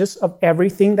righteous of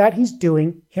everything that he's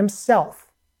doing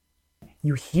himself.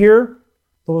 You hear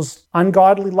those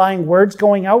ungodly lying words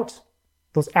going out,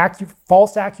 those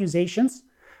false accusations.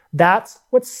 That's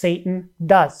what Satan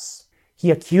does.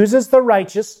 He accuses the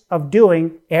righteous of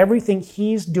doing everything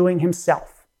he's doing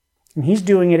himself. And he's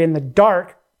doing it in the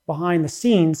dark, behind the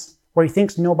scenes, where he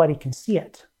thinks nobody can see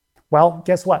it. Well,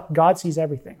 guess what? God sees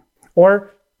everything.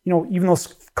 Or, even those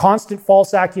constant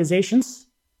false accusations,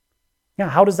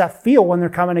 how does that feel when they're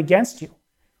coming against you?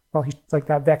 Well, he's like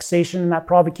that vexation and that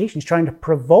provocation. He's trying to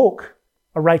provoke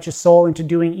a righteous soul into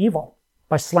doing evil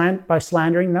by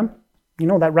slandering them.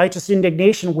 That righteous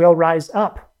indignation will rise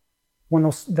up when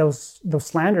those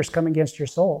slanders come against your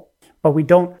soul. But we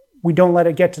don't let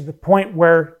it get to the point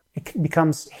where it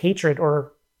becomes hatred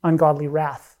or ungodly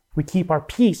wrath. We keep our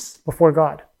peace before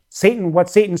God. What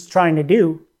Satan's trying to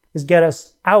do is get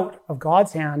us out of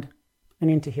God's hand and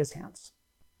into his hands,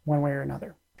 one way or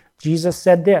another. Jesus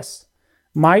said this,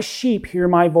 my sheep hear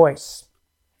my voice,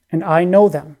 and I know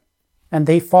them, and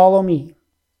they follow me.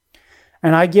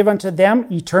 And I give unto them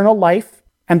eternal life,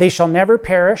 and they shall never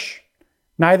perish,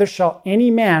 neither shall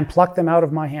any man pluck them out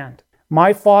of my hand.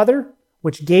 My Father,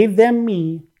 which gave them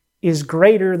me, is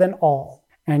greater than all,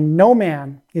 and no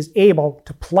man is able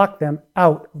to pluck them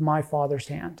out of my Father's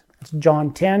hand. It's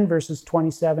John 10, verses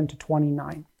 27 to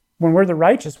 29. When we're the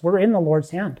righteous, we're in the Lord's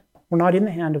hand. We're not in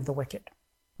the hand of the wicked,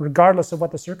 regardless of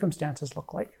what the circumstances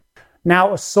look like.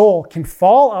 Now, a soul can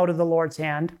fall out of the Lord's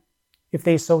hand if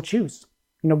they so choose.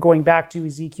 Going back to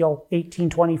Ezekiel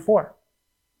 18:24.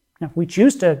 Now, if we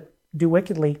choose to do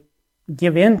wickedly,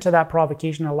 give in to that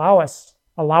provocation, allow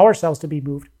ourselves to be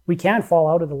moved, we can fall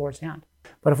out of the Lord's hand.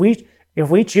 But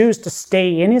if we choose to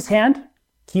stay in his hand,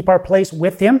 keep our place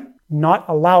with him, not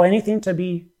allow anything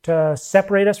to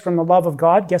separate us from the love of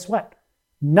God, guess what?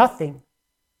 Nothing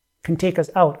can take us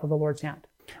out of the Lord's hand.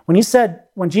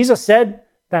 When Jesus said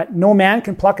that no man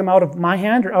can pluck him out of my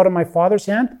hand or out of my Father's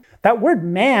hand, that word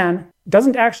man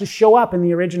doesn't actually show up in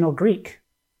the original Greek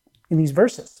in these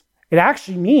verses. It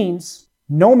actually means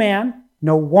no man,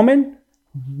 no woman,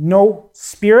 no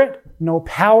spirit, no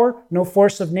power, no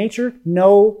force of nature,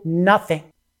 no nothing.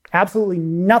 Absolutely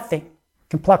nothing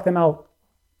can pluck them out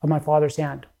of my Father's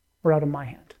hand or out of my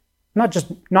hand. Not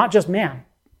just man,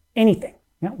 anything.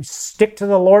 We stick to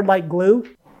the Lord like glue,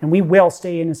 and we will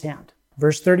stay in his hand.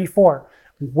 Verse 34,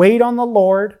 wait on the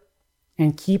Lord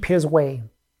and keep his way,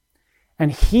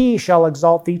 and he shall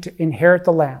exalt thee to inherit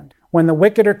the land. When the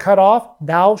wicked are cut off,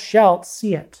 thou shalt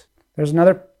see it. There's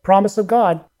another promise of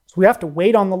God. So we have to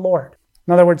wait on the Lord.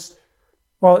 In other words,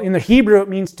 well, in the Hebrew, it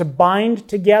means to bind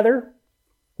together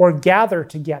or gather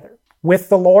together with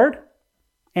the Lord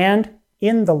and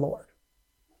in the Lord.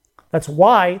 That's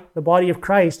why the body of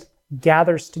Christ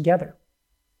gathers together.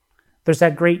 There's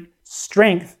that great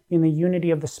strength in the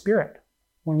unity of the Spirit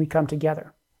when we come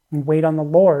together and wait on the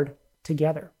Lord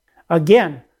together.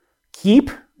 Again,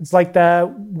 keep, it's like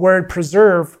the word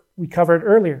preserve we covered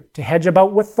earlier, to hedge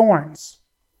about with thorns,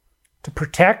 to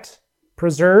protect,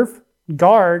 preserve,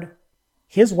 guard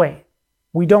his way.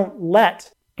 We don't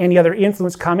let any other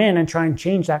influence come in and try and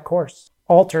change that course,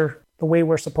 alter the way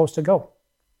we're supposed to go.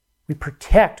 We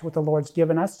protect what the Lord's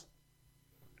given us.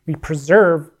 We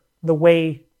preserve the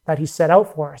way that he set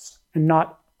out for us and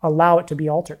not allow it to be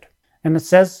altered. And it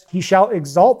says, he shall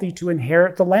exalt thee to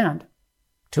inherit the land.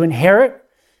 To inherit,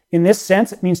 in this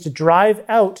sense, it means to drive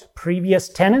out previous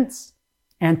tenants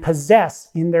and possess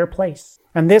in their place.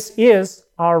 And this is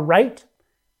our right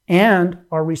and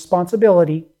our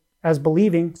responsibility as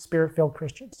believing Spirit-filled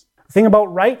Christians. The thing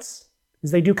about rights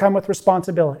is they do come with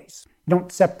responsibilities.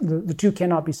 The two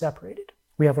cannot be separated.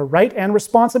 We have a right and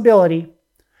responsibility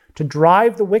to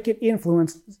drive the wicked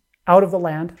influence out of the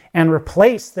land and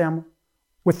replace them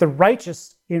with the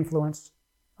righteous influence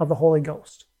of the Holy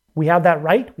Ghost. We have that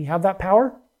right, we have that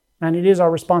power, and it is our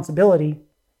responsibility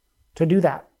to do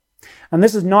that. And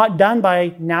this is not done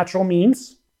by natural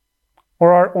means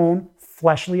or our own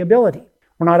fleshly ability.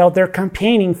 We're not out there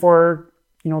campaigning for,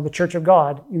 the Church of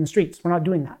God in the streets. We're not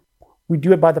doing that. We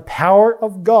do it by the power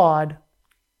of God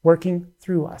working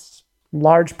through us. A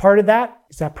large part of that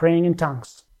is that praying in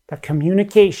tongues, that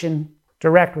communication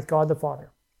direct with God the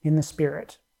Father in the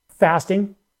Spirit.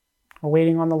 Fasting, or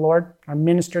waiting on the Lord, or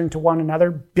ministering to one another,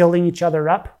 building each other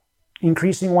up,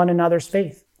 increasing one another's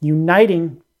faith,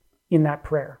 uniting in that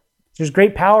prayer. There's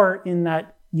great power in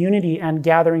that unity and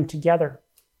gathering together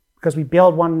because we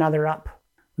build one another up.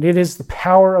 And it is the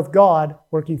power of God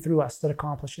working through us that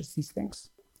accomplishes these things.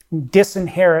 We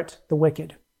disinherit the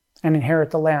wicked and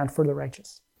inherit the land for the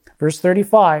righteous. Verse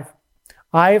 35,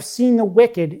 I have seen the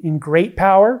wicked in great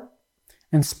power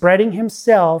and spreading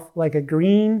himself like a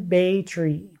green bay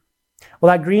tree.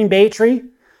 Well, that green bay tree,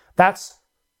 that's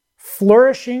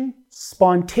flourishing,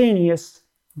 spontaneous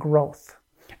growth.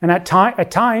 And at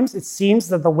times, it seems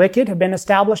that the wicked have been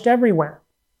established everywhere.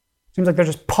 It seems like they're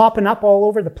just popping up all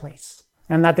over the place.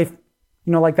 And that they've,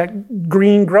 like that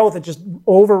green growth that just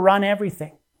overrun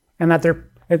everything. And that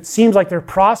it seems like they're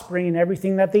prospering in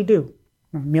everything that they do.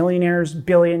 Millionaires,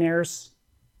 billionaires,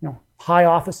 high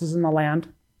offices in the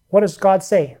land. What does God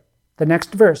say? The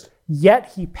next verse,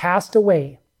 yet he passed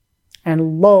away,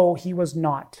 and lo, he was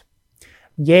not.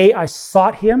 Yea, I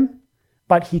sought him,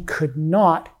 but he could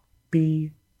not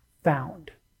be found.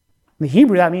 In the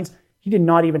Hebrew, that means he did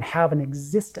not even have an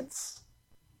existence.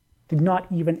 Did not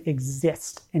even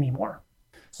exist anymore.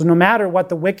 So no matter what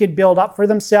the wicked build up for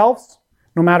themselves,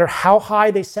 no matter how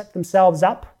high they set themselves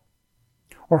up,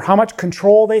 or how much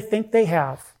control they think they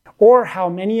have, or how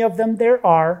many of them there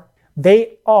are,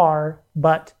 they are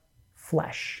but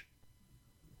flesh.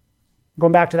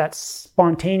 Going back to that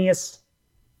spontaneous,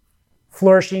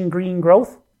 flourishing green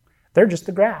growth, they're just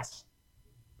the grass.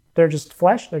 They're just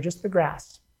flesh, they're just the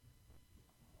grass.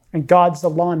 And God's the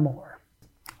lawnmower.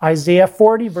 Isaiah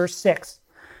 40, verse 6.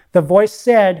 The voice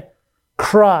said,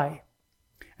 cry.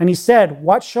 And he said,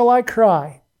 what shall I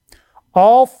cry?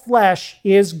 All flesh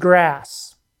is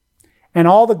grass, and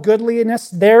all the goodliness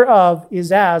thereof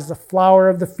is as the flower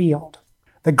of the field.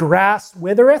 The grass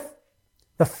withereth,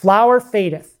 the flower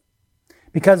fadeth,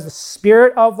 because the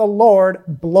Spirit of the Lord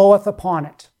bloweth upon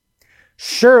it.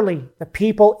 Surely the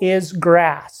people is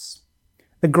grass.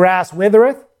 The grass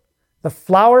withereth, the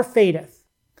flower fadeth,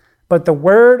 but the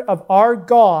word of our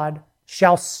God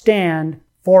shall stand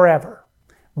forever.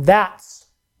 That's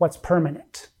what's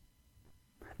permanent.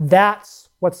 That's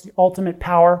what's the ultimate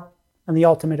power and the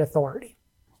ultimate authority,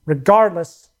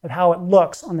 regardless of how it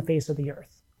looks on the face of the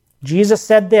earth. Jesus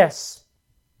said this,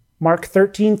 Mark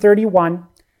 13:31,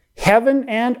 heaven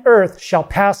and earth shall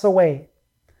pass away,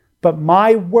 but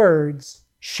my words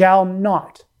shall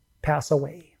not pass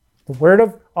away. The word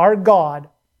of our God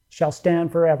shall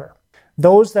stand forever.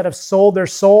 Those that have sold their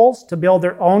souls to build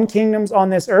their own kingdoms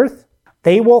on this earth,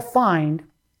 they will find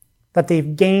that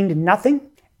they've gained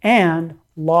nothing and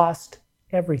lost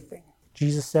everything.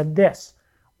 Jesus said this,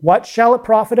 What shall it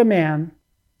profit a man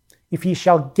if he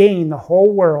shall gain the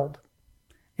whole world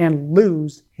and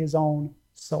lose his own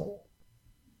soul?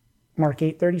 Mark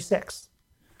 8:36.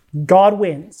 God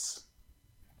wins.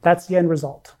 That's the end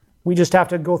result. We just have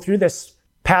to go through this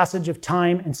passage of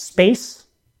time and space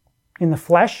in the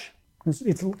flesh,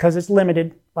 because it's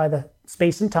limited by the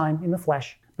space and time in the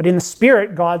flesh. But in the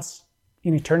spirit, God's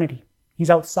in eternity.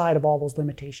 He's outside of all those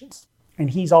limitations,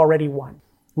 and he's already won.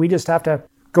 We just have to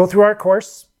go through our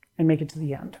course and make it to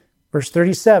the end. Verse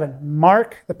 37,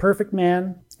 mark the perfect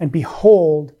man and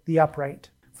behold the upright.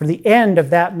 For the end of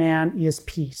that man is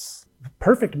peace. The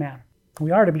perfect man.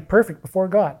 We are to be perfect before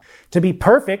God. To be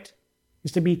perfect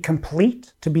is to be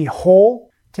complete, to be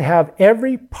whole, to have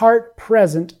every part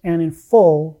present and in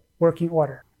full working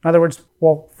order. In other words,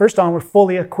 well, first on, we're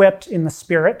fully equipped in the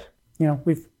Spirit.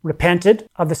 We've repented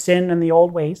of the sin and the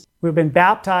old ways. We've been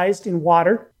baptized in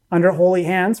water under holy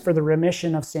hands for the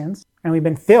remission of sins. And we've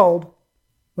been filled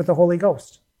with the Holy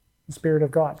Ghost, the Spirit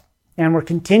of God. And we're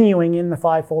continuing in the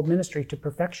fivefold ministry to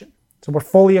perfection. So we're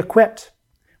fully equipped.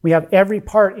 We have every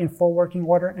part in full working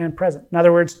order and present. In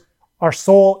other words, our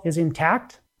soul is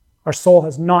intact. Our soul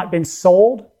has not been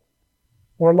sold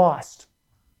or lost.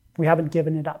 We haven't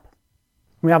given it up.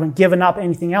 We haven't given up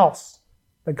anything else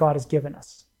that God has given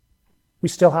us. We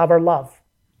still have our love.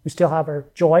 We still have our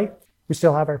joy. We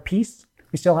still have our peace.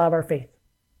 We still have our faith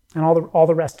and all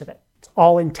the rest of it. It's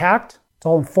all intact. It's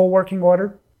all in full working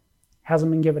order.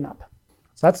 Hasn't been given up.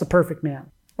 So that's the perfect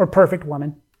man or perfect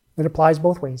woman. It applies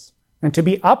both ways. And to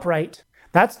be upright,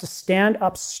 that's to stand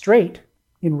up straight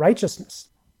in righteousness.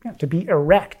 To be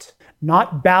erect,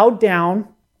 not bowed down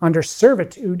under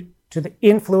servitude to the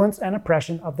influence and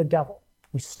oppression of the devil.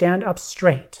 We stand up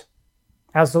straight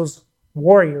as those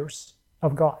warriors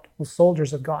of God, those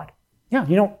soldiers of God. Yeah,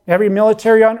 every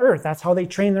military on earth, that's how they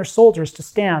train their soldiers to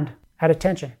stand at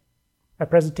attention, at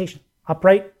presentation.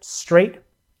 Upright, straight,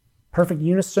 perfect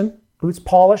unison, boots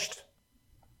polished,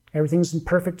 everything's in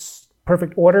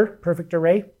perfect order, perfect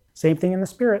array. Same thing in the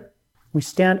Spirit. We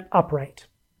stand upright.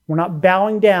 We're not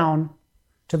bowing down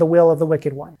to the will of the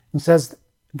wicked one. It says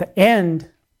the end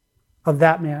of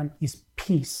that man is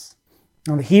peace.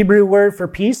 Now the Hebrew word for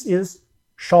peace is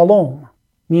shalom.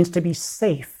 It means to be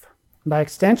safe. By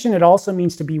extension, it also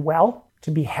means to be well,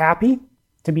 to be happy,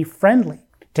 to be friendly,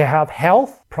 to have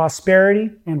health,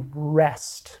 prosperity, and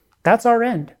rest. That's our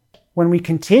end. When we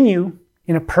continue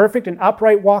in a perfect and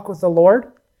upright walk with the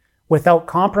Lord, without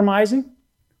compromising,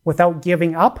 without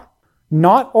giving up,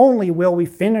 not only will we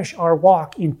finish our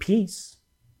walk in peace,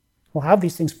 we'll have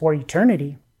these things for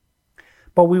eternity,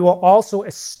 but we will also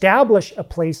establish a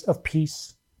place of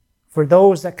peace for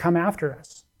those that come after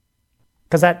us.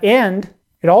 Because at end,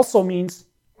 it also means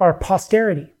our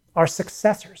posterity, our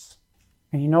successors.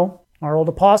 And our old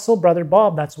apostle, Brother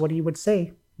Bob, that's what he would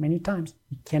say many times.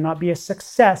 You cannot be a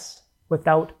success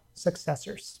without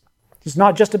successors. It's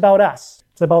not just about us.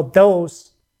 It's about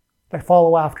those that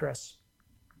follow after us.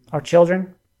 Our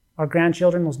children, our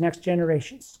grandchildren, those next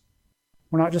generations.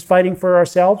 We're not just fighting for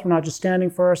ourselves. We're not just standing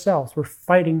for ourselves. We're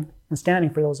fighting and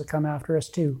standing for those that come after us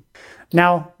too.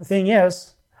 Now, the thing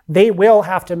is, they will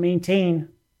have to maintain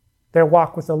their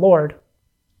walk with the Lord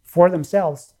for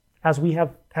themselves as we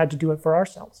have had to do it for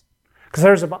ourselves. Because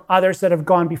there's others that have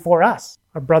gone before us.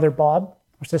 Our brother Bob,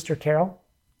 our sister Carol,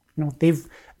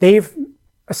 they've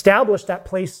established that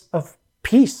place of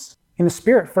peace in the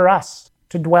Spirit for us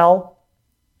to dwell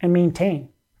and maintain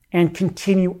and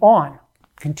continue on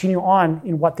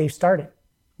in what they've started.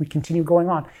 We continue going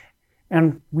on,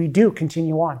 and we do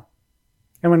continue on.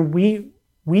 And when we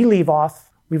leave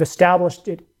off, we've established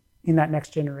it in that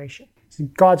next generation. So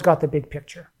God's got the big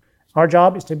picture. Our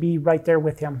job is to be right there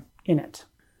with him in it.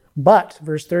 But,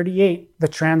 verse 38, the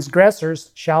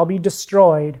transgressors shall be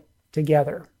destroyed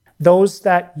together. Those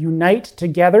that unite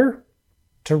together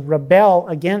to rebel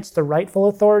against the rightful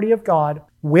authority of God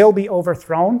will be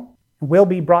overthrown, will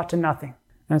be brought to nothing.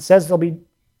 And it says they'll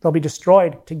be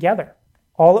destroyed together,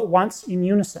 all at once in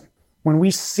unison. When we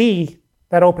see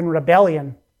that open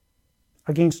rebellion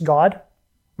against God,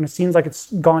 when it seems like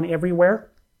it's gone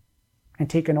everywhere and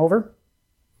taken over,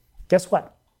 guess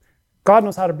what? God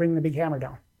knows how to bring the big hammer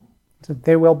down. So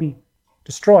they will be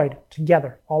destroyed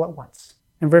together all at once.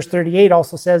 And verse 38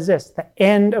 also says this, the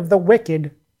end of the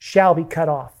wicked shall be cut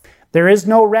off. There is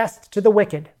no rest to the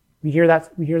wicked. We hear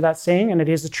that saying, and it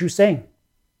is a true saying.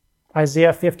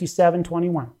 Isaiah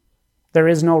 57:21. There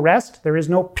is no rest, there is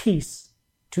no peace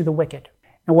to the wicked.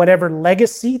 And whatever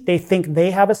legacy they think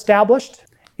they have established,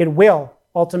 it will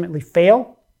ultimately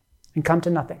fail and come to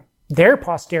nothing. Their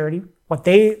posterity, what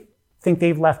they think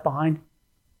they've left behind,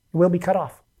 it will be cut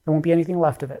off. There won't be anything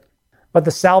left of it. But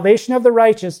the salvation of the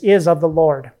righteous is of the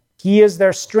Lord. He is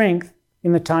their strength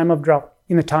in the time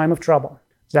of trouble.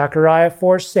 Zechariah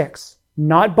 4:6.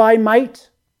 Not by might,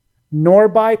 nor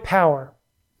by power,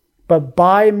 but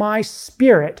by my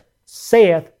Spirit,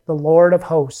 saith the Lord of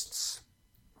hosts.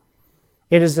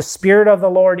 It is the Spirit of the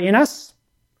Lord in us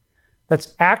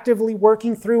that's actively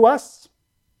working through us,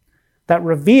 that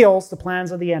reveals the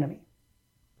plans of the enemy,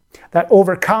 that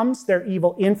overcomes their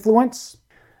evil influence,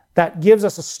 that gives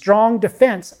us a strong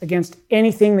defense against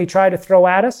anything they try to throw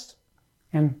at us,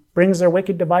 and brings their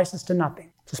wicked devices to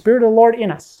nothing. It's the Spirit of the Lord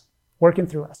in us, working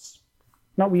through us,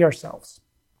 not we ourselves.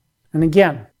 And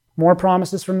again, more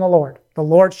promises from the Lord. The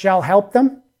Lord shall help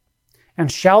them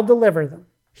and shall deliver them.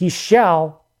 He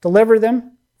shall deliver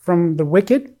them from the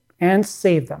wicked and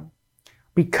save them,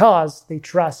 because they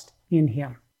trust in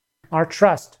him. Our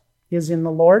trust is in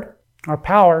the Lord. Our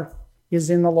power is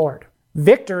in the Lord.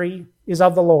 Victory is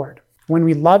of the Lord. When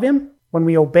we love him, when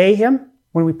we obey him,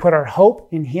 when we put our hope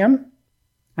in him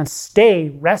and stay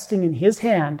resting in his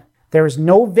hand, there is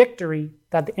no victory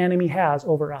that the enemy has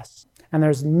over us. And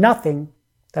there's nothing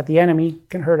that the enemy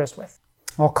can hurt us with.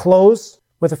 I'll close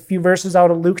with a few verses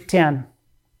out of Luke 10.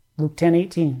 Luke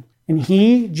 10:18. And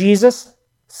he, Jesus,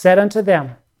 said unto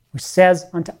them, who says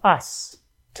unto us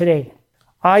today,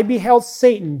 I beheld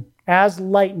Satan as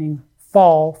lightning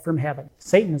fall from heaven.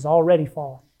 Satan has already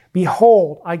fallen.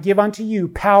 Behold, I give unto you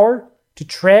power to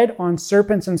tread on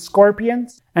serpents and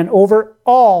scorpions, and over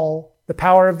all the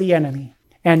power of the enemy,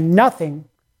 and nothing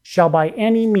shall by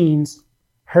any means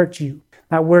hurt you.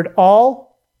 That word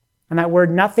all and that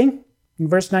word nothing in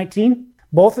verse 19,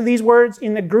 both of these words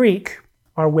in the Greek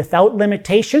are without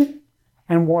limitation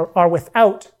and are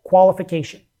without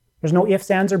qualification. There's no ifs,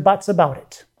 ands, or buts about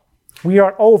it. We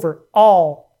are over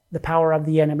all the power of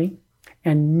the enemy,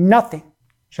 and nothing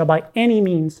shall by any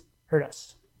means hurt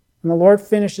us. And the Lord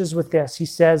finishes with this. He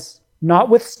says,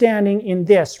 notwithstanding in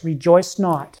this, rejoice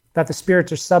not that the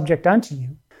spirits are subject unto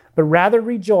you, but rather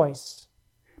rejoice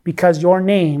because your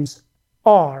names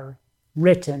are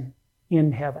written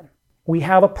in heaven. We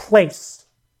have a place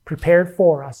prepared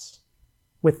for us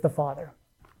with the Father.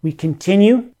 We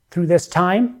continue through this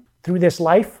time, through this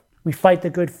life. We fight the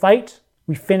good fight.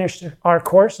 We finish our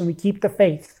course and we keep the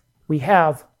faith. We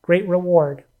have great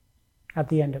reward at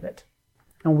the end of it.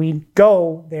 And we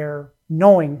go there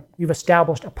knowing we've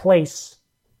established a place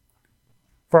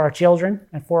for our children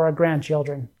and for our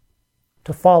grandchildren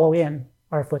to follow in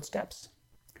our footsteps.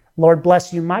 Lord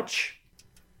bless you much.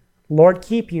 Lord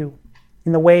keep you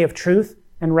in the way of truth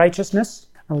and righteousness.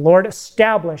 And Lord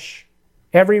establish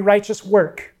every righteous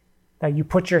work that you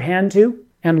put your hand to.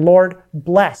 And Lord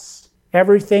bless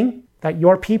everything that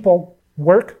your people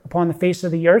work upon the face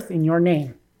of the earth in your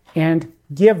name. And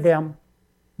give them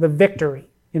the victory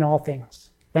in all things.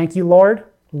 Thank you, Lord.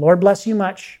 Lord bless you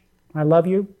much. I love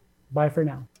you. Bye for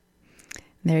now.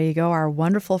 There you go, our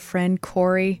wonderful friend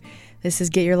Corey. This is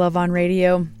Get Your Love on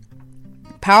Radio.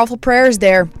 Powerful prayers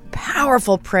there.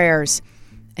 Powerful prayers.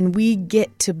 And we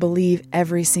get to believe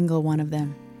every single one of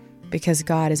them because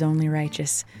God is only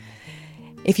righteous.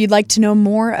 If you'd like to know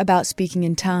more about speaking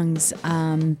in tongues,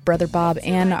 Brother Bob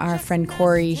and our friend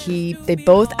Corey, they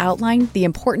both outlined the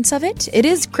importance of it. It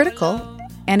is critical,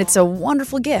 and it's a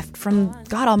wonderful gift from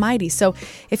God Almighty. So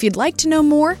if you'd like to know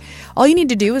more, all you need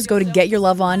to do is go to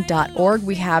getyourloveon.org.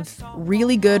 We have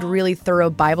really good, really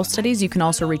thorough Bible studies. You can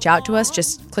also reach out to us.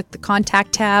 Just click the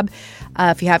contact tab.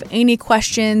 If you have any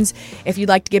questions, if you'd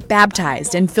like to get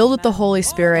baptized and filled with the Holy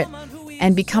Spirit,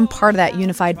 and become part of that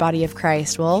unified body of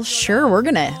Christ, well, sure,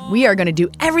 we are gonna do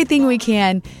everything we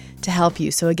can to help you.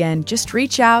 So again, just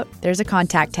reach out. There's a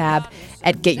contact tab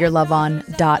at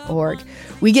getyourloveon.org.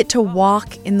 We get to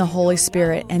walk in the Holy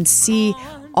Spirit and see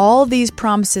all these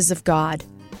promises of God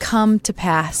come to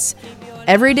pass.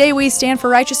 Every day we stand for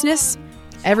righteousness.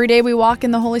 Every day we walk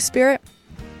in the Holy Spirit.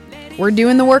 We're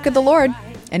doing the work of the Lord.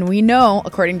 And we know,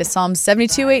 according to Psalm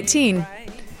 72:18,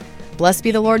 blessed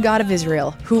be the Lord God of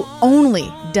Israel, who only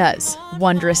does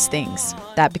wondrous things.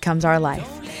 That becomes our life.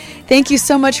 Thank you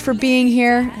so much for being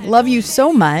here. Love you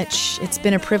so much. It's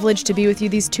been a privilege to be with you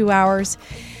these 2 hours.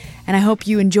 And I hope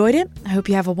you enjoyed it. I hope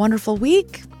you have a wonderful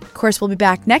week. Of course, we'll be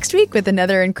back next week with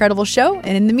another incredible show.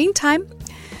 And in the meantime,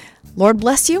 Lord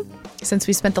bless you. Since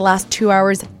we spent the last 2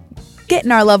 hours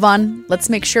getting our love on, let's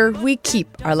make sure we keep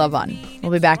our love on.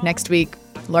 We'll be back next week.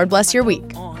 Lord bless your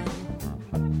week.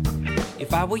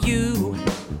 If I were you,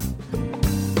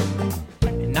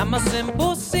 and I'm a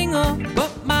simple singer,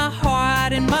 but my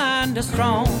heart and mind are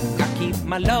strong. I keep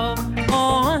my love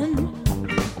on,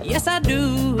 yes I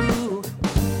do.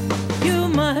 You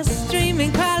must dream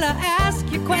and color, ask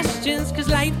your questions. questions, cause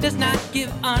life does not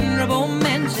give honorable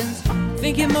mentions.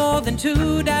 Thinking more than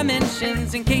 2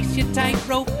 dimensions in case your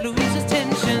tightrope loses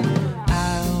tension.